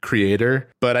there creator.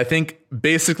 But I think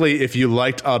basically if you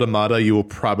liked Automata, you will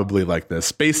probably like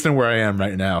this based on where I am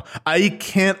right now. I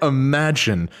can't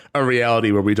imagine a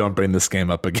reality where we don't bring this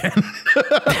game up again.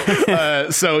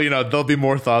 So, you know, there'll be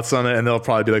more thoughts on it, and there'll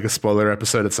probably be like a spoiler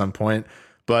episode at some point.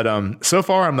 But so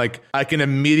far, I'm like, I can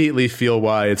immediately feel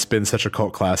why it's been such a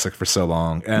cult classic for so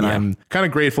long. And I'm kind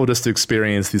of grateful just to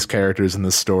experience these characters in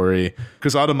this story,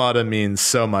 because Automata means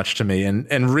so much to me.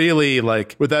 And really,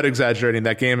 like, without exaggerating,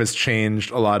 that game has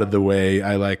changed a lot of the way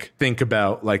I like think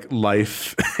about like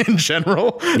life in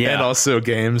general and also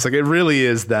games. Like, it really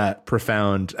is that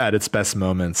profound at its best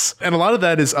moments. And a lot of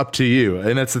that is up to you.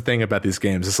 And that's the thing about these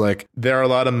games. It's like there are a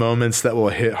lot of moments that will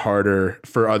hit harder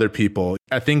for other people.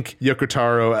 I think Yoko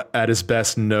Taro at his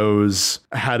best knows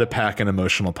how to pack an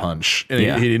emotional punch,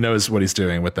 and he knows what he's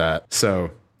doing with that.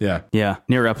 So Nier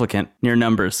Replicant, Nier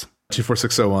numbers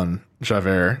 24601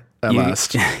 Javert at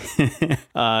last.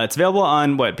 It's available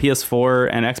on what, PS4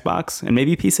 and Xbox and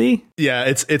maybe PC. Yeah,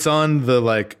 it's on the,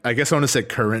 like, I guess I want to say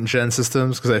current gen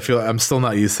systems, because I feel I'm still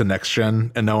not used to next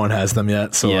gen and no one has them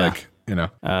yet. So like, you know,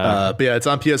 but yeah, it's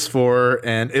on PS4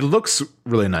 and it looks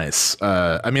really nice.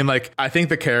 I mean, like, I think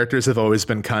the characters have always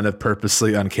been kind of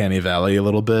purposely Uncanny Valley a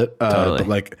little bit, but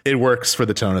like it works for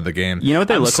the tone of the game. You know what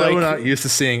they look like? I'm so not used to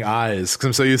seeing eyes because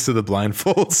I'm so used to the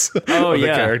blindfolds of the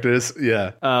characters.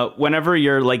 Yeah. Whenever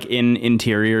you're like in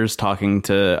interiors talking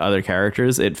to other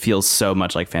characters, it feels so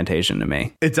much like Fantasian to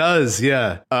me. It does.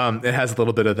 Yeah. It has a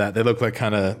little bit of that. They look like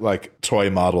kind of like toy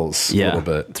models a little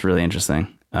bit. It's really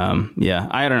interesting. I don't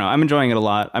know. I'm enjoying it a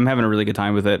lot. I'm having a really good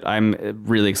time with it. I'm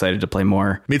really excited to play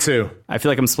more. Me too. I feel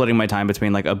like I'm splitting my time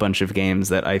between like a bunch of games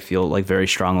that I feel like very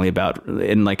strongly about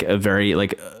in like a very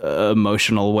like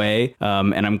emotional way.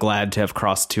 And I'm glad to have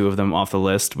crossed two of them off the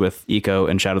list with Ico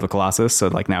and Shadow of the Colossus. So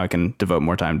like now I can devote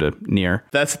more time to Nier.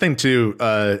 That's the thing too.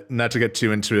 Not to get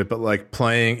too into it, but like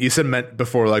playing, you said meant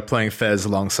before, like playing Fez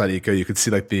alongside Ico, you could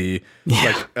see like the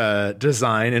like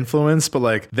design influence, but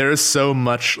like there's so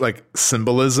much like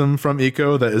symbolism from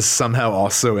Ico that is somehow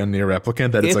also in Nier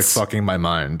Replicant that it's like fucking my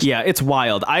mind. Yeah, it's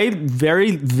wild. I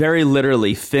very, very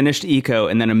literally finished Ico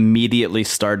and then immediately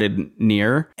started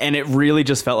Nier, and it really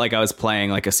just felt like I was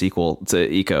playing like a sequel to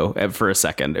Ico for a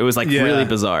second. It was like really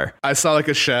bizarre. I saw like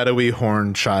a shadowy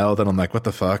horned child and I'm like, what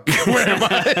the fuck? Where am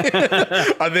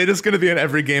I? Are they just going to be in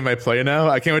every game I play now?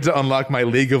 I can't wait to unlock my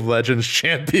League of Legends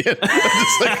champion.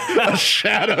 Just like a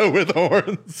shadow with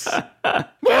horns.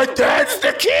 My dad's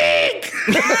the king!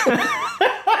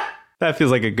 That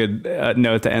feels like a good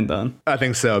note to end on. I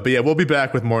think so. But yeah, we'll be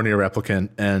back with more Nier Replicant.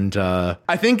 And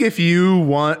I think if you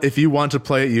want to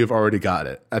play it, you've already got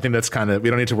it. I think that's kind of, we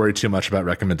don't need to worry too much about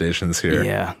recommendations here.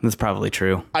 Yeah, that's probably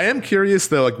true. I am curious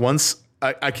though, like once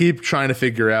I keep trying to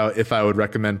figure out if I would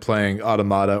recommend playing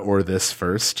Automata or this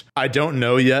first. I don't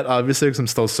know yet, obviously, because I'm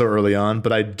still so early on,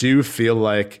 but I do feel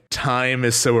like time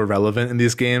is so irrelevant in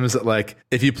these games that like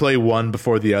if you play one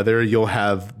before the other, you'll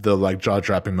have the like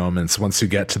jaw-dropping moments once you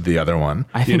get to the other one.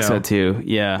 I think so too.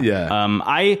 Yeah.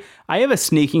 I have a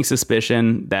sneaking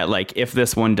suspicion that like if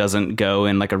this one doesn't go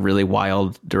in like a really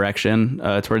wild direction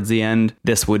towards the end,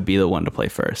 this would be the one to play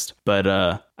first. But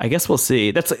I guess we'll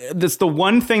see. That's the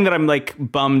one thing that I'm like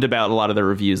bummed about a lot of the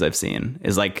reviews I've seen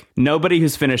is like nobody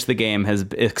who's finished the game has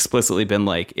explicitly been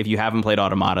like, if you haven't played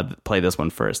Automata, play this one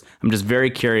first. I'm just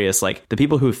very curious, like the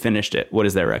people who finished it, what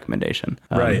is their recommendation?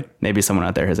 Right. Maybe someone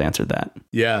out there has answered that.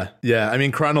 Yeah. I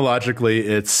mean, chronologically,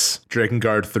 it's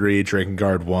Drakengard 3,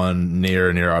 Drakengard 1,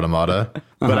 Nier Automata.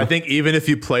 But I think even if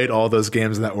you played all those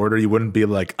games in that order, you wouldn't be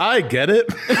like, I get it.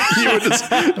 You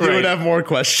would have more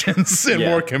questions and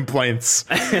more complaints.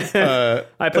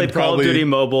 I played Call of Duty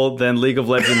Mobile, then League of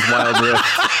Legends Wild Rift,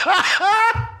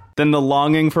 then The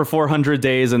Longing for 400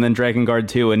 Days, and then Drakengard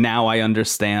 2, and now I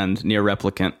understand Nier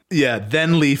Replicant. Yeah,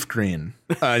 then Leaf Green.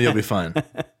 You'll be fine.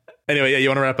 Anyway, you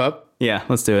want to wrap up? Yeah,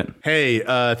 let's do it. Hey,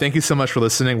 thank you so much for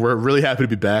listening. We're really happy to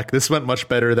be back. This went much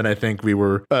better than I think we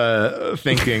were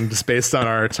thinking, just based on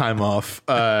our time off.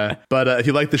 But if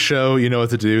you like the show, you know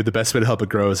what to do. The best way to help it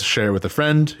grow is to share it with a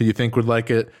friend who you think would like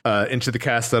it.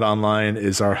 IntoTheCast.online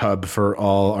is our hub for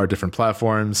all our different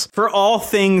platforms. For all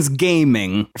things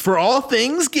gaming.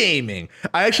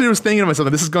 I actually was thinking to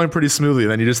myself, this is going pretty smoothly,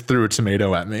 and then you just threw a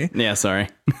tomato at me. Yeah, sorry.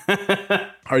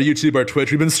 Our YouTube, our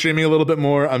Twitch, we've been streaming a little bit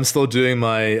more. I'm still doing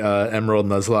my Emerald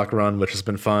Nuzlocke run, which has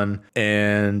been fun.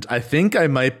 And I think I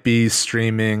might be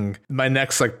streaming my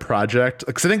next like project.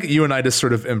 Because I think you and I just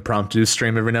sort of impromptu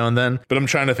stream every now and then. But I'm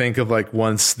trying to think of like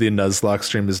once the Nuzlocke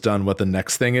stream is done, what the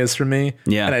next thing is for me.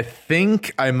 Yeah. And I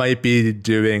think I might be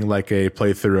doing like a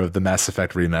playthrough of the Mass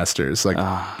Effect remasters. Like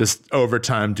just over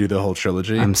time do the whole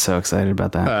trilogy. I'm so excited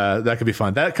about that. That could be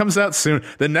fun. That comes out soon.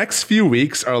 The next few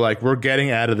weeks are like we're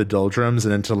getting out of the doldrums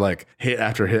and into like hit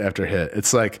after hit after hit.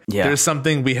 It's like there's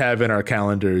something we have in our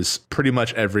calendars pretty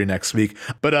much every next week.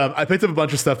 But I picked up a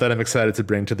bunch of stuff that I'm excited to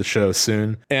bring to the show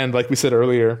soon. And like we said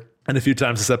earlier, and a few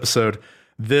times this episode,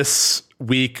 this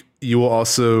week you will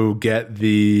also get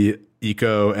the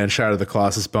Eco and Shadow of the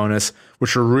Colossus bonus,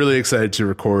 which we're really excited to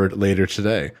record later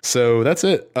today. So that's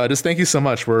it. Just thank you so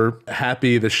much. We're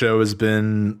happy the show has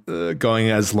been going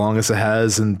as long as it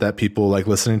has and that people like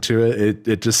listening to it.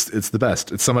 It's the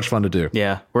best. It's so much fun to do.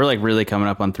 Yeah. We're like really coming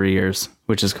up on 3 years,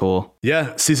 which is cool.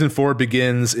 Yeah. Season 4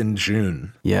 begins in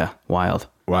June. Yeah. Wild.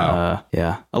 Wow.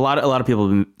 Yeah. A lot of people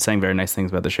have been saying very nice things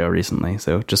about the show recently.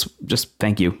 So just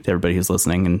thank you to everybody who's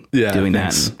listening and doing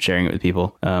that and sharing it with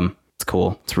people. It's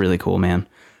cool. It's really cool, man.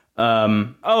 You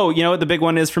know what the big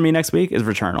one is for me next week is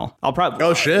Returnal. I'll probably.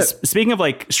 Oh shit! Speaking of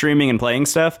like streaming and playing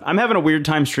stuff, I'm having a weird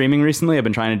time streaming recently. I've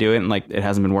been trying to do it and like it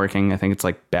hasn't been working. I think it's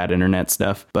like bad internet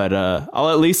stuff. But I'll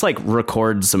at least like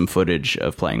record some footage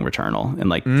of playing Returnal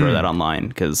and like throw that online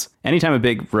because anytime a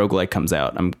big roguelike comes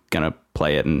out, I'm gonna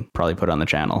play it and probably put it on the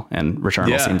channel. And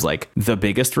Returnal seems like the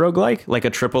biggest roguelike, like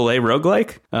a AAA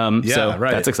roguelike. So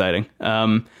that's exciting.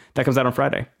 That comes out on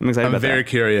Friday. I'm excited about that. I'm very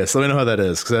curious. Let me know how that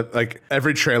is. Because like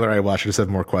every trailer I watch, I just have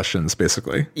more questions,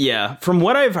 basically. Yeah. From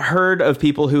what I've heard of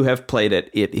people who have played it,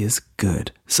 it is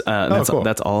good. Cool.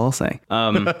 That's all I'll say.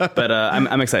 But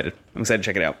I'm excited. I'm excited to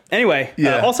check it out. Anyway,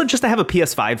 also just to have a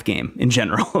PS5 game in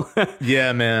general.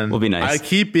 Yeah, man. Will be nice. I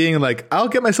keep being like, I'll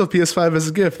get myself PS5 as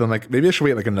a gift. I'm like, maybe I should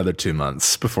wait like another 2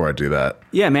 months before I do that.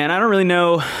 Yeah, man. I don't really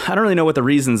know what the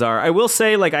reasons are. I will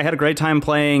say like I had a great time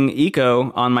playing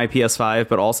Eco on my PS5,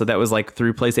 but also that was like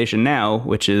through PlayStation Now,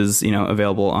 which is,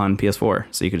 available on PS4.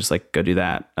 So you could just like go do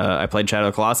that. I played Shadow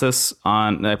of the Colossus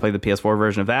I played the PS4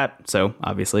 version of that. So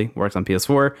obviously works on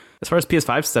PS4. As far as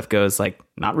PS5 stuff goes, like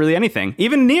not really anything.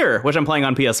 Even Nier, which I'm playing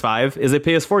on PS5, is a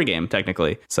PS4 game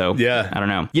technically. So yeah, I don't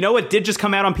know. You know what did just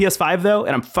come out on PS5 though,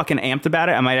 and I'm fucking amped about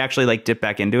it. I might actually like dip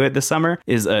back into it this summer.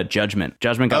 Is Judgment.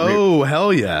 Judgment got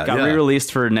hell yeah, got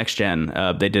re-released for next gen.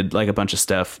 They did like a bunch of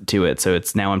stuff to it, so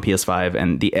it's now on PS5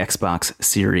 and the Xbox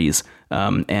Series.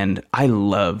 And I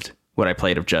loved what I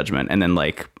played of Judgment, and then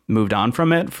like moved on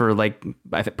from it for like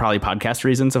probably podcast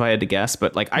reasons if I had to guess,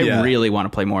 but like I really want to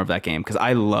play more of that game because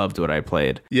I loved what I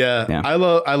played. I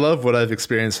love what I've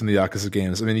experienced from the Yakuza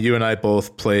games. I mean, you and I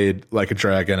both played Like a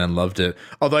Dragon and loved it,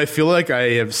 although I feel like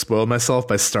I have spoiled myself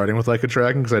by starting with Like a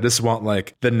Dragon because I just want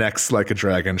like the next Like a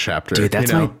Dragon chapter. Dude,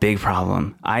 that's my big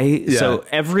problem. So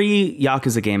every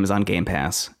Yakuza game is on Game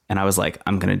Pass. And I was like,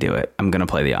 I'm going to do it. I'm going to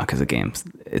play the Yakuza games.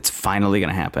 It's finally going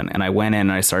to happen. And I went in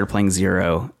and I started playing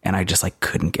 0, and I just like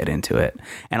couldn't get into it.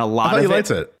 And a lot of you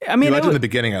liked it. I mean, you liked it in the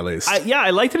beginning, at least.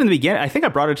 I liked it in the beginning. I think I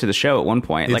brought it to the show at one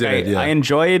point. I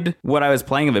enjoyed what I was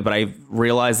playing of it, but I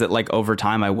realized that like over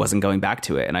time I wasn't going back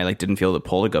to it, and I like didn't feel the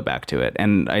pull to go back to it.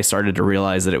 And I started to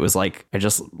realize that it was like I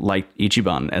just liked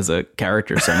Ichiban as a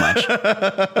character so much.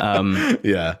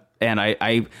 Yeah. And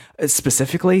I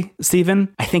specifically,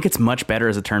 Steven, I think it's much better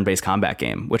as a turn-based combat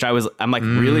game, which I'm like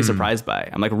really surprised by.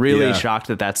 I'm like really shocked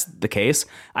that that's the case.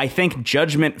 I think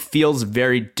Judgment feels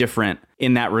very different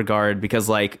in that regard, because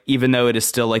like, even though it is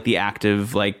still like the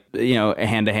active, like, you know,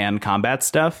 hand-to-hand combat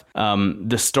stuff,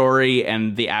 the story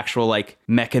and the actual like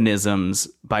mechanisms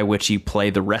by which you play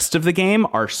the rest of the game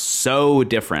are so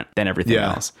different than everything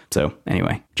else. So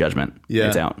anyway, Judgment. Yeah.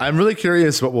 It's out. I'm really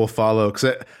curious what will follow,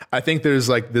 because I think there's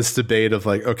like this debate of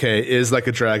like, okay, is Like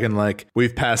a Dragon like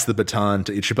we've passed the baton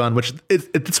to Ichiban, which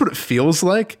it's what it feels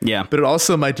like. Yeah. But it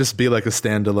also might just be like a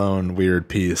standalone weird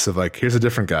piece of like, here's a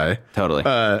different guy. Totally.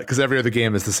 Because every other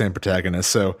game is the same protagonist.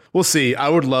 So we'll see. I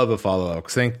would love a follow-up,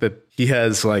 because I think that he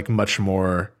has like much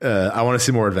more. I want to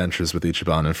see more adventures with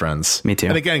Ichiban and friends. Me too.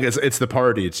 And again, it's the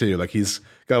party too. Like he's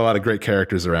got a lot of great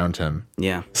characters around him.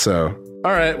 Yeah. So,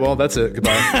 all right. Well, that's it.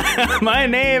 Goodbye. My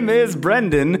name is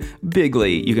Brendan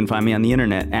Bigley. You can find me on the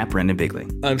internet at Brendan Bigley.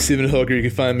 I'm Steven Hilger. You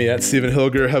can find me at Steven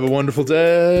Hilger. Have a wonderful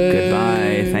day.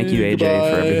 Goodbye. Thank you, AJ,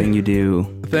 for everything you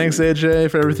do. Thanks,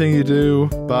 AJ, for everything you do.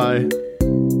 Bye.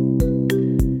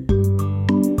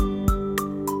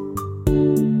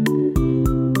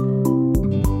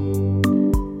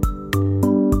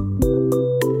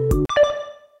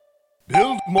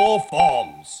 Build more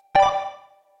farms.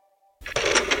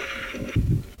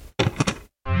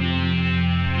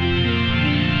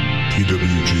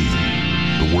 TWG,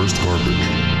 the worst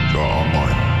garbage,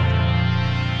 online.